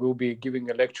probably you will be giving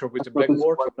a lecture with the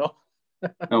blackboard.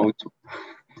 No,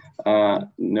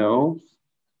 no.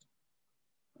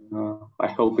 I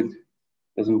hope it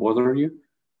doesn't bother you.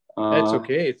 That's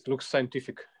okay. It looks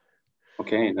scientific.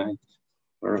 Okay, nice.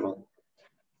 Very well.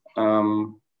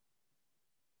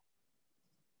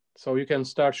 So you can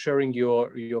start sharing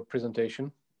your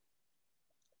presentation.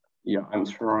 Yeah, I'm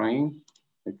trying.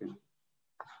 Okay.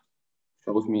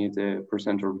 Shows me the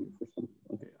presenter.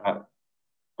 Okay.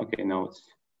 Okay, now it's.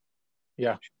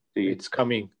 Yeah, it's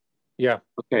coming. Yeah.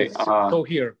 Okay. So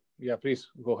here. Yeah, please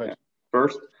go ahead. Yeah.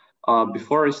 First,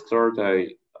 before I start,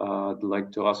 I'd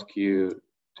like to ask you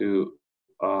to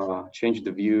change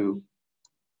the view.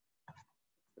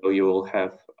 So you will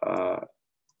have a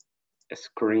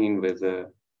screen with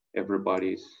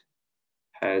everybody's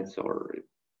heads or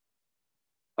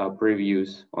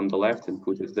previews on the left and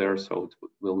put it there so it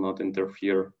will not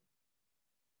interfere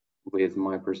with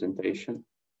my presentation.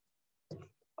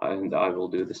 And I will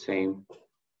do the same.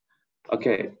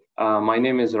 Okay, my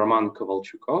name is Roman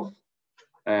Kovalchukov.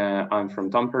 I'm from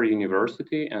Tampere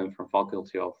University and from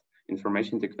Faculty of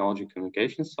Information Technology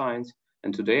Communication Science.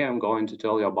 And today I'm going to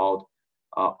tell you about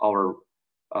our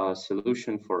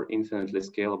solution for infinitely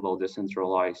scalable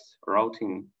decentralized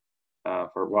routing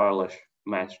for wireless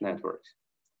mesh networks.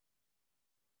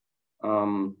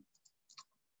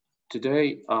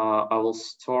 Today, I will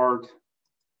start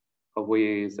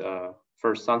with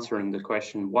first answering the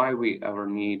question why we ever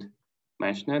need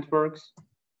mesh networks,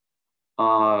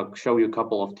 show you a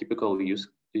couple of typical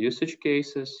usage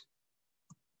cases.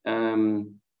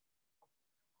 Then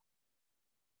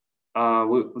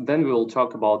we will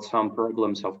talk about some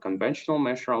problems of conventional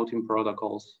mesh routing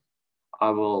protocols. I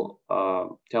will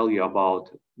tell you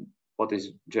about what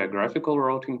is geographical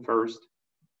routing first,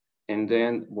 and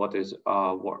then what is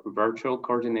virtual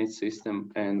coordinate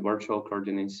system and virtual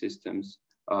coordinate systems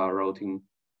routing.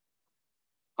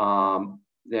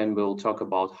 Then we'll talk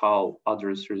about how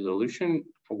address resolution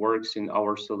works in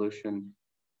our solution,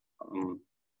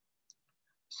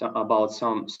 about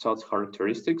some such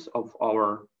characteristics of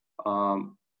our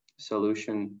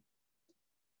solution,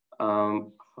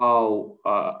 how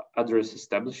address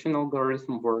establishing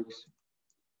algorithm works,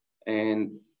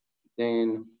 and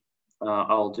then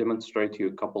I'll demonstrate you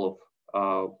a couple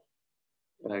of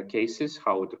cases,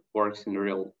 how it works in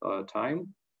real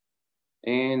time.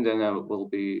 And then I will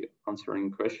be answering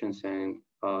questions and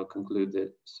conclude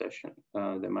the session,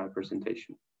 my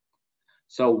presentation.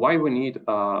 So why we need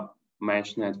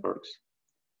mesh networks?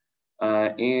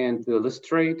 And to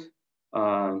illustrate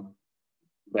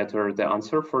better the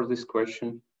answer for this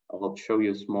question, I will show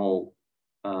you a small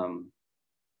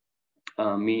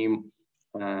meme.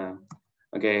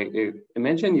 Okay,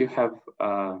 imagine you have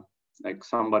like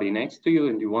somebody next to you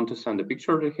and you want to send a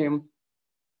picture to him,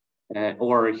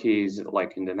 or he's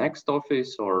like in the next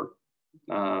office or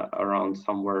around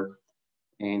somewhere,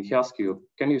 and he asks you,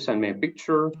 can you send me a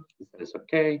picture? He says,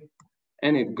 okay.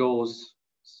 And it goes,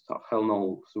 hell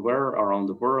knows where around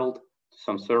the world, to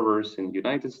some servers in the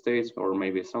United States or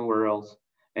maybe somewhere else,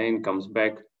 and comes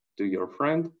back to your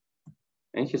friend.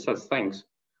 And he says, thanks.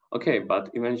 Okay, but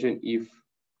imagine if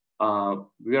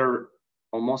we are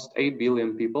almost 8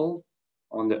 billion people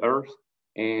on the earth,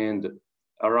 and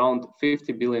around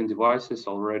 50 billion devices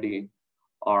already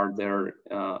are there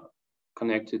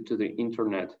connected to the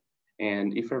internet.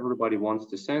 And if everybody wants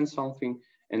to send something,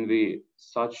 and we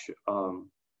such a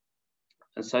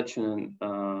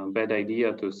bad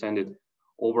idea to send it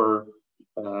over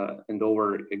and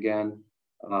over again,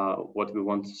 what we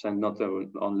want to send, not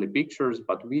only pictures,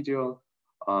 but video,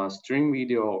 stream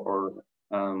video, or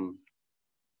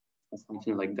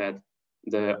something like that.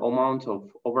 The amount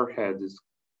of overhead is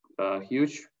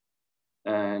huge,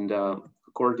 and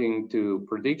according to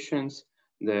predictions,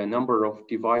 the number of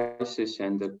devices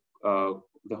and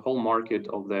the whole whole market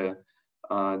of the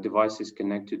devices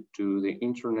connected to the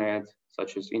internet,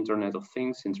 such as Internet of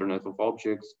Things, Internet of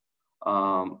Objects,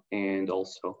 and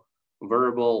also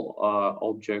wearable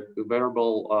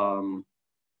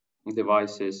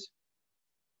devices,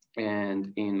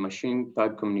 and in machine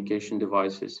type communication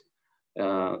devices.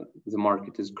 The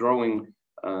market is growing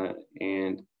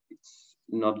and it's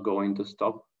not going to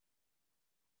stop.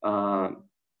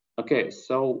 Okay,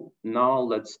 so now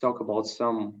let's talk about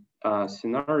some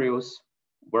scenarios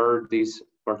where this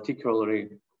particularly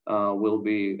will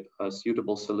be a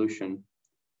suitable solution,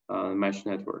 mesh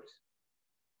networks.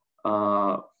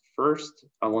 First,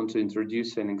 I want to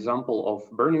introduce an example of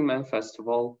Burning Man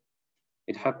Festival.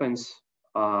 It happens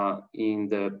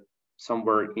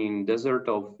somewhere in desert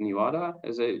of Nevada,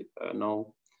 as I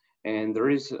know, and there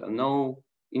is no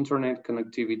internet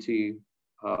connectivity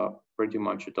pretty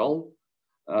much at all.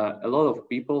 A lot of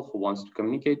people who wants to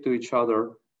communicate to each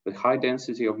other with high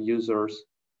density of users,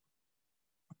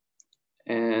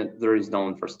 and there is no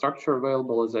infrastructure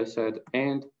available, as I said,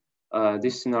 and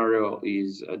this scenario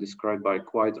is described by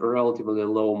quite relatively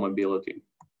low mobility.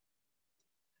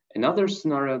 Another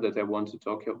scenario that I want to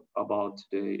talk about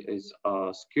today is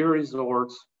ski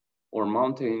resorts or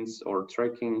mountains or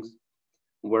trekkings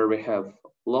where we have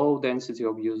low density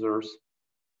of users.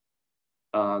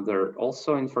 Their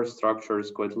also infrastructure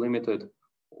is quite limited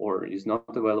or is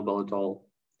not available at all.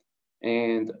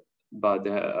 But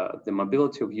the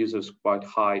mobility of users is quite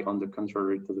high, on the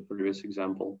contrary to the previous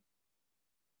example.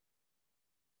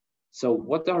 So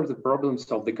what are the problems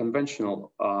of the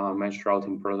conventional mesh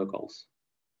routing protocols?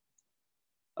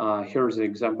 Here's an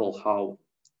example how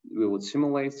we would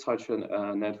simulate such a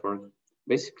network.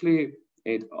 Basically,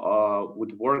 it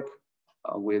would work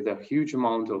with a huge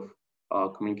amount of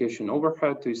communication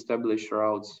overhead to establish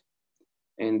routes,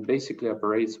 and basically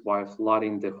operates by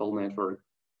flooding the whole network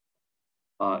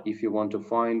if you want to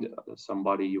find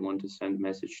somebody you want to send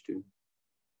message to.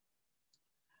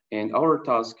 And our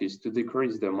task is to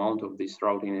decrease the amount of this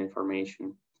routing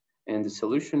information. And the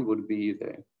solution would be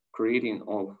the creating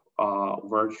of a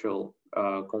virtual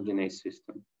coordinate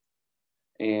system.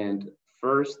 And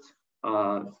first,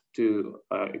 to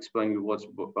explain what's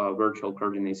a virtual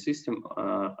coordinate system,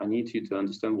 I need you to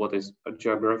understand what is a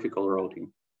geographical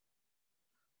routing.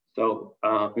 So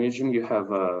imagine you have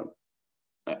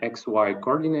XY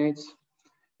coordinates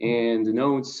and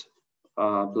nodes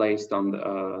placed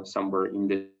on somewhere in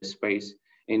this space.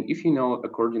 And if you know a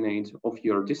coordinate of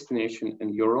your destination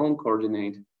and your own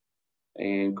coordinate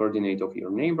and coordinate of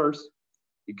your neighbors,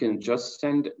 you can just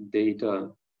send data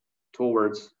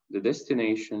towards the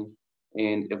destination,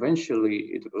 and eventually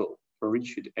it will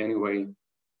reach it anyway.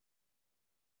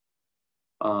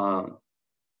 So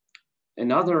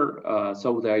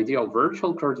the idea of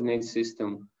virtual coordinate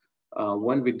system,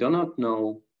 when we do not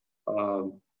know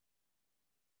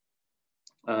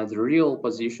the real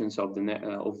positions of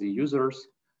the users,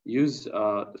 use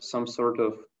some sort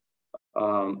of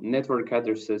network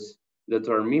addresses that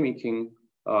are mimicking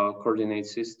coordinate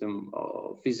system,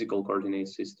 physical coordinate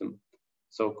system,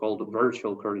 so-called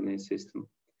virtual coordinate system.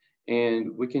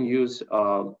 And we can use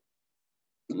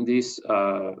these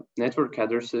network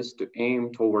addresses to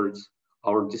aim towards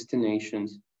our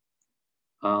destinations.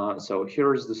 So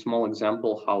here is the small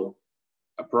example how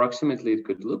approximately it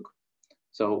could look.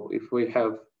 So if we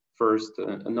have first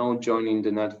a node joining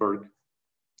the network,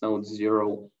 node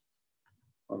 0,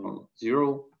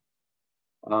 0.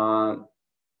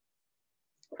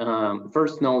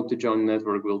 First node to join the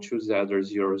network will choose the address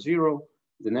 0, 0.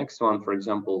 The next one, for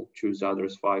example, choose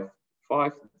address 5,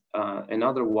 5.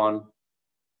 Another one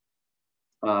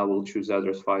will choose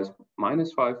address 5,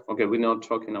 -5. Okay, we're not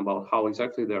talking about how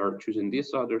exactly they are choosing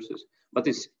these addresses, but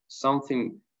it's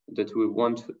something that we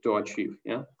want to achieve,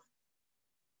 yeah?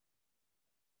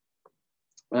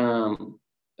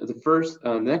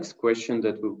 The next question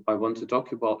that I want to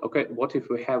talk about, okay, what if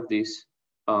we have this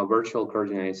virtual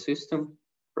coordinate system,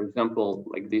 for example,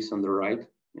 like this on the right,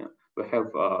 yeah, we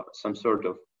have some sort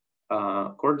of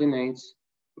coordinates,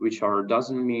 which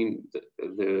doesn't mean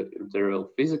the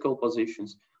real physical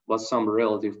positions, but some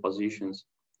relative positions.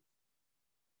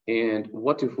 And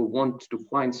what if we want to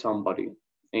find somebody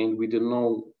and we don't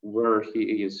know where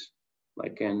he is,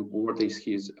 like, and what is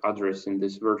his address in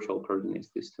this virtual coordinate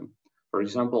system? For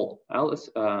example, Alice,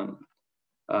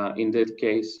 in that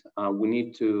case, we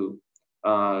need to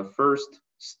first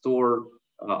store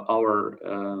our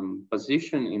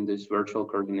position in this virtual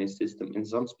coordinate system in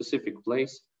some specific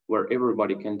place where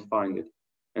everybody can find it.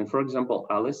 And for example,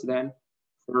 Alice then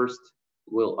first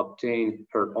will obtain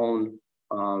her own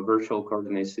virtual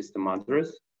coordinate system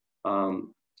address.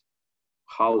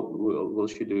 How will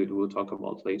she do it? We'll talk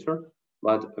about later.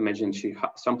 But imagine she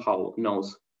somehow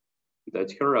knows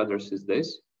that her address is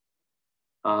this.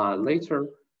 Later,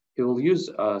 he will use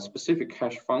a specific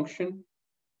hash function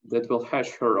that will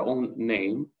hash her own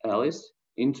name, Alice,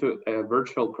 into a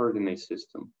virtual coordinate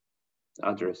system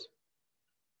address.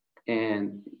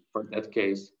 And for that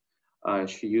case,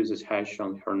 she uses hash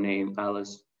on her name,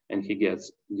 Alice, and he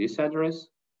gets this address.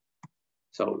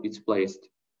 So it's placed,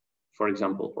 for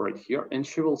example, right here, and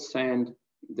she will send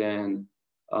then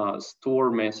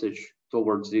store message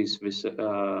towards this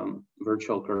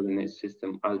virtual coordinate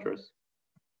system address.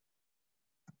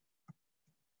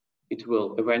 It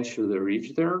will eventually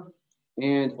reach there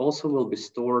and also will be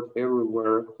stored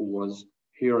everywhere who was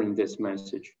hearing this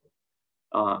message.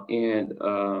 But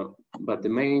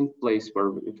the main place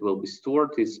where it will be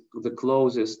stored is the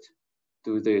closest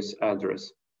to this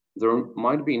address. There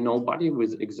might be nobody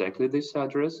with exactly this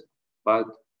address, but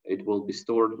it will be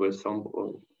stored with some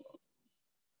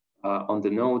on the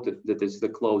node that is the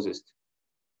closest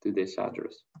to this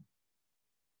address.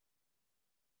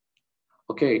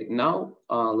 Okay, now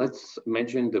let's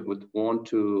imagine that we want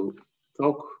to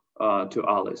talk to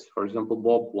Alice. For example,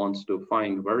 Bob wants to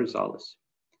find where is Alice.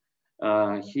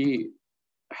 He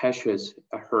hashes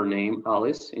her name,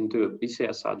 Alice, into a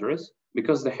PCS address.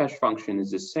 Because the hash function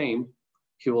is the same,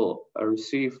 he will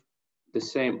receive the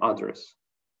same address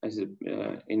as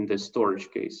in the storage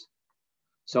case.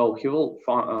 So he will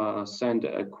send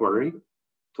a query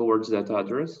towards that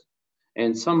address,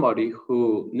 and somebody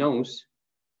who knows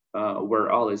where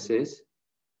Alice is,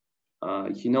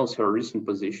 he knows her recent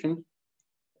position,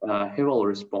 he will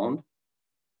respond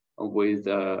with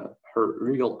her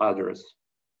real address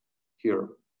here.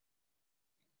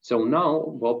 So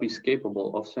now Bob is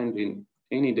capable of sending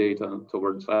any data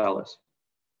towards Alice.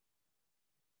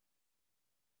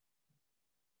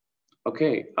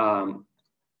 Okay,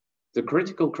 the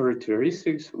critical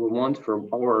characteristics we want from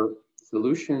our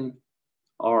solution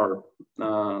are,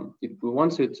 we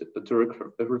want it to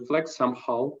reflect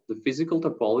somehow the physical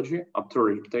topology up to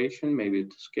rotation, maybe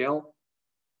to scale.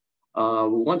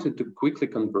 We want it to quickly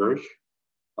converge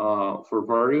for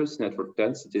various network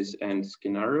densities and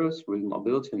scenarios with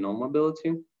mobility and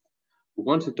non-mobility. We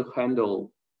wanted to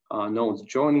handle nodes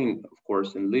joining, of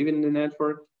course, and leaving the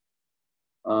network,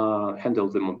 handle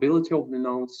the mobility of the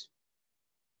nodes,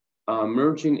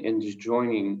 merging and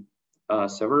disjoining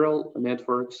several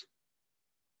networks,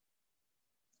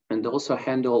 and also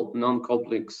handle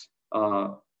non-complex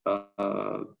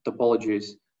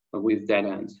topologies with dead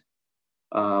ends.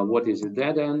 What is a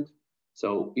dead end?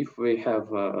 So if we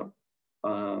have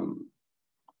an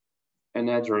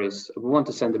address, we want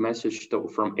to send a message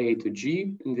from A to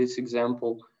G in this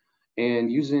example,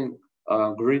 and using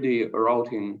greedy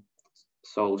routing,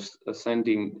 so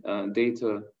sending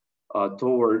data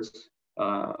towards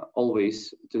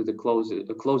always to the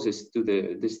closest to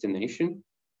the destination,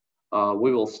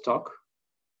 we will stop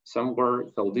somewhere.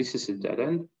 So this is a dead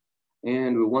end,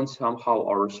 and we want somehow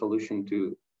our solution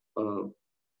to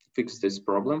fix this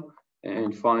problem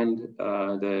and find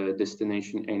the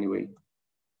destination anyway.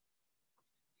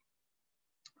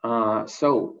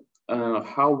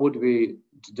 How would we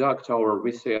deduct our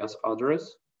VCS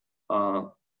address?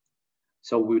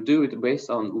 So we do it based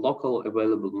on local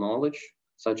available knowledge,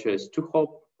 such as two-hop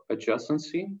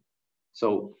adjacency.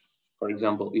 So for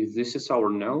example, if this is our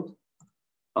node,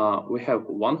 we have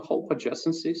one-hop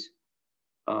adjacencies,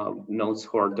 nodes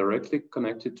who are directly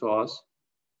connected to us,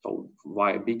 so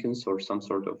via beacons or some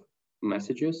sort of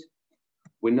messages.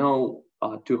 We know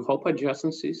two-hop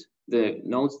adjacencies, the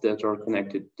nodes that are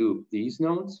connected to these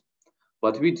nodes,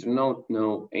 but we do not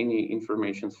know any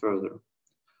information further.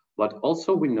 But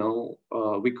also we know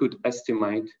we could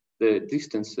estimate the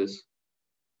distances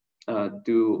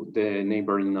to the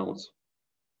neighboring nodes.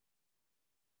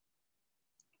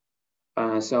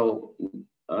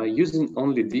 Using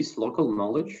only this local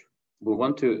knowledge, we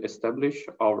want to establish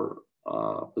our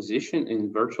position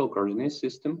in virtual coordinate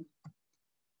system.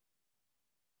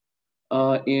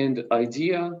 And the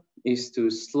idea is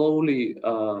to slowly,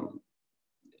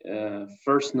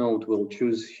 first node will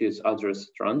choose his address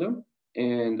at random,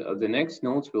 and the next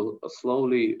nodes will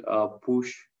slowly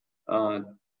push,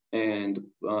 and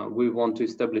we want to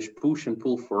establish push and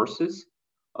pull forces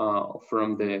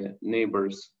from the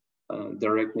neighbors.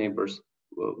 Direct neighbors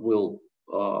will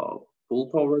pull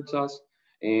towards us,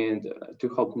 and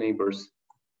two-hop neighbors,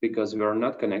 because we are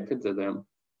not connected to them,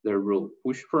 they will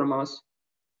push from us.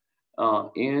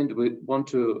 And we want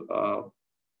to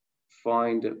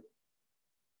find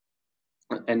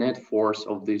a net force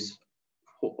of these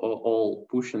all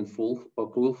push and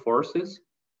pull forces.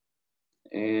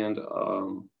 And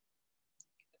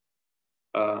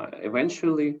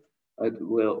eventually it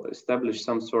will establish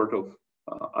some sort of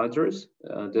address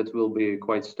that will be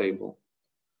quite stable.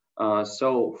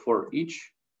 So for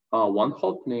each one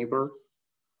hop neighbor,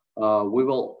 we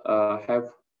will have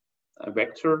a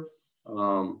vector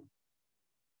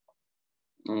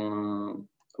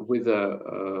with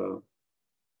a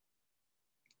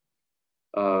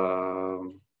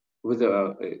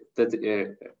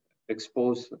that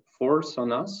expose force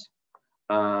on us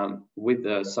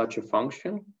with such a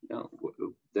function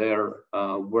there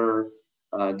where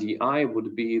di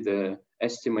would be the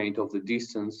estimate of the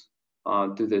distance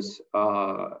to this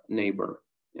neighbor.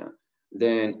 Yeah.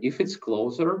 Then if it's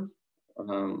closer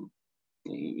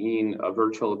in a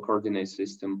virtual coordinate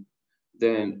system,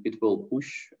 then it will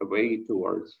push away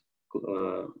towards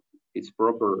its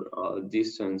proper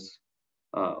distance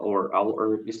or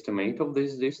our estimate of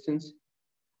this distance.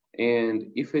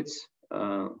 And if it's,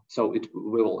 so it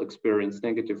will experience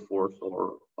negative force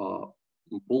or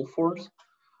pull force.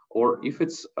 Or if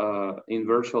it's in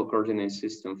virtual coordinate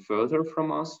system further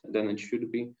from us, then it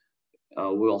should be,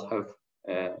 we'll have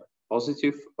a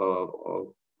positive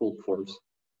pull force.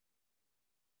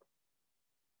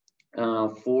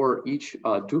 For each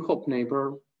two hop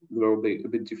neighbor, there will be a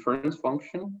bit different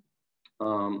function.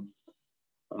 So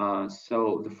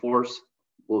the force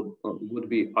would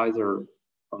be either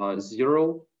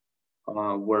 0,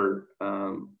 where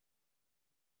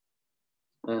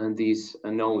this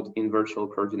node in virtual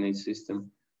coordinate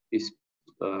system is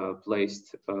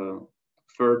placed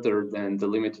further than the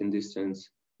limiting distance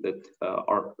that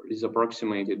is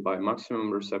approximated by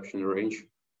maximum reception range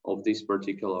of this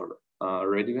particular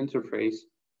radio interface.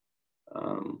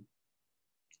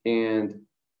 And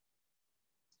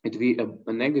it be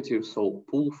a negative, so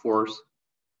pull force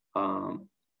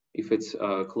if it's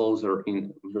closer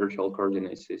in virtual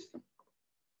coordinate system.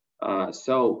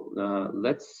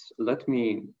 Let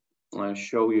me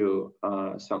show you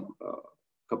some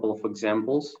couple of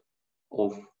examples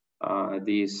of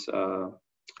these,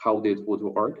 how it would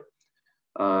work.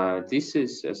 This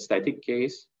is a static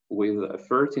case with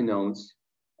 30 nodes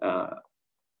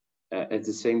at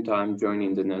the same time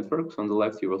joining the networks. On the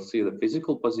left, you will see the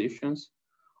physical positions.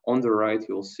 On the right,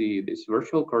 you'll see these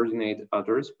virtual coordinate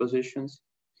address positions.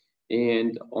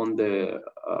 And on the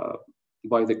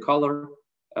by the color,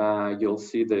 you'll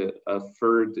see the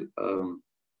third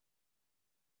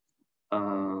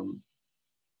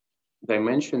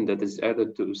dimension that is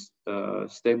added to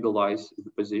stabilize the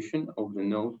position of the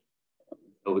node.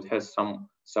 So it has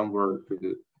somewhere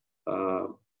to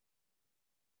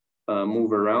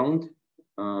move around,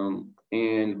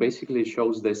 and basically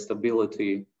shows the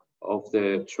stability of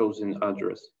the chosen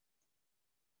address.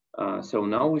 So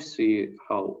now we see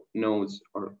how nodes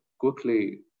are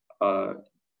quickly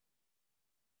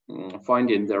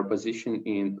finding their position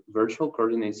in virtual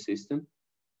coordinate system,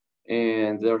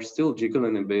 and they're still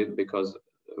jiggling a bit because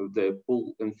the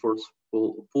pull and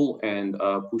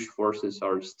push forces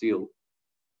are still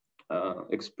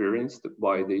experienced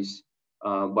by these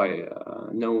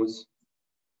nodes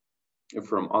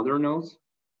from other nodes,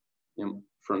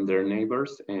 from their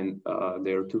neighbors and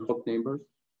their two hop neighbors.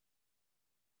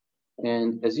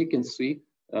 And as you can see,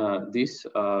 these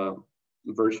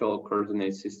virtual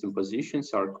coordinate system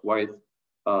positions are quite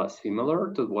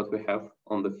similar to what we have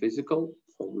on the physical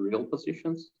or real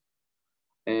positions.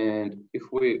 And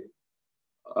if we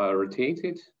rotate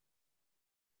it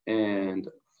and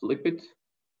flip it,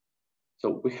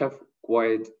 so we have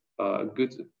quite a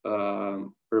good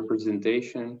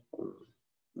representation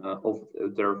of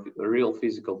their real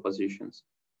physical positions.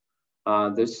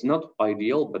 This is not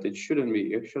ideal, but it shouldn't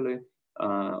be actually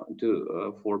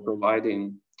for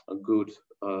providing a good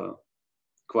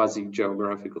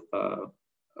quasi-geographical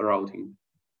routing.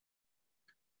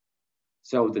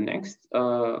 So the next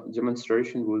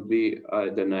demonstration will be a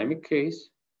dynamic case.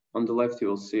 On the left, you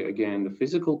will see again the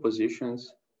physical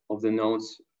positions of the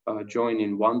nodes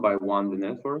joining one by one the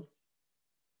network.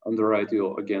 On the right,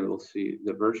 you again will see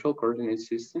the virtual coordinate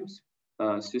systems,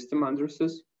 system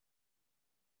addresses.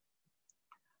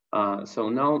 So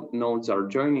now nodes are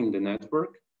joining the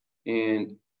network,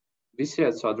 and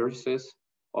VCS addresses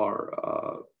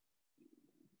are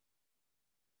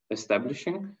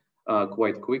establishing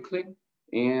quite quickly,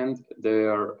 and they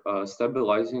are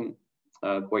stabilizing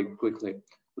quite quickly.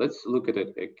 Let's look at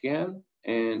it again,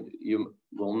 and you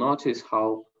will notice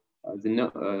how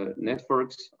the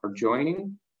networks are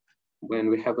joining when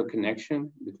we have a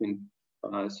connection between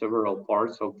several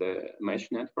parts of the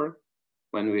mesh network.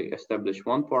 When we establish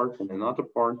one part and another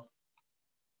part,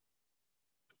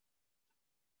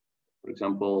 for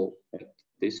example, at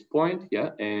this point, yeah,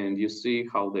 and you see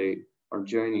how they are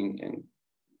joining and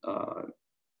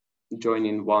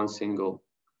joining one single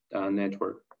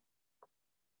network.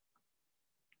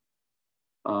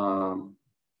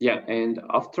 Yeah, and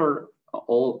after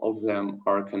all of them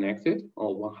are connected,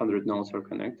 all 100 nodes are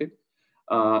connected,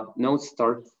 nodes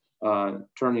start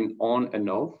turning on and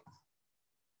off,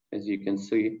 as you can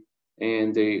see,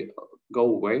 and they go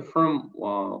away from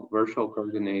virtual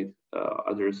coordinate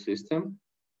address system,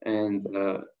 and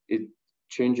it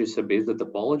changes a bit the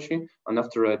topology, and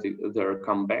after that they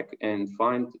come back and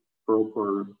find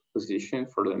proper position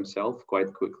for themselves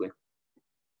quite quickly.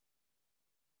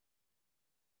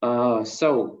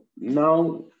 So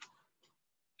now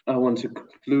I want to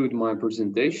conclude my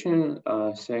presentation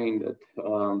saying that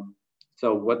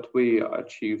so what we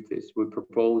achieved is we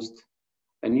proposed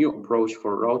a new approach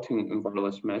for routing in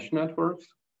wireless mesh networks.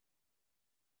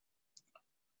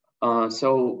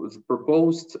 So the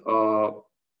proposed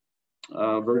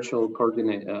virtual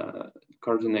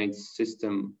coordinate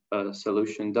system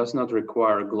solution does not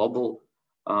require global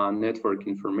network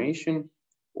information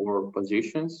or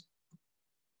positions.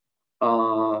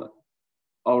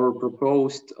 Our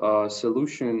proposed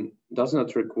solution does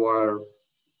not require,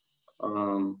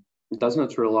 does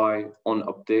not rely on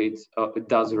updates. It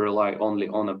does rely only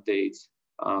on updates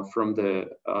from the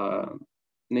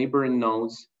neighboring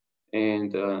nodes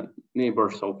and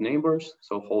neighbors of neighbors,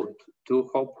 so two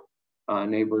hop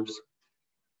neighbors.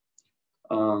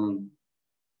 From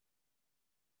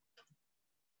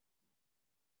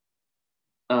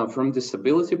the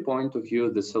stability point of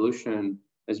view, the solution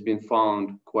has been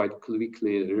found quite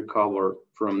quickly recover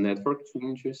from network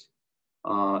changes.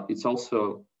 It's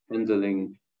also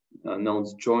handling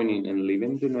nodes joining and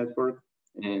leaving the network.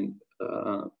 And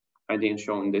I didn't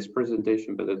show in this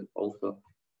presentation, but it also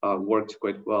works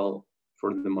quite well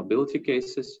for the mobility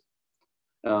cases.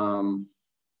 The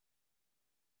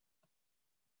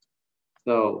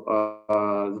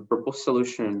proposed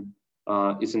solution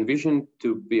is envisioned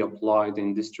to be applied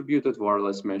in distributed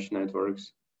wireless mesh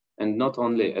networks, and not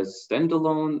only as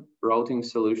standalone routing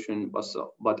solution,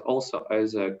 but also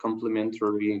as a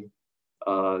complementary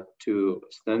to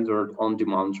standard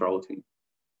on-demand routing,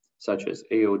 such as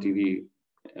AODV,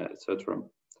 etc.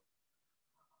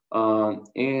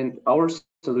 And our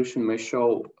solution may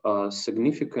show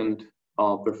significant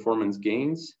performance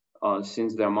gains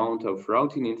since the amount of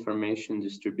routing information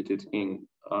distributed in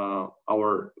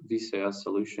our VCS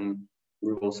solution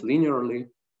grows linearly,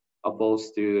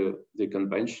 opposed to the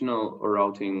conventional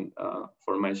routing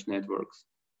for mesh networks,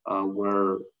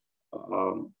 where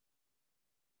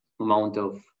amount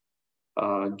of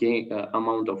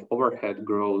overhead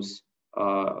grows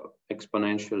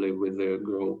exponentially with the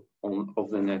growth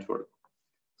of the network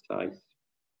size.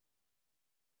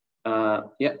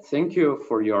 Yeah, thank you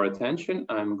for your attention.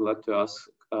 I'm glad to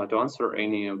answer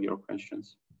any of your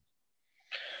questions.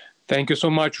 Thank you so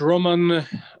much, Roman.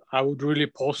 I would really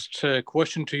post a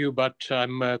question to you, but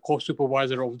I'm a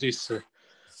co-supervisor of this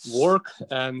work,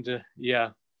 and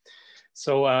yeah.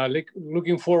 So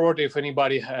looking forward, if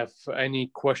anybody have any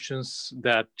questions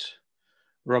that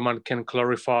Roman can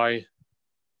clarify.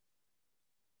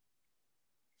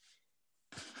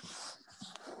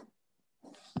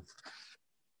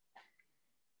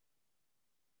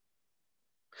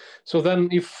 So then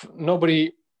if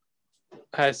nobody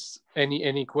has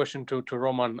any question to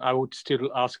Roman, I would still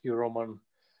ask you, Roman,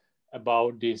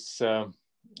 about this,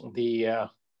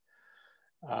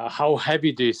 how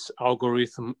heavy this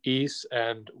algorithm is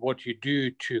and what you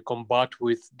do to combat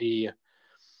with the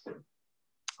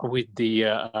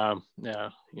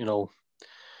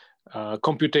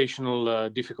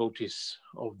computational difficulties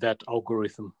of that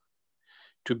algorithm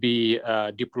to be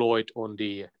deployed on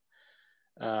the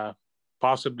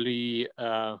possibly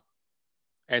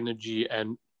energy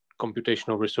and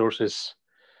computational resources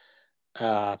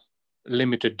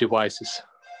limited devices.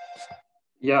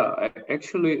 Yeah,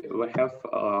 actually we have,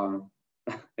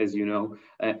 as you know,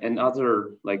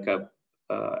 another like a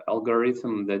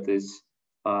algorithm that is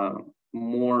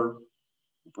more,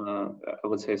 I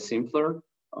would say, simpler,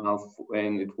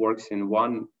 and it works in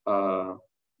one,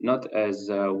 not as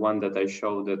one that I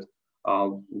showed that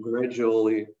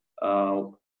gradually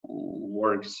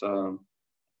works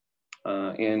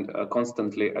and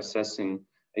constantly assessing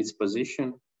its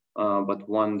position, but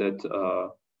one that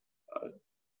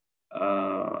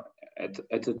at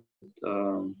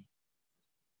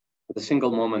a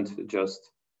single moment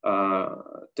just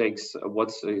takes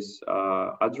what is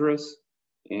address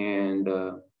and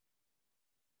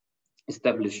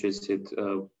establishes it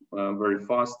very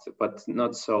fast, but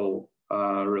not so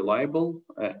reliable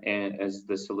as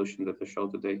the solution that I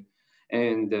showed today.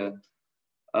 And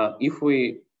if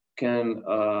we can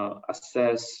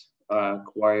assess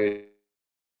quite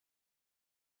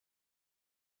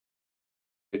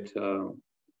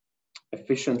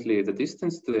efficiently the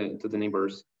distance to the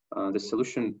neighbors, the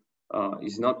solution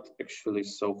is not actually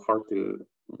so hard to,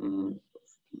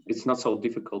 it's not so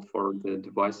difficult for the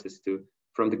devices to,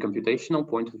 from the computational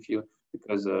point of view,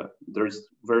 because there's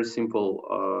very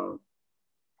simple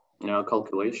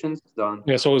calculations done.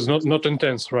 Yeah, so it's not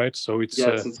intense, right? So it's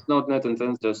yes, it's not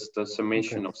intense, just a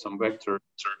summation of some vector.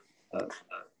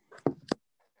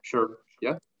 Sure.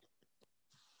 Yeah.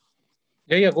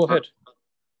 Yeah. Go ahead.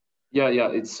 Yeah.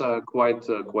 It's quite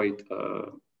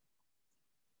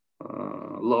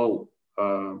low.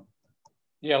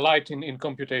 Yeah, light in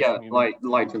computation. Yeah,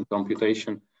 light in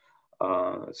computation.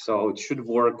 So it should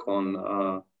work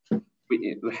on.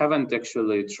 We haven't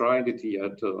actually tried it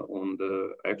yet on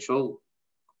the actual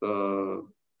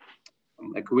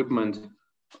equipment,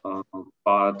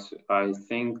 but I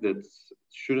think that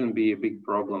shouldn't be a big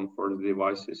problem for the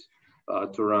devices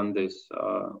to run these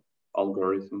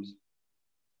algorithms.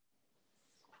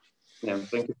 Yeah,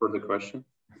 thank you for the question.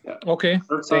 Yeah. Okay,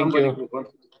 thank you. Who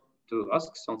wanted to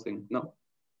ask something? No.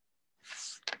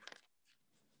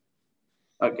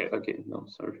 Okay, no,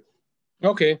 sorry.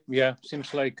 Okay, yeah,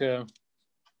 seems like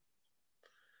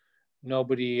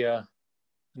nobody,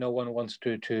 no one wants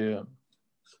to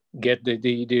get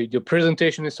the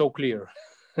presentation is so clear.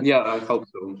 Yeah, I hope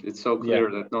so. It's so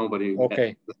clear that nobody.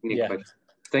 Okay.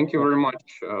 Thank you very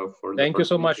much for. Thank you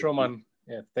so much, Roman.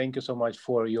 Yeah, thank you so much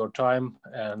for your time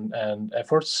and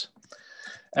efforts.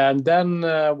 And then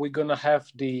we're gonna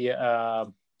have the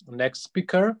next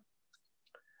speaker.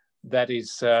 That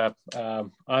is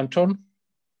Anton.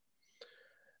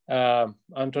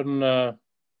 Anton, are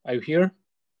you here?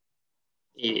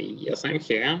 Yes, I'm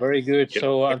here. Very good.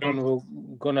 So Anton,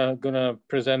 we're gonna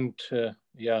present.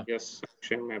 Yeah. Yes,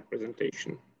 share my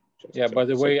presentation. Just by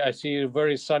the way, I see a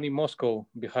very sunny Moscow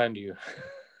behind you.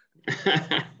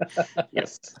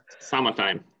 Yes,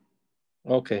 summertime.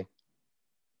 Okay.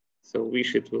 So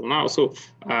wish it will now. So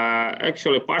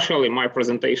actually, partially my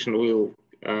presentation will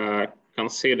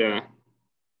consider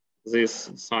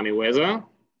this sunny weather.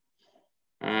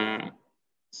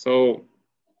 So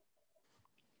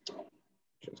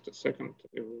just a second,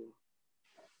 I will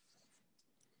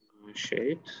share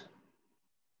it.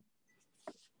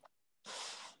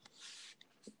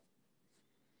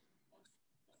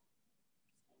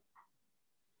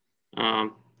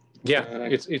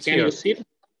 It's can here. You see it?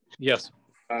 Yes.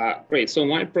 Great. So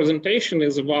my presentation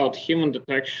is about human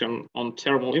detection on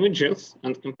thermal images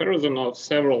and comparison of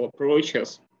several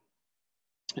approaches,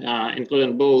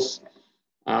 including both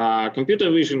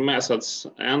computer vision methods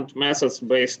and methods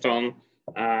based on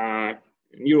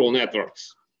neural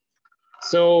networks.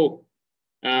 So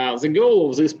the goal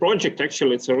of this project,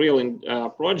 actually, it's a real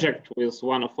project with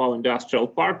one of our industrial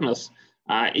partners,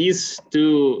 is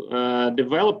to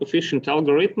develop efficient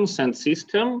algorithms and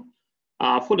system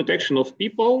for detection of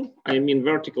people, I mean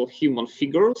vertical human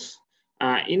figures,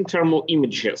 in thermal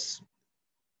images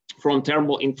from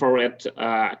thermal infrared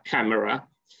camera.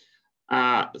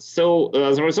 So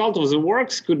the result of the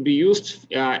works could be used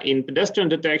in pedestrian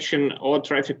detection or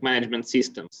traffic management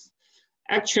systems.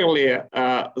 Actually,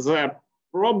 the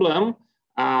problem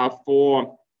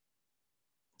for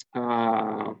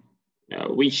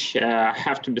which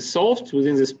have to be solved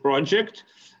within this project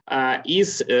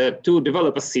is to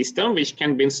develop a system which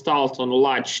can be installed on a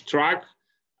large truck,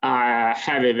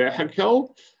 heavy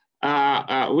vehicle,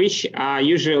 which are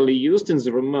usually used in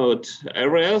the remote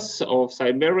areas of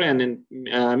Siberia and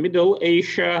in Middle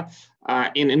Asia,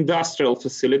 in industrial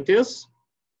facilities,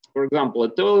 for example,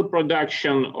 a oil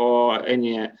production or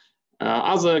any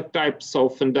other types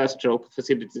of industrial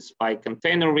facilities like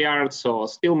container yards or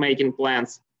steel making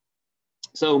plants.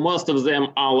 So most of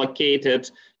them are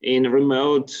located in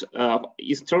remote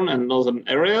eastern and northern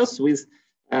areas with,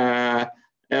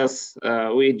 as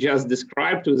we just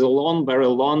described, with a very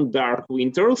long, dark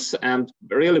winters and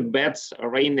really bad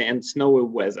rainy and snowy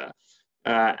weather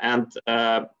and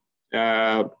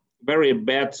very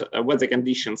bad weather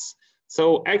conditions.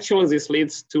 So actually this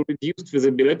leads to reduced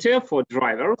visibility for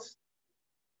drivers,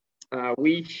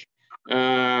 which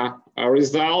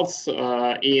results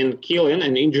in killing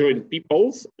and injuring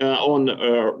people on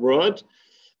a road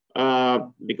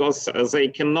because they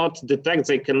cannot detect,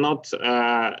 detect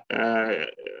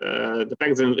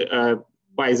them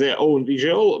by their own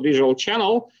visual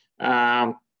channel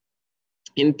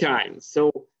in time.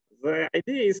 So the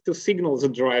idea is to signal the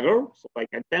driver, so like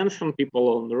attention, people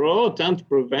on the road, and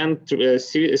prevent a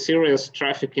serious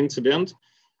traffic incident.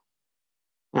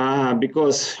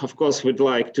 Because of course we'd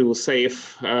like to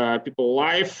save people's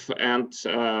life and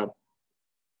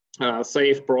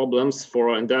save problems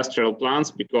for industrial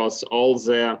plants, because all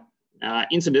the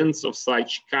incidents of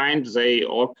such kind, they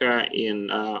occur in,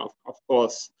 of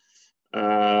course,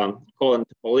 calling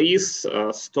the police,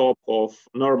 stop of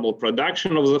normal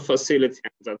production of the facility,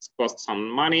 that's cost some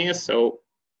money. So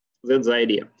that's the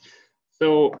idea.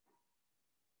 So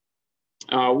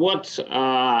what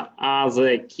are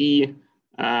the key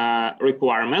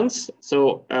requirements?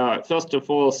 So first of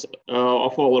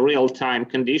all, real-time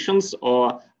conditions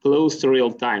or close to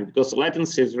real-time, because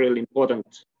latency is really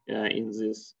important in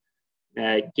this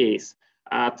case.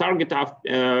 Target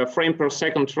frame per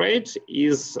second rate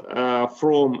is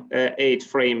from 8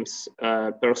 frames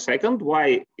per second.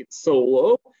 Why it's so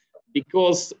low?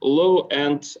 Because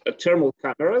low-end thermal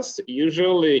cameras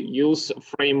usually use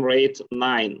frame rate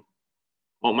 9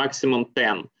 or maximum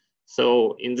 10.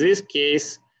 So in this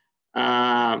case,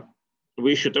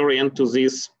 we should orient to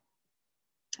this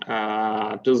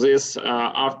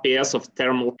FPS of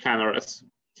thermal cameras.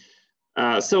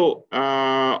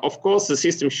 Of course, the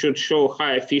system should show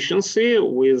high efficiency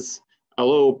with a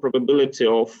low probability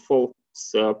of false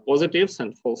positives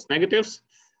and false negatives.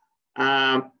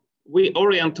 We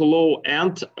orient to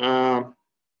low-end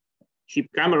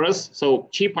cheap cameras. So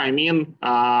cheap, I mean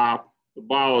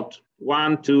about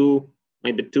 $1,000 to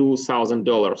maybe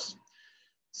 $2,000.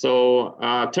 So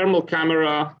thermal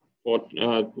camera for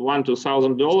 $1,000 to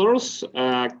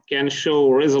 $2,000 can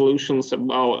show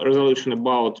resolution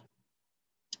about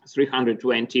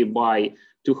 320 by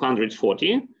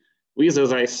 240, with,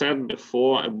 as I said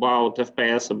before, about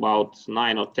FPS about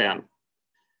 9 or 10.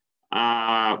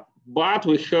 But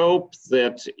we hope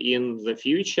that in the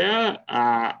future,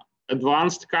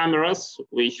 advanced cameras,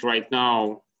 which right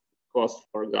now cost,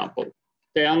 for example,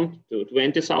 $10,000 to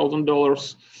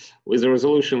 $20,000, with the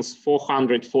resolutions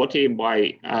 440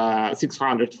 by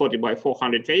 640 by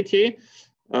 480,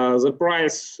 the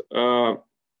price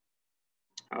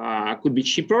could be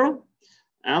cheaper,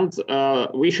 and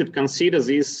we should consider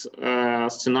this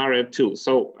scenario too.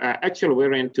 So actually,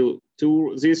 we're into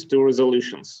these two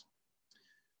resolutions.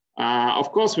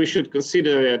 Of course, we should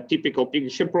consider typical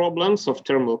picture problems of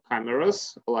thermal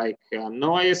cameras, like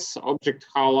noise, object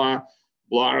color,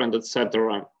 blur, and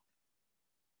etc.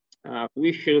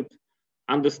 We should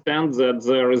understand that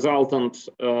the resultant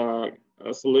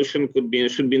solution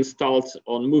should be installed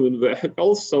on moving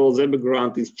vehicles, so the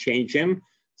background is changing.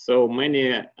 So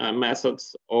many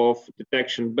methods of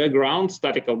detection background,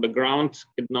 statical background,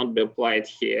 cannot be applied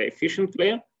here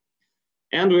efficiently.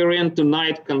 And we orient to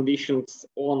night conditions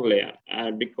only,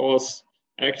 because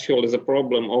actually the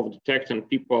problem of detecting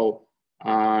people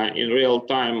in real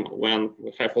time when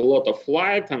we have a lot of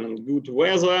light and good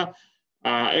weather,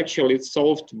 actually it's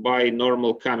solved by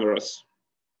normal cameras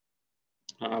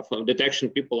for detection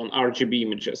people on RGB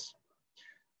images.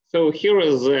 So here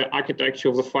is the architecture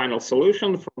of the final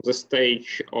solution from the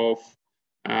stage of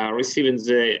receiving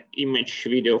the image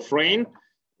video frame.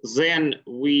 Then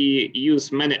we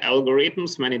use many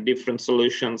algorithms, many different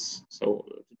solutions. So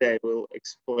today I will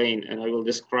explain and I will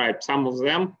describe some of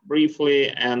them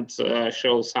briefly and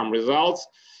show some results.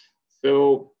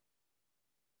 So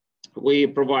we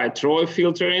provide ROI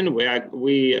filtering, where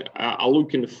we are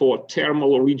looking for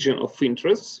thermal region of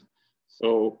interest.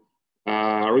 So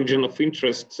region of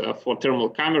interest for thermal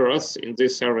cameras in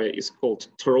this area is called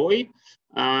TROI.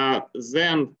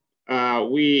 Then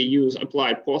we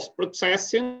apply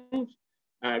post-processing,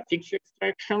 picture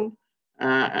extraction,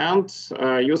 and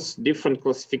use different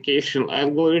classification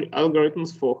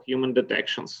algorithms for human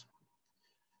detections.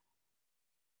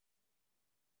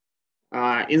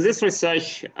 In this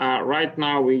research, right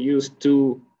now we use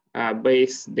two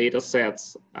base data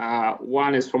sets.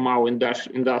 One is from our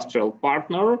industrial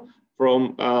partner,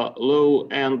 from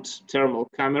low-end thermal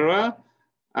camera.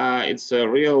 It's a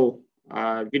real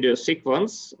video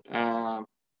sequence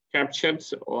captured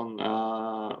on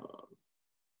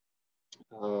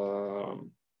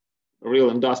real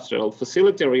industrial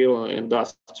facility, real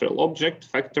industrial object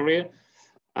factory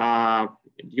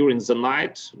during the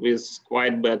night with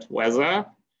quite bad weather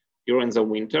during the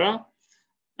winter.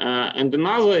 And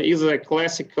another is a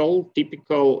classical,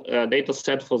 typical data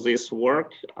set for this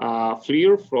work,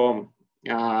 FLIR from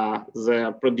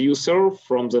the producer,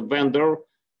 from the vendor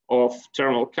of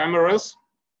thermal cameras.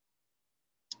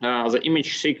 The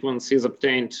image sequence is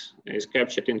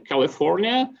captured in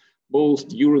California, both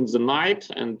during the night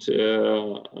and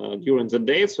during the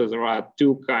day. So there are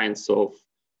two kinds of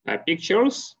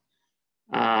pictures.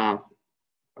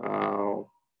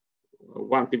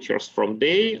 One pictures from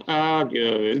day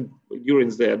during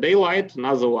the daylight,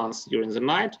 another ones during the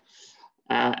night.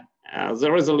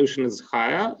 The resolution is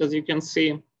higher, as you can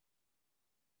see.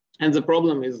 And the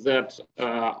problem is that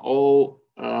all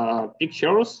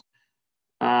pictures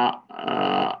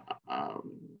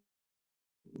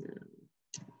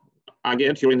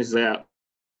again during the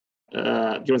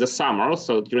summer,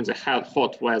 so during the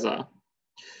hot weather,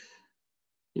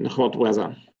 in hot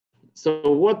weather.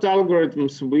 So what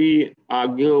algorithms we are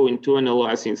going to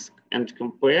analyze and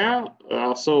compare?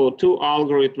 So two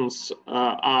algorithms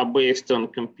are based on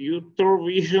computer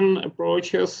vision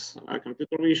approaches,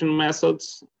 computer vision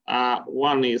methods.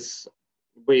 One is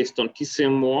based on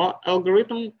TCMO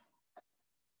algorithm,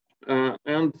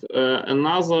 and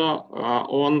another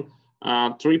on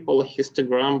triple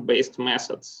histogram based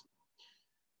methods.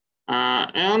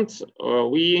 And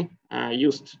we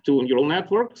used two neural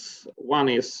networks. One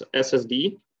is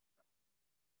SSD,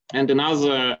 and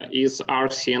another is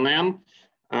RCNN,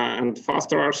 and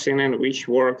faster RCNN, which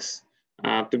works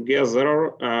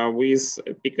together with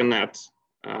PicoNet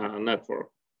network.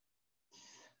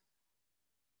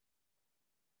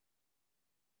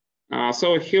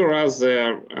 So here are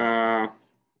the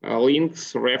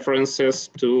links, references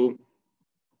to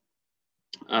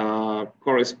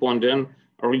corresponding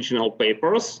original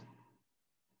papers.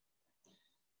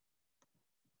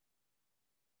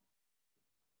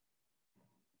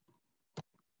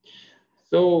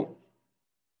 So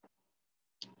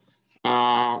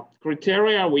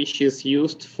criteria which is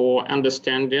used for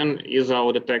understanding is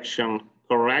our detection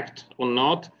correct or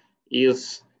not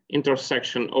is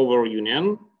intersection over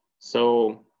union.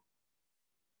 So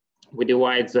we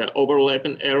divide the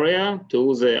overlapping area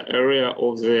to the area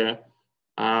of the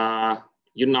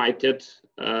united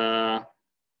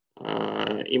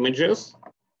images.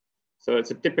 So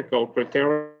it's a typical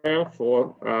criteria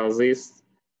for this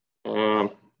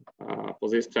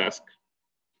task.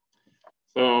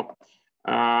 So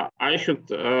I should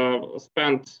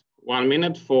spend 1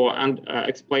 minute for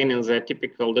explaining the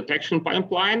typical detection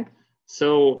pipeline.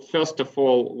 So first of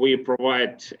all, we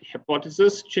provide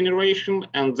hypothesis generation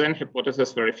and then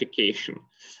hypothesis verification.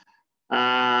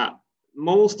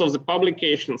 Most of the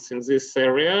publications in this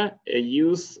area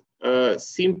use a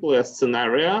simpler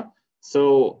scenario.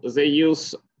 So they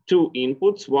use two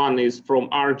inputs. One is from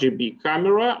RGB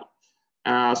camera,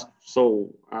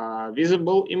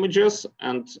 visible images,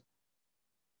 and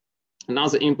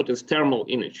another input is thermal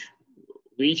image,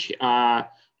 which are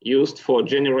used for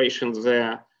generation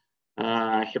the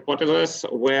hypothesis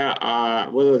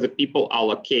whether the people are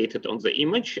located on the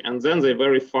image, and then they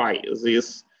verify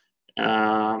this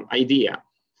idea.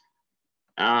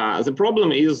 The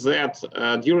problem is that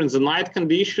during the night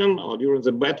condition or during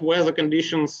the bad weather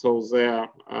conditions, so the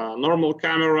normal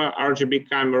camera, RGB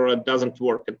camera doesn't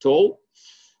work at all.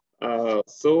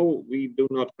 So we do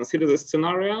not consider this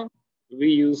scenario. We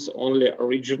use only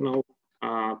original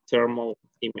thermal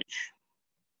image.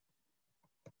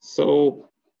 So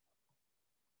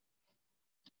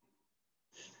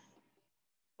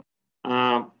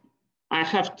I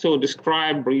have to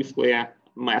describe briefly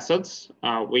methods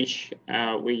which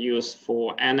we use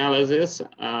for analysis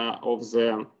of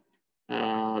the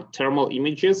thermal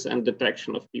images and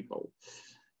detection of people.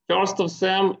 First of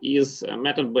them is a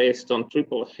method based on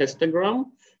triple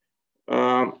histogram.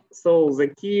 So the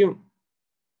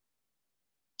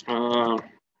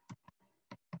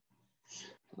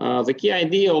key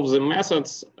idea of the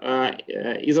methods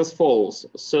is as follows.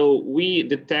 So we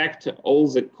detect all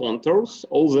the contours,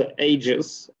 all the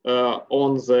edges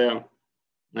on the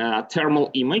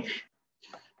thermal image,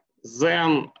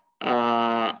 then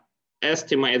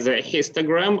estimate the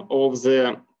histogram of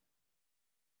the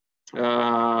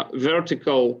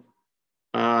vertical,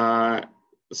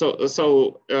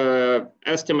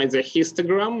 estimate the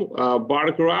histogram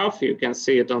bar graph. You can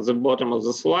see it on the bottom of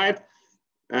the slide,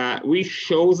 which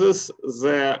shows us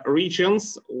the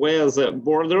regions where the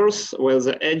borders, where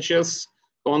the edges,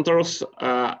 contours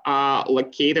are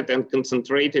located and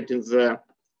concentrated in the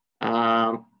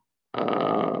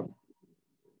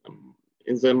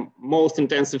most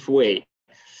intensive way.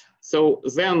 So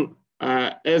then,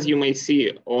 as you may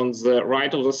see on the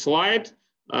right of the slide,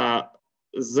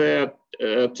 the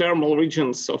thermal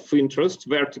regions of interest,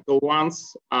 vertical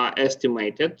ones, are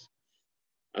estimated.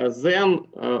 Then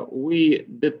we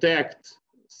detect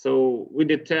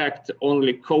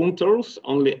only contours,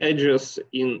 only edges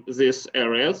in these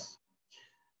areas,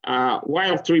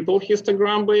 while triple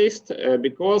histogram based,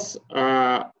 because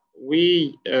there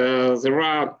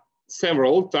are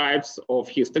several types of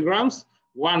histograms.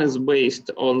 One is based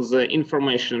on the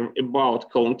information about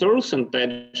contours and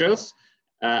edges,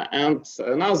 and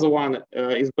another one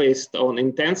is based on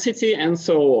intensity and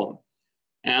so on.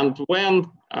 And when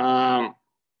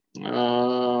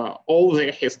all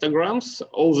the histograms,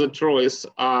 all the traces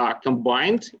are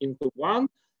combined into one,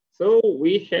 So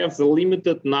we have the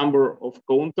limited number of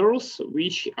counters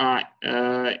which are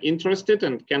interested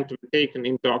and can be taken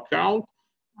into account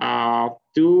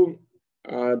to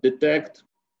detect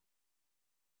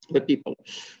the people.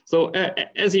 So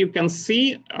as you can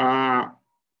see on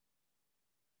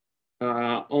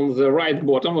the right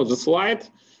bottom of the slide,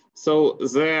 so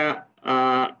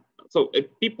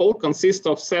people consist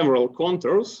of several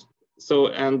contours. So,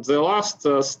 and the last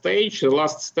stage, the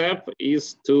last step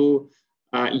is to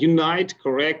unite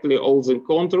correctly all the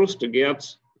contours to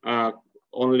get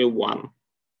only one.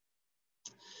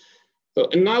 So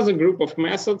another group of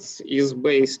methods is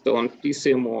based on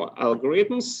TCMO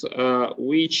algorithms,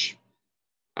 which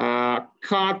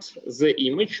cut the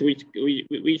image,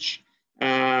 which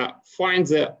find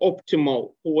the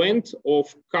optimal point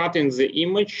of cutting the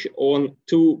image on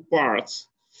two parts.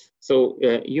 So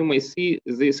you may see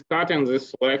this cutting, these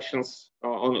selections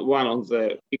on one of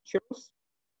the pictures.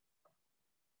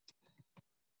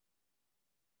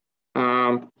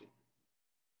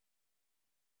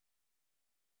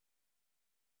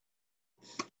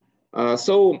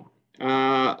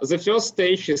 The first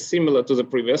stage is similar to the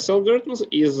previous algorithms,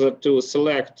 is to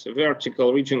select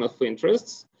vertical region of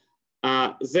interests,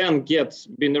 then get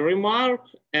binary mark,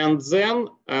 and then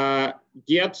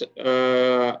get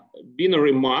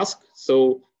binary mask.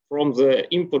 So from the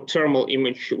input thermal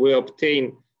image, we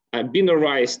obtain a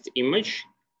binarized image.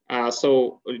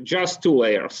 So just two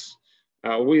layers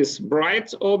with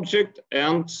bright object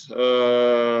and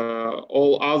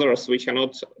all others which are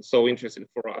not so interesting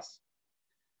for us.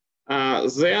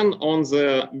 Then on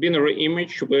the binary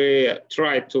image, we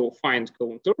try to find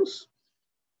contours,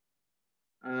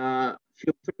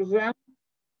 filter them,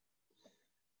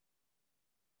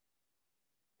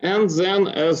 and then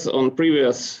as on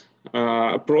previous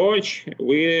approach,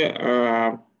 we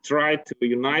try to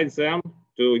unite them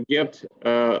to get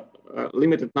a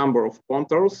limited number of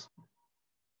contours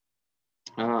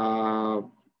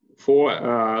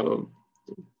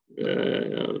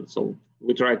so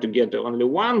we try to get only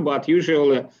one, but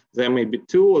usually there may be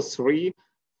two or three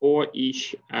for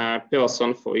each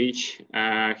person, for each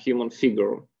human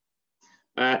figure.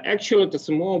 Actually, the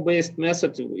TCMO-based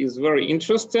method is very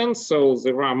interesting. So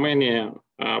there are many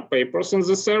papers in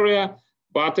this area,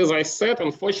 but as I said,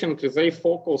 unfortunately, they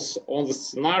focus on the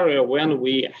scenario when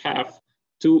we have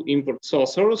two input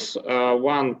sources,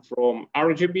 one from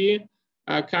RGB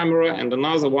camera and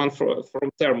another one from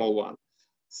thermal one.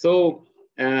 So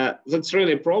that's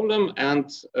really a problem,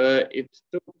 and it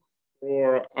took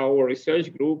for our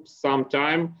research group some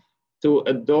time to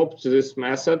adopt this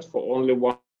method for only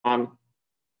one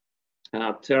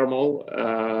thermal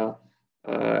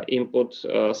input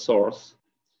source.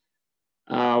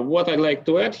 What I'd like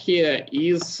to add here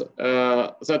is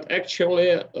that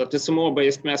actually the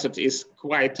TCMO-based method is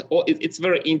it's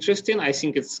very interesting. I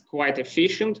think it's quite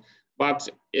efficient, but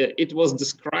it was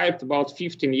described about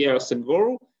 15 years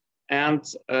ago. And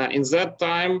in that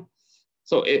time,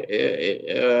 so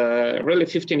really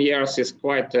 15 years is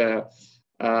quite a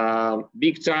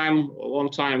big time, a long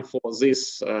time for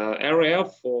this area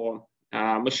for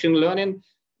machine learning.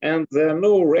 And there are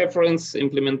no reference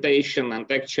implementation, and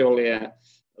actually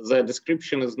the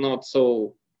description is not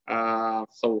so,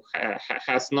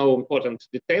 has no important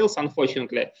details,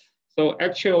 unfortunately. So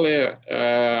actually,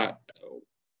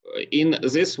 in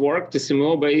this work,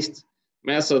 TCMO-based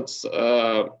methods,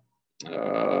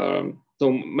 so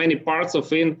many parts of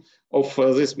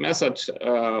this method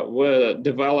were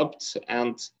developed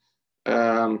and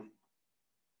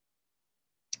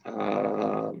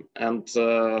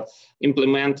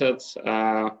implemented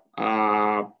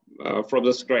from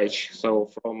the scratch, so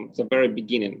from the very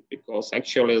beginning, because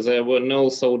actually there were no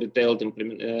so detailed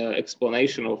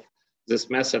explanation of this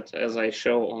method as I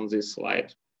show on this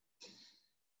slide.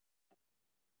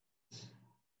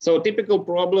 So typical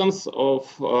problems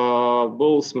of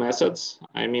both methods,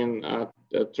 I mean,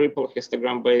 triple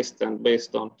histogram based and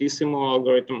based on TCMO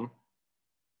algorithm,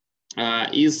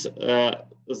 is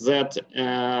that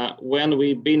when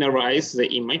we binarize the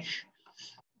image,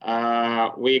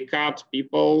 we cut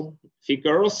people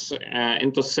figures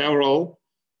into several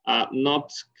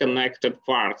not connected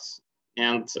parts.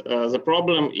 And the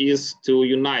problem is to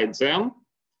unite them.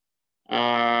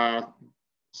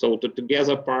 So to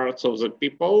together parts of the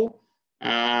people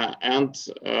and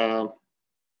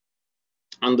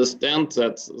understand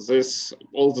that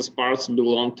all these parts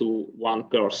belong to one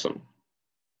person.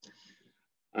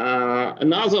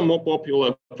 Another more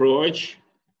popular approach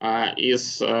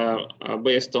is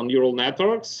based on neural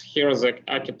networks. Here is the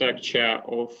architecture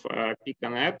of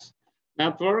PicoNet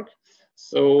network.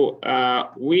 So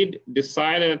we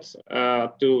decided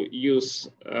to use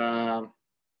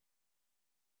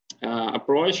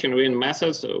approach and win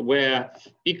methods where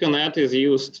PicoNet is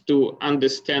used to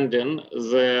understanding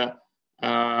the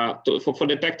for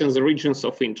detecting the regions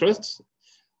of interest.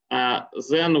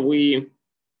 Then we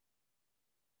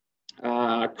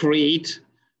create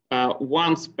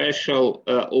one special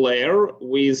layer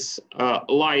with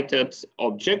lighted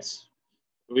objects,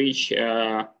 which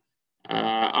are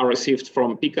received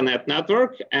from PicoNet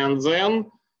network, and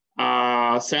then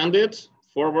send it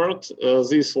forward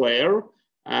this layer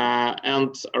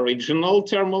and original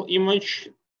thermal image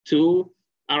to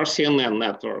RCNN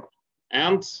network.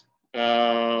 And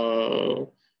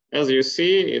as you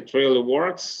see, it really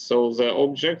works. So the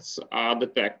objects are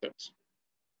detected.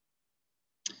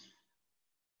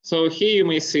 So here you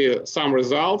may see some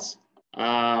results.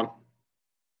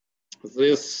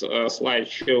 This slide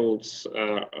shows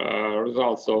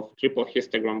results of triple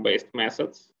histogram-based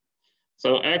methods.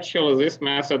 So actually, this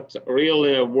method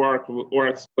really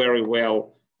works very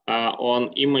well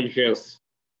on images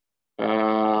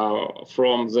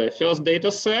from the first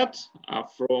data set,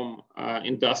 from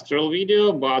industrial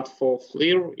video, but for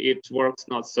FLIR, it works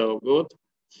not so good.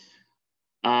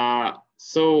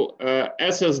 So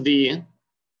SSD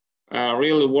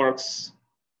really works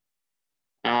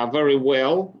very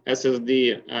well.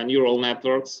 SSD neural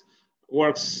networks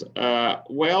works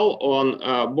well on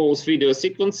both video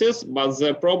sequences, but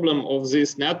the problem of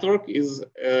this network is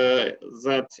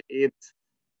that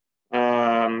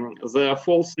the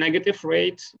false negative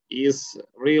rate is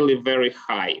really very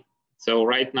high. So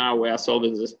right now we are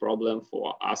solving this problem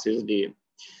for SSD.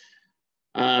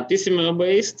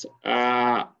 TCMO-based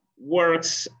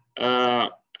works,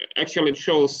 actually it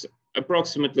shows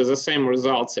approximately the same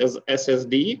results as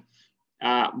SSD,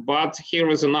 but here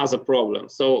is another problem.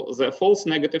 So the false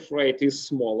negative rate is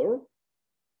smaller,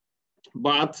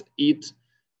 but it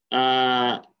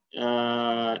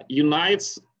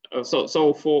unites.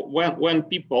 So for when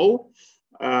people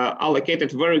are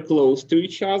located very close to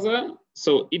each other,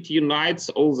 so it unites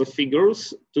all the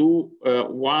figures to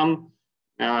one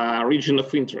region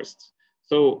of interest.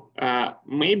 So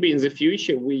maybe in the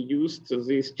future we used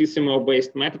this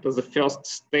TCMO-based method as the first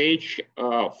stage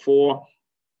for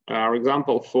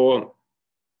example, for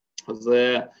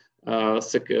the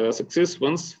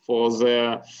sequence for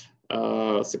the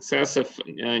successive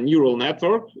neural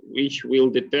network, which will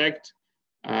detect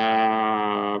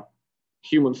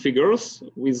human figures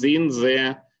within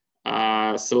the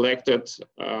selected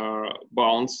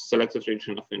bounds, selected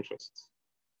region of interest.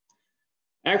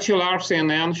 Actual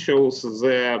RCNN shows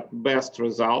the best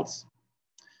results.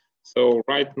 So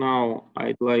right now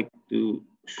I'd like to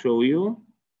show you,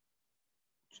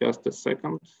 just a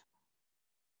second.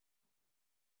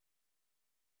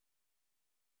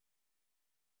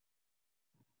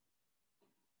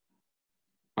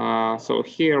 So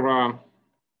here are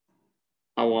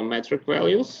our metric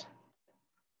values.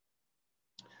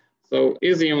 So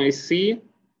as you may see,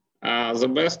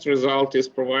 the best result is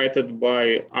provided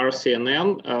by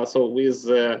RCNN. So with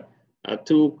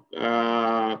two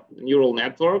neural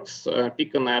networks,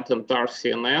 PicoNet and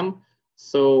RCNN.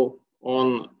 So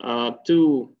on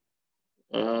two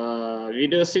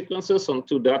video sequences, on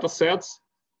two data sets,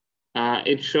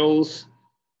 it shows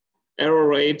error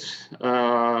rate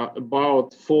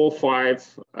about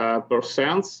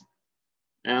 4–5%.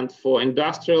 And for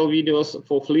industrial videos,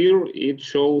 for FLIR, it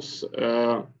shows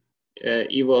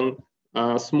even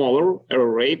smaller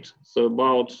error rate, so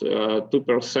about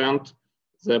 2%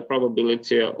 the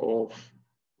probability of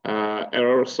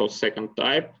errors of second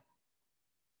type,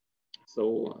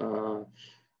 so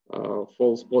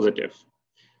false positive.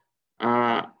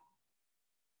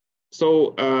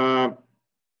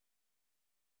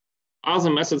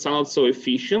 Other methods are not so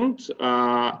efficient.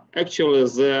 Actually,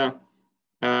 the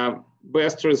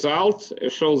best result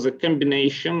shows a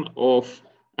combination of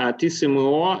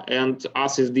TCMO and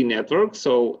SSD network.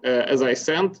 So as I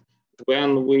said,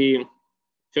 when we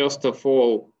first of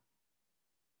all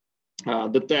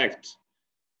detect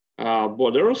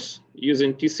borders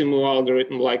using TCMO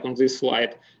algorithm like on this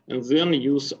slide, and then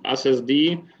use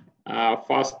SSD,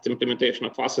 fast implementation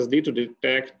of SSD to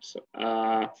detect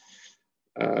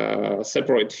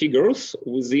separate figures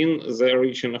within the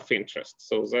region of interest.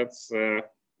 So that's the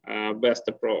best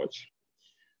approach.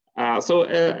 As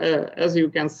you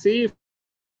can see,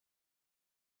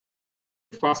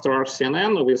 faster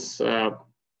RCNN with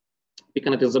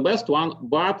PicoNet is the best one,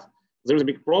 but there's a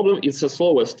big problem. It's the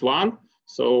slowest one.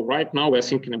 So right now we're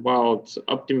thinking about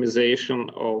optimization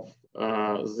of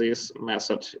this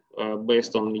method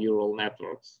based on neural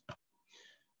networks.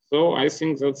 So I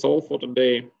think that's all for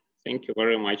today. Thank you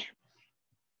very much.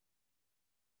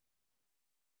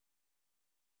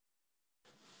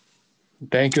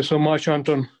 Thank you so much,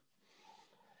 Anton.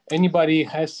 Anybody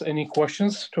has any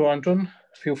questions to Anton?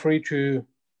 Feel free to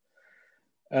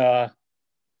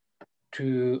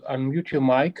unmute your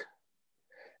mic.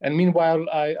 And meanwhile,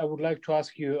 I would like to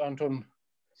ask you, Anton,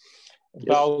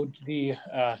 about the,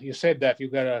 you said that you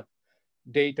got a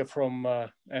data from,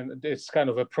 and it's kind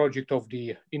of a project of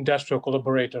the industrial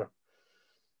collaborator.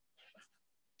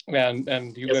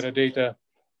 And you got a data,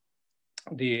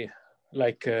 the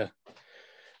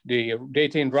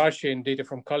data in Russia and data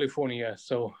from California.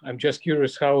 So I'm just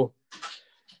curious how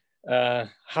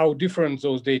different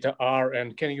those data are,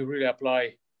 and can you really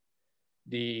apply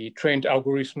the trained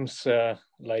algorithms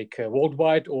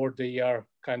worldwide, or they are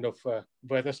kind of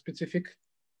weather specific?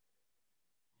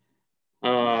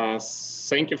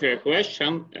 Thank you for your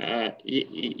question.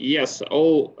 Yes,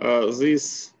 all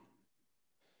this.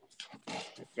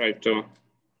 Try to.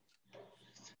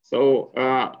 So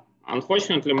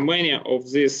unfortunately, many of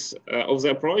these of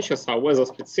the approaches are weather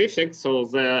specific. So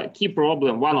the key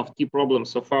problem, one of the key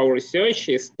problems of our research,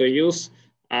 is to use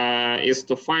is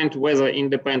to find weather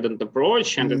independent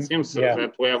approach, and it seems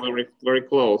that we are very, very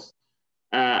close.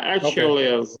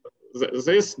 Actually,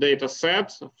 this data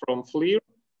set from FLIR.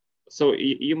 So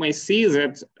you may see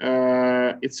that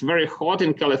it's very hot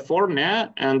in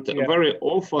California, and very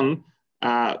often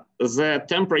the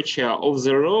temperature of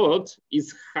the road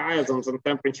is higher than the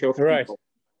temperature of people.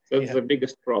 That's the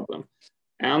biggest problem.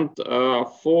 And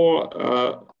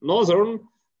for northern,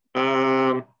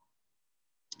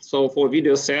 so for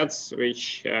video sets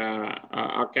which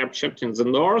are captured in the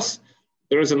north,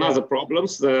 there is another problem.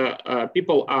 The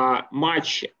people are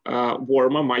much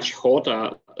warmer, much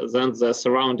hotter than the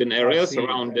surrounding areas,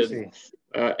 surrounding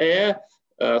air.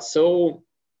 So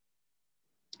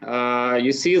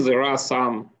you see there are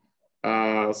some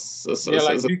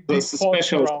special,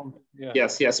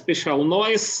 special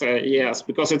noise,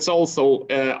 because it's also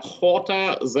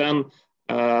hotter than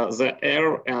the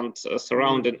air and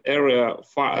surrounding area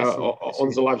far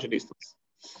on the larger distance.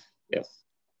 Yes.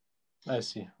 I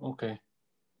see. Okay.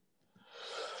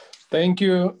 Thank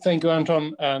you,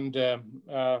 Anton. And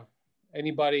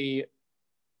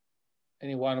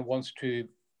anyone wants to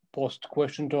post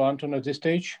question to Anton at this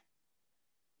stage?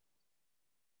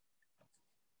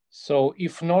 So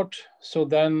if not, so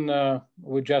then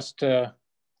we just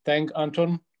thank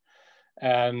Anton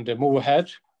and move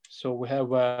ahead. So we have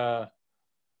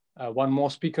one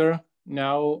more speaker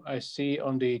now. I see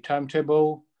on the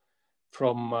timetable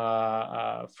from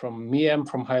MIEM,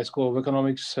 from High School of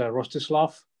Economics,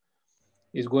 Rostislav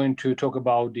is going to talk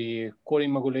about the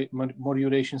coding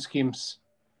modulation schemes.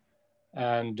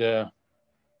 And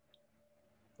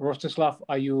Rostislav,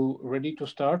 are you ready to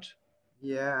start?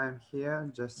 Yeah, I'm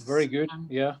here. Just very good.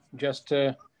 Yeah, just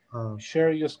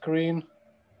share your screen.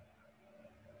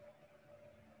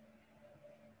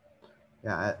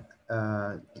 Yeah.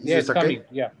 It's okay? Coming.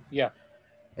 Yeah.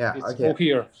 It's okay. all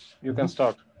here. You can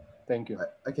start. Thank you.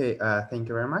 Okay. Thank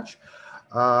you very much.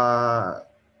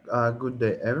 Good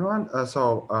day, everyone.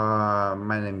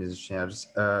 My name is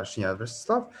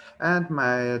Rostislav, and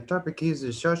my topic is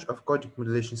research of coding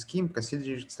modulation scheme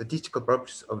considering statistical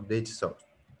properties of data source.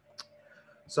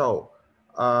 So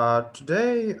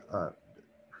today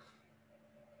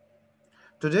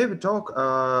we talk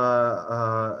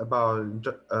about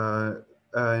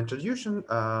introduction.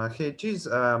 Here it is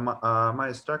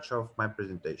my structure of my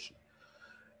presentation.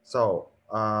 So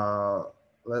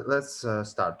let's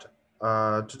start.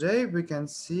 Today we can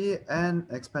see an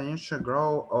exponential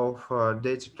growth of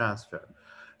data transfer.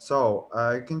 So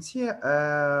you can see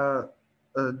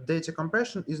data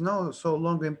compression is now so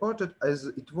long important as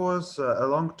it was a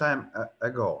long time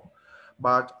ago.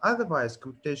 But otherwise,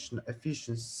 computation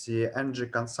efficiency, energy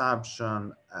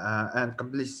consumption, and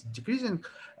complexity decreasing,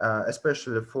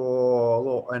 especially for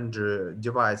low energy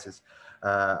devices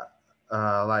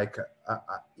like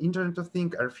Internet of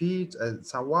Things, RFID, and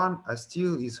so on,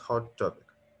 still is hot topic.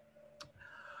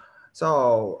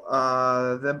 So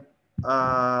the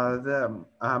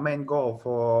main goal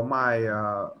for my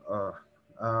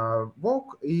work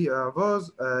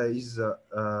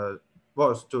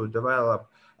was to develop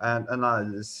and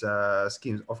analyze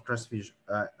schemes of transmission,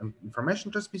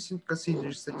 information transmission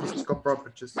considering statistical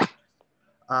properties,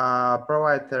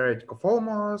 provide theoretical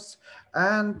formulas,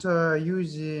 and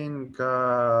using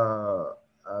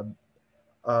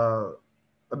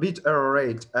bit error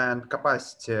rate and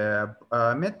capacity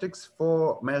metrics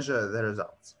for measure the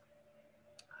results.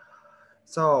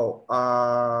 So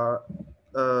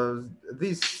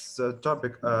this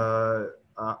topic are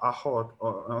hot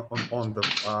on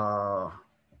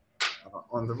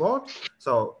the board.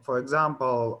 So for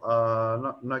example,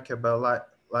 Nokia Bell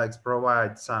slides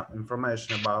provide some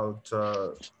information about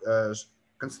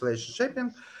constellation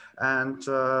shaping, and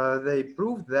they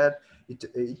proved that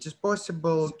it is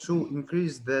possible to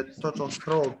increase the total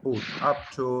throughput up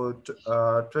to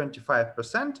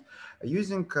 25%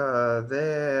 using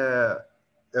the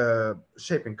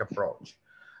shaping approach.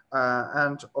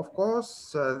 And of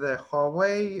course, the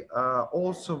Huawei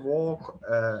also work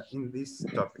in this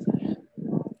topic.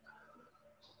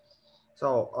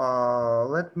 So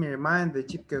let me remind the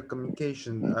typical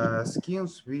communication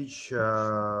schemes which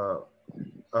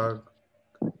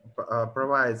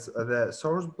provides the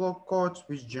source block codes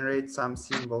which generate some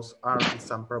symbols R with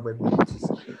some probabilities,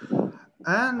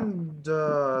 and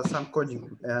some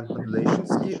coding and modulation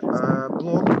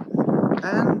block,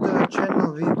 and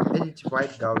channel with additive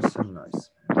white Gaussian noise.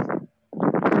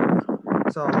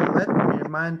 So let me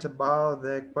remind about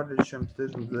the quadrature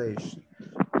amplitude modulation.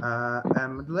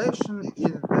 Modulation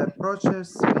is the process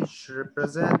which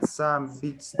represents some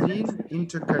bit stream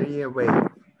into carrier wave.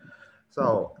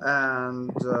 So,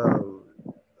 and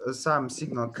some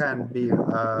signal can be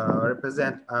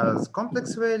represented as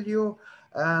complex value,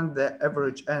 and the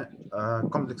average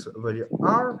complex value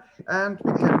R, and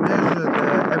we can measure the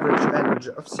average energy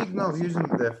of signal using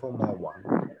the formula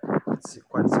 1. It's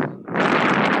quite simple.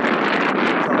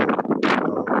 So,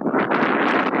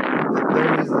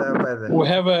 there is a weather. We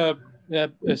have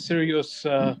a serious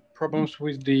problems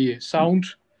with the sound.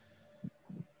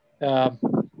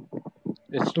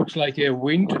 It looks like a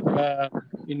wind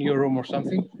in your room or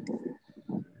something.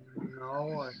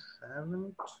 No, I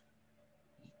haven't.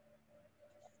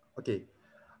 Okay.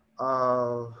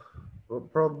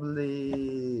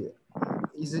 Probably.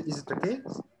 Is it okay?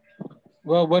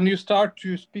 Well, when you start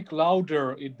to speak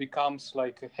louder, it becomes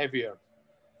like heavier.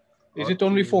 Is it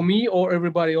only for me, or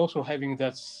everybody also having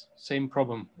that same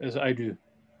problem as I do?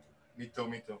 Me too,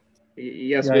 me too.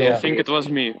 Yes, Yeah, I think it was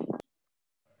me.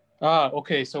 Ah,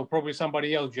 okay. So probably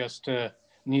somebody else just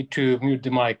need to mute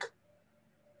the mic.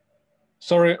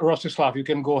 Sorry, Rostislav, you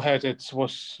can go ahead.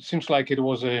 Seems like it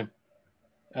was the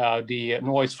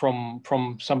noise from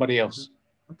somebody else.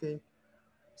 Okay.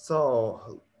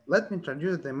 So let me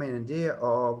introduce the main idea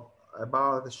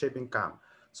about the shaping cam.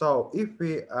 So if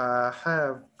we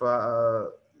have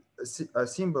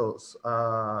symbols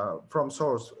from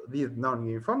source with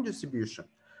non-uniform distribution,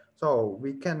 so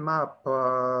we can map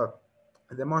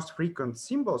the most frequent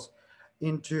symbols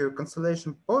into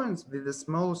constellation points with the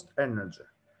smallest energy,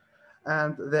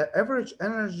 and the average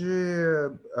energy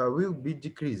will be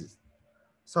decreased.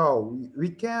 So we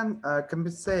can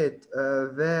compensate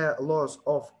the loss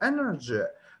of energy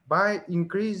by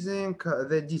increasing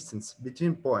the distance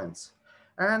between points.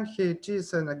 And here it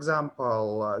is an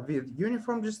example with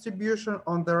uniform distribution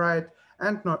on the right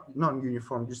and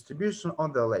non-uniform distribution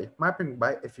on the left, mapping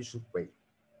by efficient way.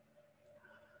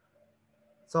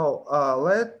 So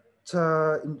let's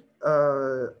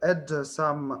add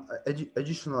some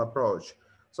additional approach.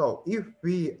 So if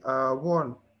we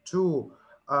want to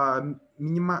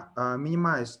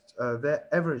minimize the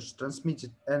average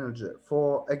transmitted energy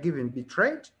for a given bit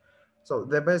rate, so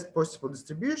the best possible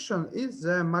distribution is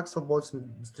the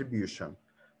Maxwell-Boltzmann distribution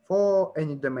for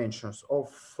any dimensions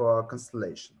of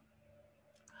constellation.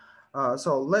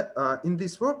 In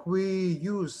this work, we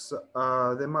use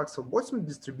the Maxwell-Boltzmann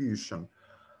distribution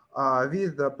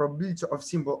with the probability of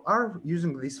symbol R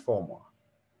using this formula,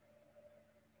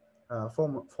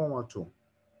 formula 2.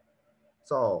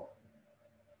 So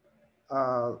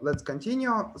let's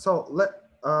continue. So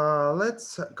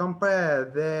let's compare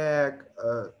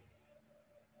the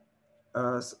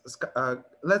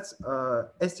let's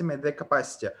estimate the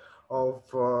capacity of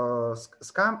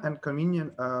SCAM and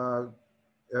convenient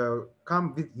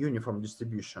CAM with uniform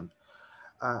distribution.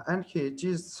 And here it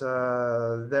is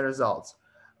the results.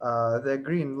 The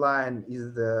green line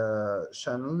is the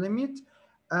Shannon limit,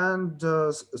 and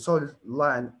solid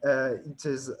line, it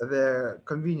is the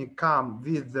convenient CAM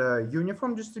with the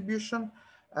uniform distribution,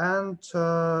 and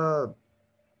other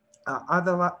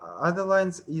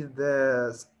lines is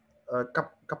the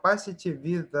capacity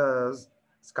with the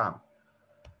SCAM.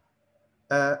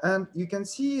 And you can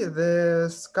see the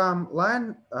SCAM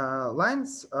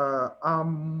lines are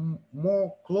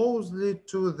more closely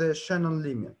to the Shannon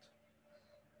limit.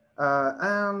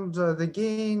 And they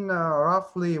gain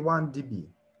roughly 1 dB.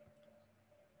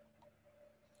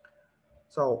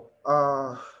 So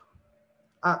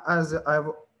as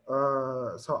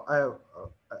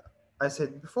I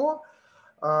said before,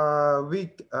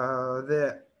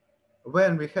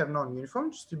 when we have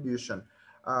non-uniform distribution,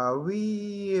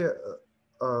 we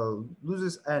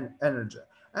loses an energy,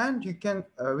 and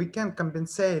we can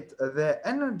compensate the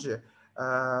energy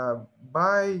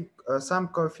by some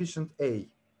coefficient A.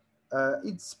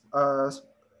 It's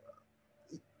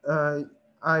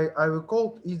I will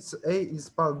call its A is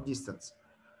Pauli distance.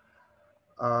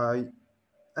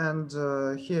 And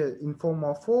here in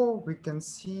Formula 4, we can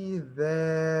see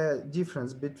the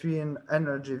difference between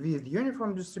energy with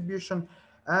uniform distribution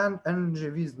and energy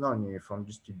with non-uniform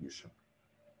distribution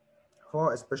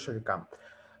for especially CAM.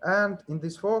 And in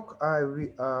this work, I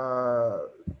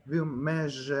will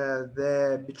measure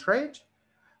the bit rate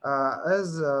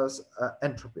as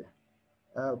entropy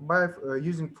by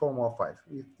using Formula 5,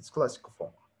 its classical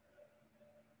formula.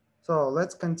 So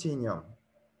let's continue.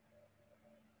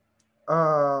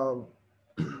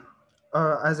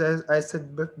 As I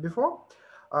said before,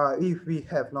 if we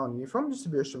have non-uniform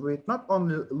distribution, it not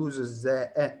only loses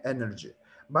the energy,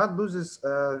 but loses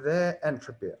the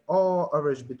entropy or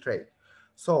average bit rate.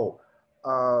 So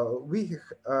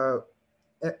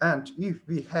and if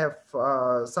we have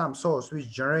some source which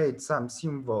generates some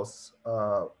symbols,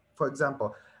 for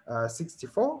example,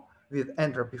 64 with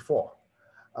entropy 4,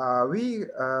 we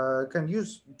can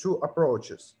use two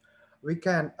approaches. We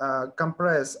can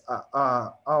compress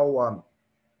our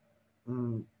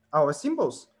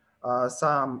symbols,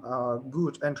 some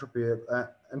good entropy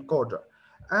encoder,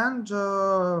 and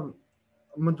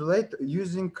modulate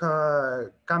using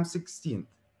CAM16.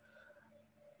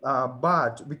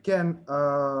 But we can,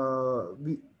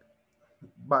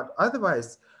 but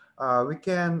otherwise we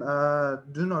can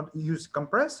do not use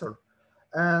compressor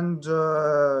and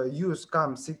use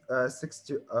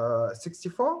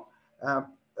CAM64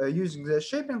 using the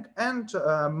shaping and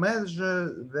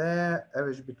measure the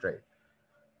average bit rate.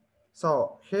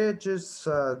 So here is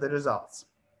the results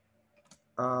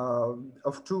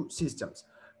of two systems.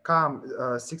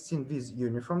 CAM16 with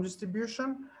uniform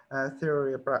distribution,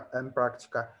 theory and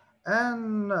practica,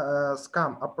 and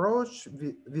SCAM approach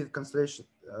with constellation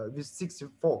with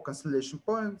 64 constellation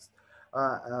points,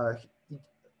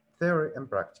 theory and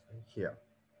practica here.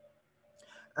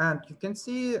 And you can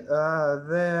see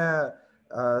the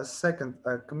second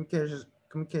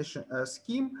communication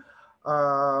scheme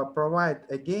provide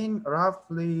again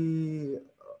roughly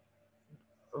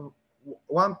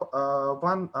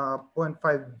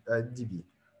 1.5 dB.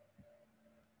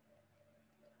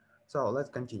 So let's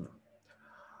continue.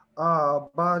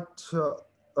 But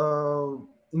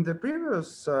in the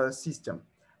previous system,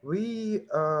 we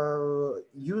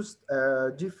used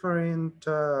different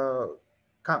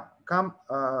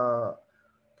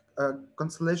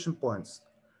constellation points.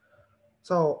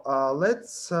 So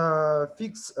let's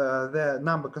fix the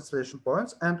number of constellation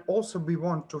points, and also we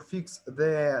want to fix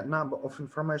the number of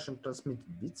information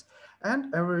transmitted bits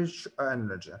and average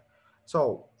energy.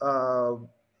 So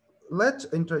let's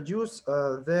introduce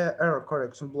the error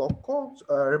correction block codes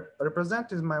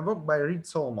represented in my work by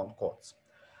Reed-Solomon codes.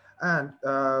 And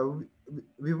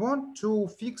we want to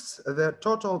fix the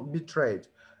total bit rate.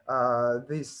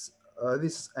 This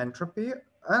entropy,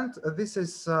 and this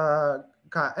is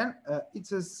Kn.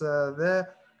 It is the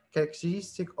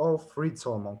characteristic of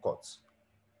Reed-Solomon codes.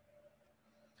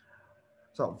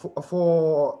 So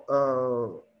for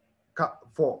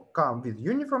CAM with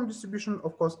uniform distribution,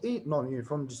 of course, a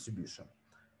non-uniform distribution.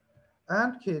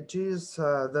 And here it is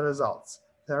the results,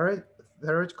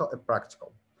 theoretical and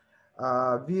practical.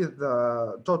 With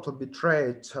total bit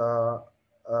rate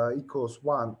equals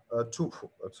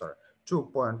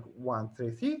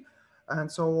 2.133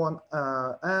 and so on.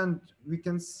 And we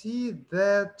can see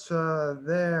that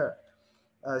the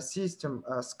system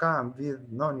SCAM with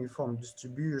non-uniform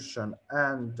distribution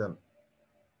and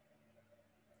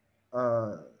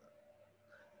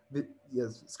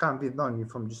SCAM with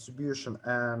non-uniform distribution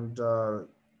and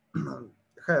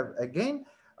have again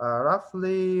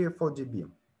roughly 4 dB.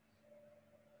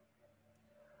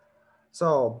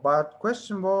 So, but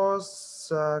question was,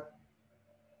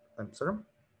 I'm sorry,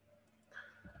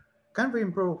 can we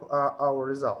improve our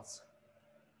results?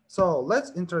 So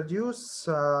let's introduce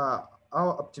our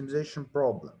optimization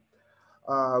problem.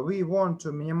 We want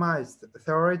to minimize the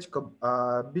theoretical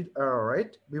bit error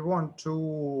rate. We want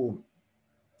to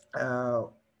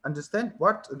understand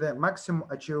what the maximum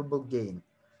achievable gain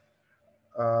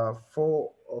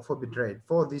for bit rate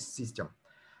for this system.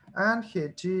 And here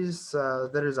it is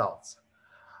the results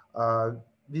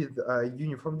with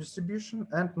uniform distribution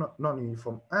and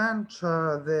non-uniform, and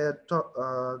the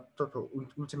total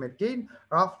ultimate gain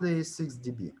roughly 6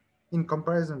 dB in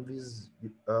comparison with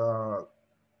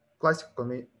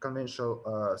classical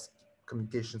conventional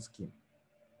communication scheme.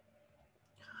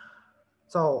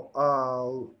 So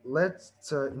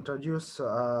let's introduce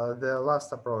the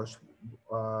last approach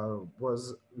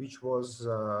which was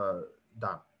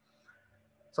done.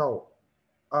 So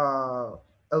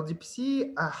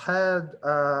LDPC had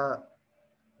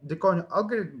decoding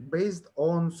algorithm based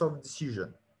on soft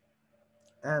decision.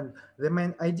 And the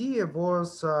main idea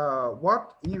was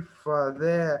what if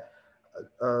the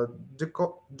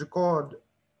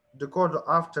decoder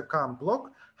after CAM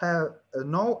block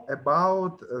know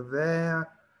about the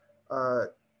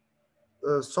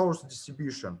source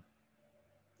distribution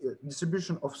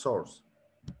of source.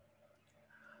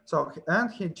 So,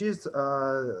 and he just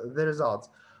the results.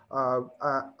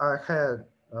 I had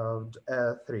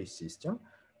a three system,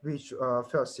 which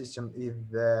first system is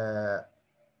the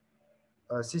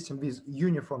system with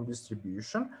uniform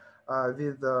distribution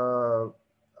with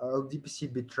LDPC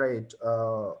bitrate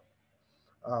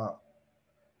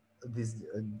this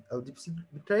LDPC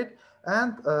bitrate,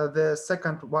 and the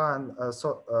second one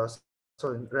so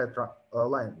in red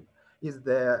line is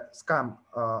the SCAM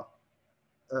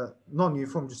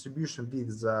non-uniform distribution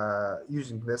with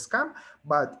using the SCAM,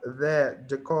 but the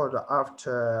decoder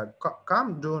after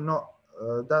CAM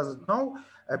doesn't know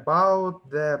about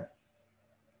the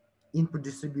input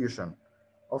distribution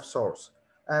of source.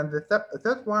 And the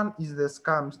third one is the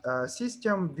SCAM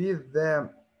system with the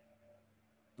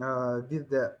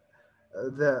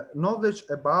knowledge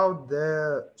about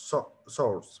the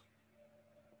source.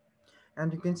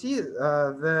 And you can see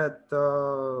that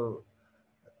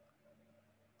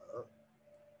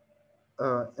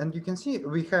and you can see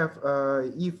we have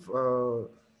if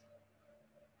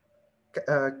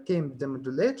came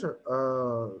demodulator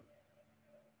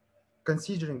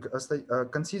considering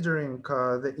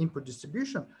the input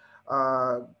distribution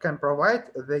can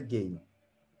provide the gain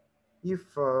if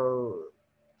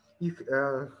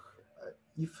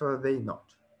they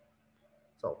not.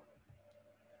 So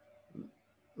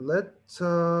let's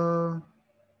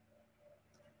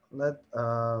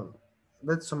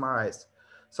summarize.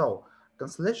 So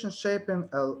constellation shaping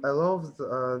allows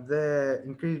the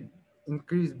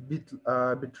increased bit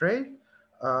rate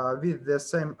with the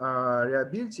same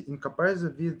reliability in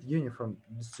comparison with uniform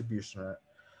distribution.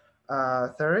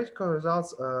 Theoretical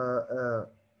results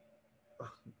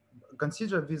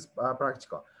consider this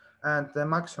practical, and the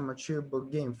maximum achievable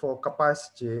gain for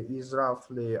capacity is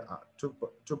roughly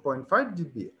 2.5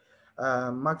 dB.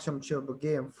 Maximum achievable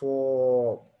gain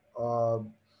for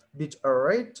bit error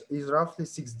rate is roughly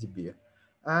 6 dB.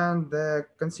 And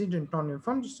considering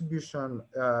non-uniform distribution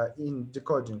in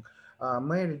decoding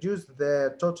may reduce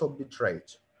the total bit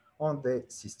rate on the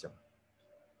system.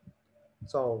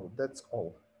 So that's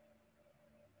all.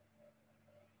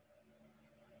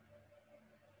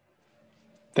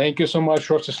 Thank you so much,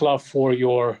 Rostislav, for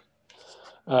your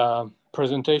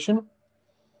presentation.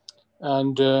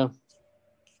 And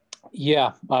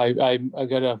yeah, I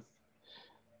got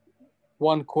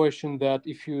one question that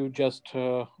if you just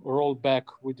roll back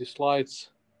with the slides,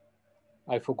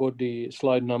 I forgot the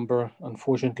slide number,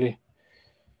 unfortunately.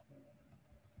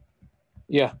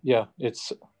 Yeah,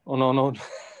 it's no,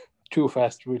 too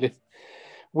fast, really.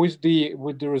 With the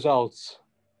results,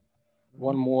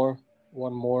 one more.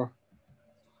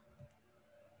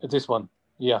 This one,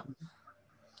 yeah.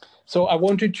 So I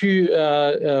wanted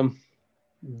to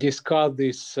discuss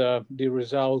this the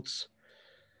results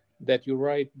that you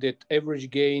write that average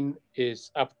gain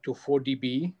is up to 4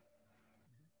 dB,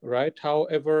 right?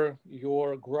 However,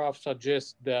 your graph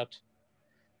suggests that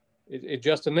it's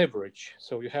just an average.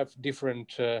 So you have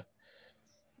different,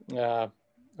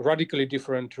 radically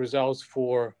different results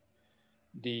for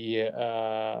the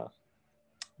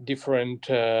different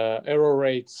error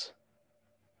rates.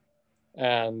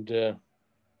 And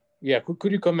yeah,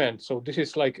 could you comment? So this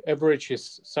is like average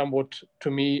is somewhat,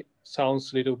 to me,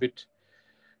 sounds a little bit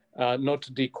not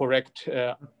the correct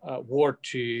word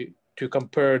to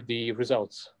compare the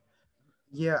results.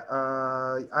 Yeah,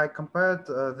 I compared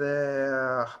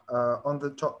the on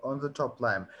the top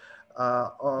line.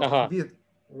 With,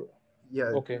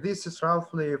 yeah, okay. This is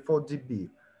roughly 4 dB.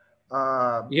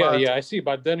 Yeah, I see.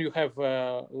 But then you have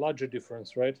a larger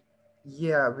difference, right?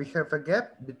 Yeah, we have a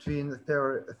gap between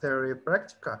theory and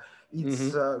practica.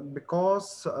 It's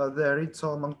because the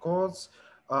Reed-Solomon codes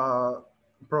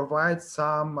provide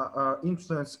some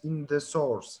influence in the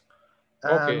source.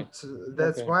 And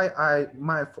that's why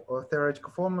my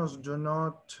theoretical formulas do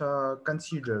not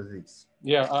consider this.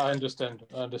 Yeah, I understand.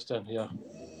 Yeah.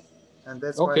 And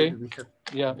that's why we have.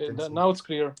 Yeah, now it's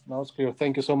clear.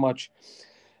 Thank you so much.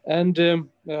 And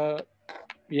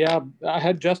yeah, I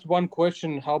had just one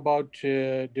question. How about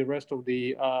the rest of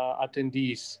the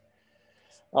attendees?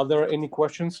 Are there any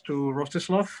questions to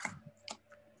Rostislav?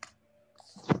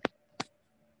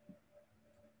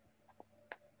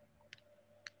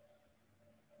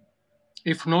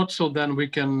 If not, so then we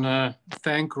can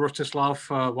thank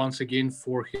Rostislav once again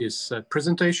for his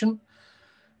presentation.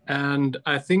 And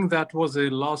I think that was the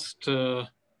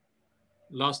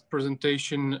last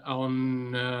presentation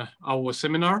on our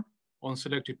seminar on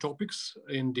selected topics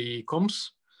in the comms.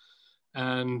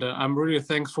 And I'm really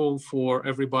thankful for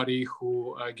everybody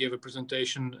who gave a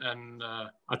presentation and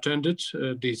attended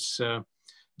this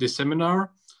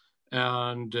seminar.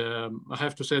 And I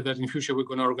have to say that in future we're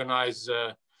going to organize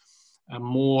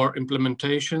more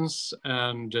implementations,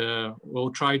 and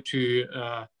we'll try to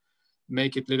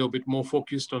make it a little bit more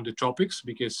focused on the topics,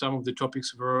 because some of the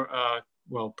topics were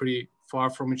well, pretty far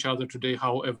from each other today.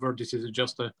 However, this is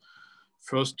just a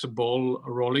first ball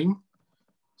rolling.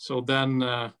 So then,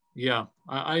 yeah,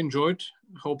 I enjoyed.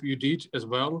 Hope you did as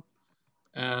well.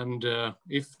 And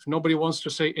if nobody wants to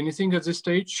say anything at this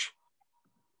stage.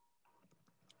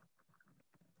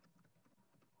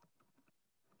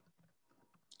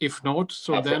 If not,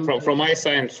 so then... From my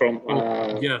side, from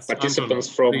yes, participants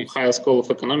Anton, from please. Higher School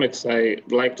of Economics,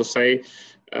 I'd like to say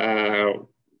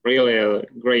really a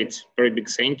great, very big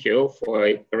thank you for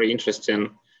very interesting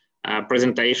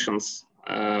presentations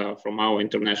from our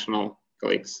international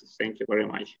colleagues. Thank you very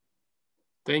much.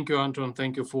 Thank you, Anton.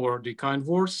 Thank you for the kind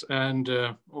words. And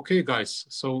okay, guys,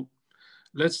 so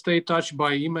let's stay in touch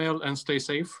by email and stay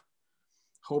safe.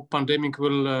 Hope pandemic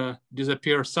will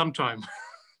disappear sometime.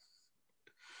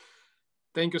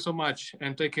 Thank you so much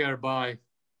and take care. Bye.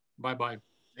 Bye-bye.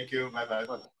 Thank you. Bye-bye.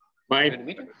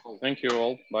 Bye. Thank you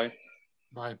all. Bye.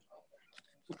 Bye.